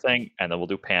up. say your thing, and then we'll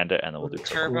do Panda, and then we'll do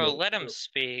Turbo. Turbo, let him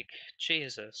speak.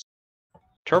 Jesus.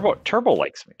 Turbo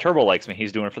likes me. Turbo likes me.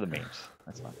 He's doing it for the memes.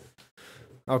 That's fine.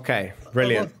 Okay,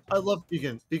 brilliant. I love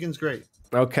Vegan. Vegan's great.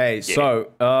 Okay,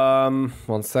 so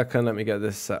 1 second. Let me get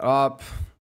this set up.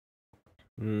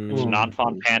 It was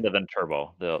non-fon, Panda, then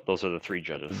Turbo. Those are the three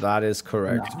judges. That is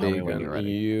correct, No, when you're Vegan.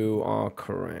 ready. You are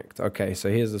correct. Okay, so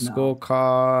here's the No.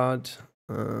 scorecard.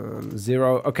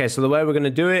 0. Okay, so the way we're going to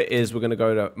do it is we're going to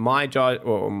go to my judge,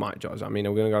 or my judge. I mean,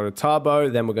 we're going to go to Turbo,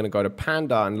 then we're going to go to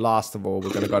Panda, and last of all, we're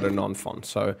going to go to non-fon.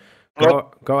 So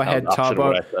go ahead,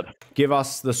 Turbo. Give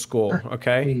us the score,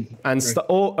 okay? And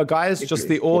guys, just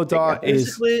the order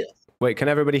is. Basically, Wait, can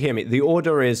everybody hear me? The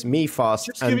order is me first,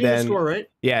 just and giving you then the score, right?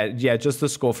 yeah, just the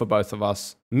score for both of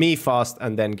us. Me first,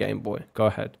 and then Gameboy. Go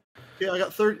ahead. Yeah, I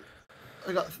got 30.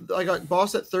 I got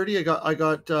Boss at 30. I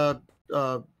got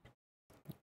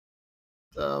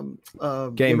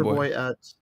Gamer Boy at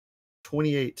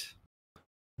 28.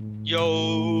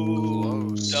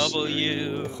 Yo,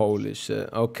 W. Holy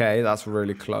shit. Okay, that's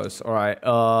really close. All right.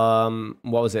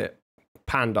 What was it?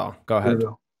 Panda. Go ahead.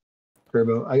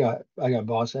 Turbo. I got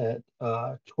Boss at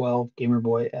 12, Gamer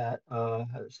Boy at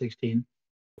 16.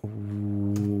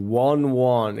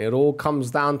 1-1. It all comes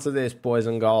down to this, boys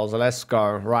and girls. Let's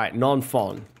go. Right,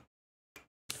 non-fon.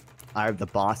 I have the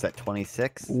Boss at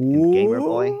 26 and Gamer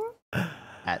Boy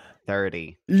at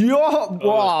 30.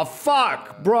 Wow,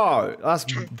 fuck, bro. That's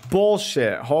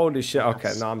bullshit. Holy shit.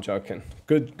 Okay, no, I'm joking.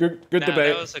 Good debate.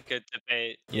 That was a good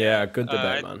debate. Yeah, good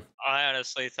debate, man. I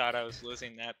honestly thought I was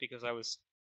losing that because I was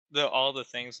all the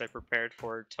things I prepared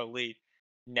for to lead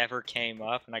never came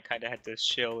up, and I kind of had to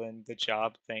shill in the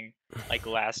job thing like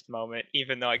last moment,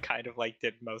 even though I kind of like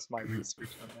did most of my research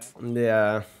on that.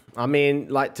 Yeah, I mean,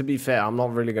 like, to be fair, I'm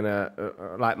not really gonna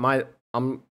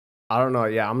I don't know.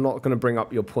 Yeah, I'm not gonna bring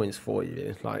up your points for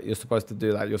you. Like, you're supposed to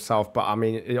do that yourself. But I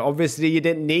mean, obviously, you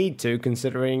didn't need to,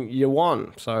 considering you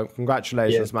won. So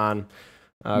congratulations, man.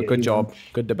 Good job.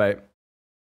 Good debate.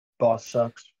 Boss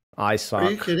sucks. I suck.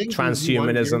 Are you kidding?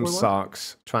 Transhumanism You won?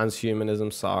 sucks.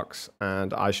 Transhumanism sucks,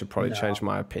 and I should probably change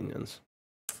my opinions.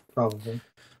 Probably.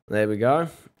 There we go.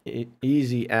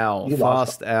 Easy L, You fast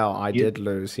lost. L. I did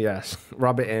lose. Yes,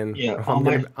 rub it in. Yeah,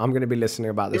 I'm gonna be listening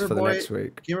about this Gamer for the Boy- next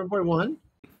week. Gamer Boy won.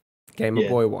 Gamer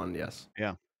Boy won. Yes.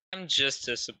 I'm just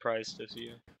as surprised as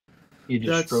you. You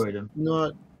That's destroyed him.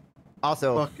 not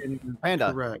Also, fucking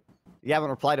Panda, correct. you haven't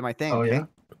replied to my thing. Oh, okay? yeah?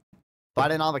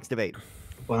 Bidenomics debate.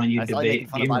 Why don't you I saw you making debate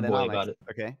fun of Gamer Boy Bidenomics, about it?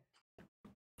 okay?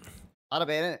 I'll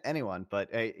debate anyone, but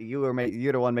you're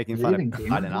the one making Is it fun of even Gamer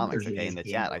Boy or Bidenomics, is it okay, in just the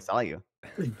Game chat. Boy? I saw you.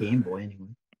 It's Game Boy anyway.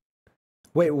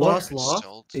 Wait, what? Boss lost.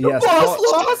 Yes, boss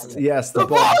lost. Yes, The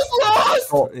boss lost.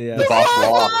 Oh, yes. The boss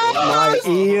lost. My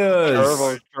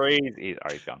Turbo's ears. crazy. All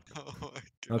right, gone.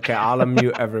 Okay, I'll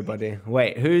unmute everybody.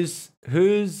 Wait, who's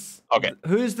Okay.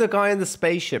 Who's the guy in the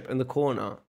spaceship in the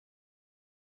corner?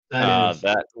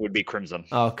 That would be Crimson.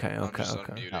 Okay. Oh, All right. Crimson.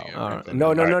 No,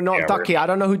 All right, not yeah, Ducky. I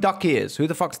don't know who Ducky is. Who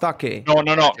the fuck's Ducky? No.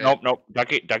 Nope.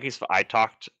 Ducky's. I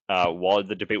talked while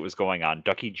the debate was going on.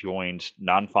 Ducky joined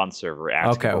non-fun server,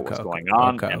 asking what was going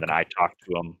on, and then I talked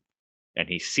to him, and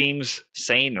he seems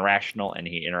sane and rational, and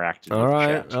he interacted. All with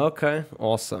right. the chat. Okay.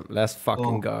 Awesome. Let's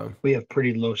fucking go. We have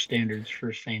pretty low standards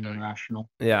for sane and rational.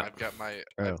 Yeah. I've got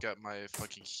my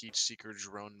fucking heat seeker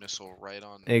drone missile right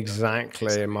on.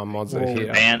 Exactly. My mods are here.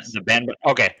 The ban.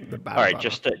 Okay. All right.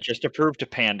 Just to prove to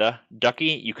Panda, Ducky,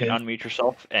 you can unmute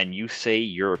yourself and you say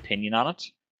your opinion on it.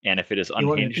 And if it is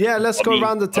unhinged, yeah, let's go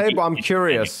around the table. I'm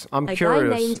curious. A guy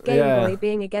named Gameboy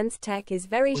being against tech is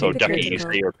very so Ducky, hypocritical. you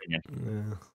say your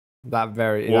opinion. Yeah. What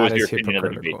was your opinion of the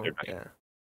debate there, Ducky?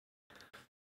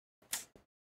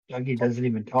 Ducky doesn't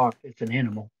even talk. It's an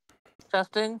animal.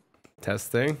 Testing.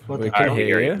 We can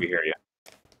hear you. We hear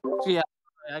you. Yeah,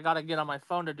 I gotta get on my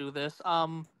phone to do this.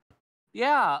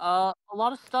 Yeah, a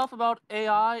lot of stuff about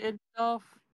AI and stuff.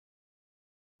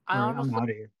 I'm out of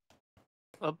here.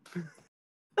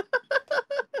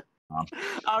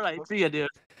 All right, see ya, dude.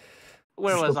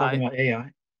 Where We're was still I? talking about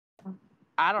AI.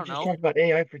 I don't We just know. talked about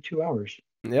AI for 2 hours.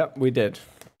 Yep, we did.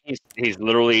 He's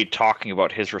literally talking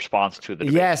about his response to the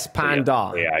debate. Yes, Panda.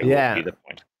 So yeah. Will be the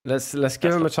point. Let's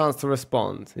give him a chance to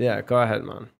respond. Yeah, go ahead,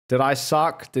 man. Did I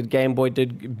suck? Did Game Boy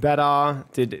did better?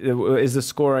 Is the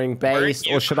scoring based,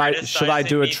 or should I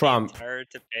do a Trump?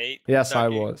 Yes, I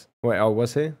was. Wait,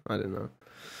 was he? I didn't know.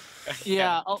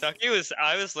 Yeah, Ducky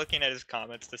I was looking at his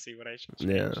comments to see what I should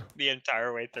change the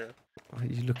entire way through. Are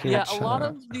you looking yeah, at a lot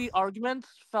of the arguments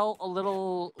felt a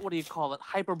little, what do you call it,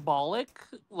 hyperbolic,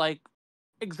 like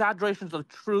exaggerations of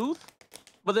truth.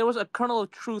 But there was a kernel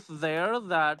of truth there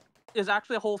that is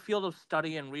actually a whole field of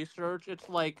study and research. It's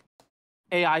like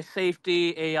AI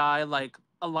safety, AI like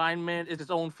alignment is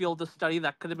its own field of study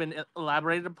that could have been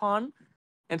elaborated upon.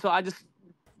 And so I just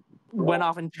went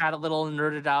off and chat a little and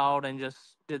nerded out and just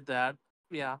did that.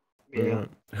 Yeah.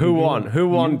 Who won? Who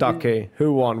won, Ducky?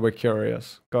 Who won? We're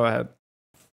curious. Go ahead.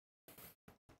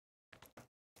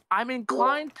 I'm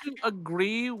inclined to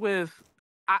agree with.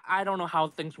 I don't know how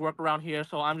things work around here,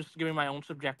 so I'm just giving my own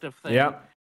subjective thing. Yeah.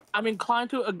 I'm inclined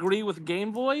to agree with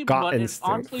Game Boy, Gut but instinct.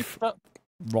 it honestly felt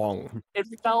wrong. It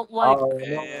felt like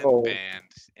Banned.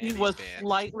 he was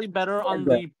slightly better on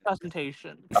the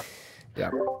presentation. Yeah.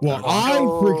 Well, I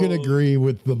freaking agree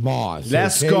with the boss.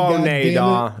 Let's okay, go, goddammit?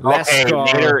 Nader. Let's go.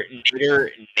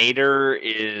 Nader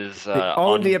is the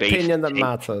only unbased opinion that take.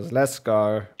 matters. Let's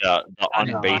go. The I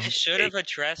unbased. should have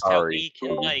addressed how we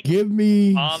can like Give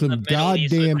me bomb the some Middle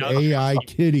East goddamn without AI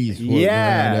kitties floating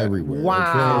around Yeah. everywhere.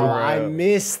 Wow. okay? I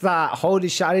missed that. Holy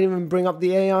shit. I didn't even bring up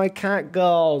the AI cat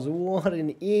girls. What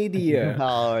an idiot.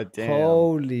 Oh, damn.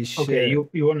 Holy shit. Okay, you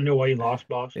want to know why you lost,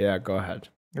 boss? Yeah, go ahead.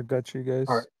 I got you guys.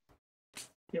 All right.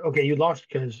 Yeah, okay, you lost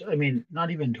because, I mean, not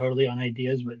even totally on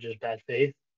ideas, but just bad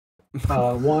faith.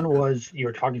 One was you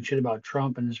were talking shit about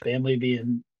Trump and his family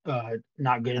being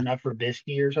not good enough for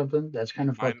Bisky or something. That's kind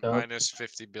of fucked up. Minus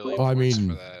 50 billion Well, I points mean,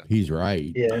 for that. he's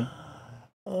right. Yeah.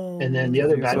 And then the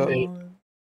other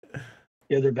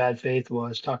bad faith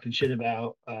was talking shit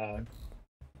about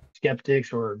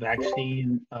skeptics or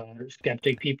vaccine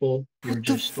skeptic people. You're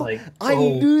just like, I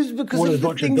lose because of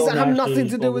the things that have dumbasses, nothing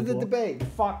to blah, do with blah, the blah. debate.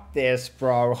 Fuck this,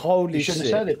 bro. Holy You shouldn't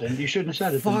shit. have said it then. You shouldn't have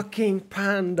said it then. Fucking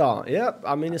Panda. Yep.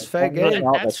 I mean, it's fair game.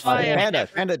 That's why I Panda,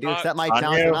 never Panda, dude, talked- set my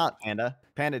challenge or not, Panda.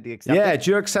 Panda, do you accept Yeah, it?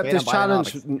 do you accept Debate this on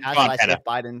challenge? Bidenomics. As I said,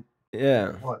 Biden.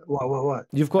 Yeah. What?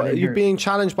 You're being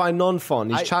challenged by non-fun.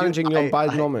 He's challenging you on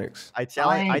Bidenomics. I did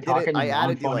it. I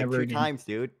added you like 2 times,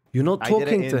 dude. You're not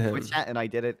talking to him. Twitch chat and I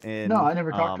did it in. No, I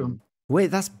never talked to him. Wait,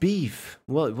 that's beef.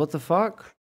 What the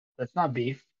fuck? That's not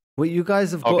beef. Wait, you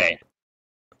guys have got.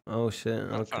 Oh shit.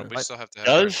 Okay. We still have to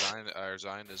have our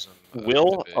Zionism.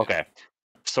 Okay.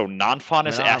 So non-fun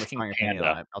is asking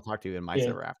Panda. I'll talk to you in my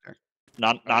server after.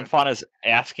 Non-fun is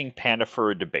asking Panda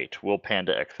for a debate. Will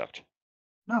Panda accept?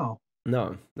 No.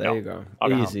 There you go.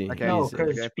 Okay. Easy. Okay. No,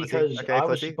 because I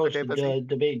was supposed to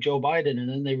debate Joe Biden, and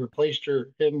then they replaced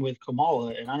him with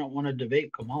Kamala, and I don't want to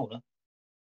debate Kamala.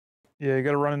 Yeah, you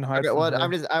got to run and hide. Okay, well,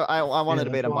 I want to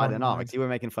debate on Bidenomics. You were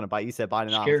making fun of Biden. You said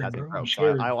Bidenomics has a growth.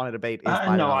 So I want to debate.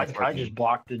 No, I just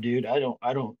blocked the dude. I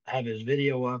don't have his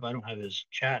video up. I don't have his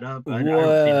chat up.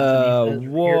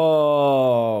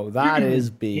 Whoa, that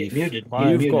is beef.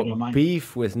 You've got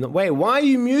beef with. Wait, why are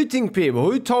you muting people?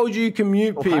 Who told you can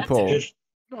mute people? He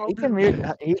can mute.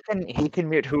 He can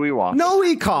mute who he wants. No,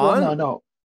 he can't. No.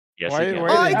 Yes, he can.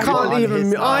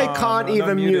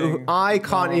 I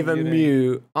can't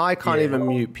even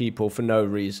mute people for no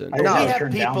reason. We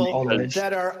have people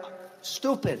that are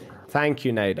stupid. Thank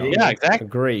you, Nader. Yeah, exactly.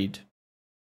 Agreed.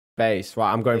 Base.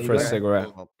 Right, I'm going for a cigarette.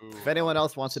 If anyone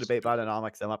else wants to debate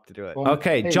Bidenomics, I'm up to do it.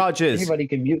 Okay, judges. Anybody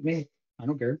can mute me. I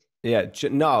don't care. Yeah,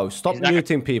 no, stop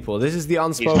muting people. This is the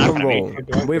unspoken rule.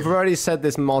 We've already said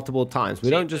this multiple times.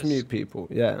 We don't just mute people.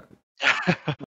 Yeah.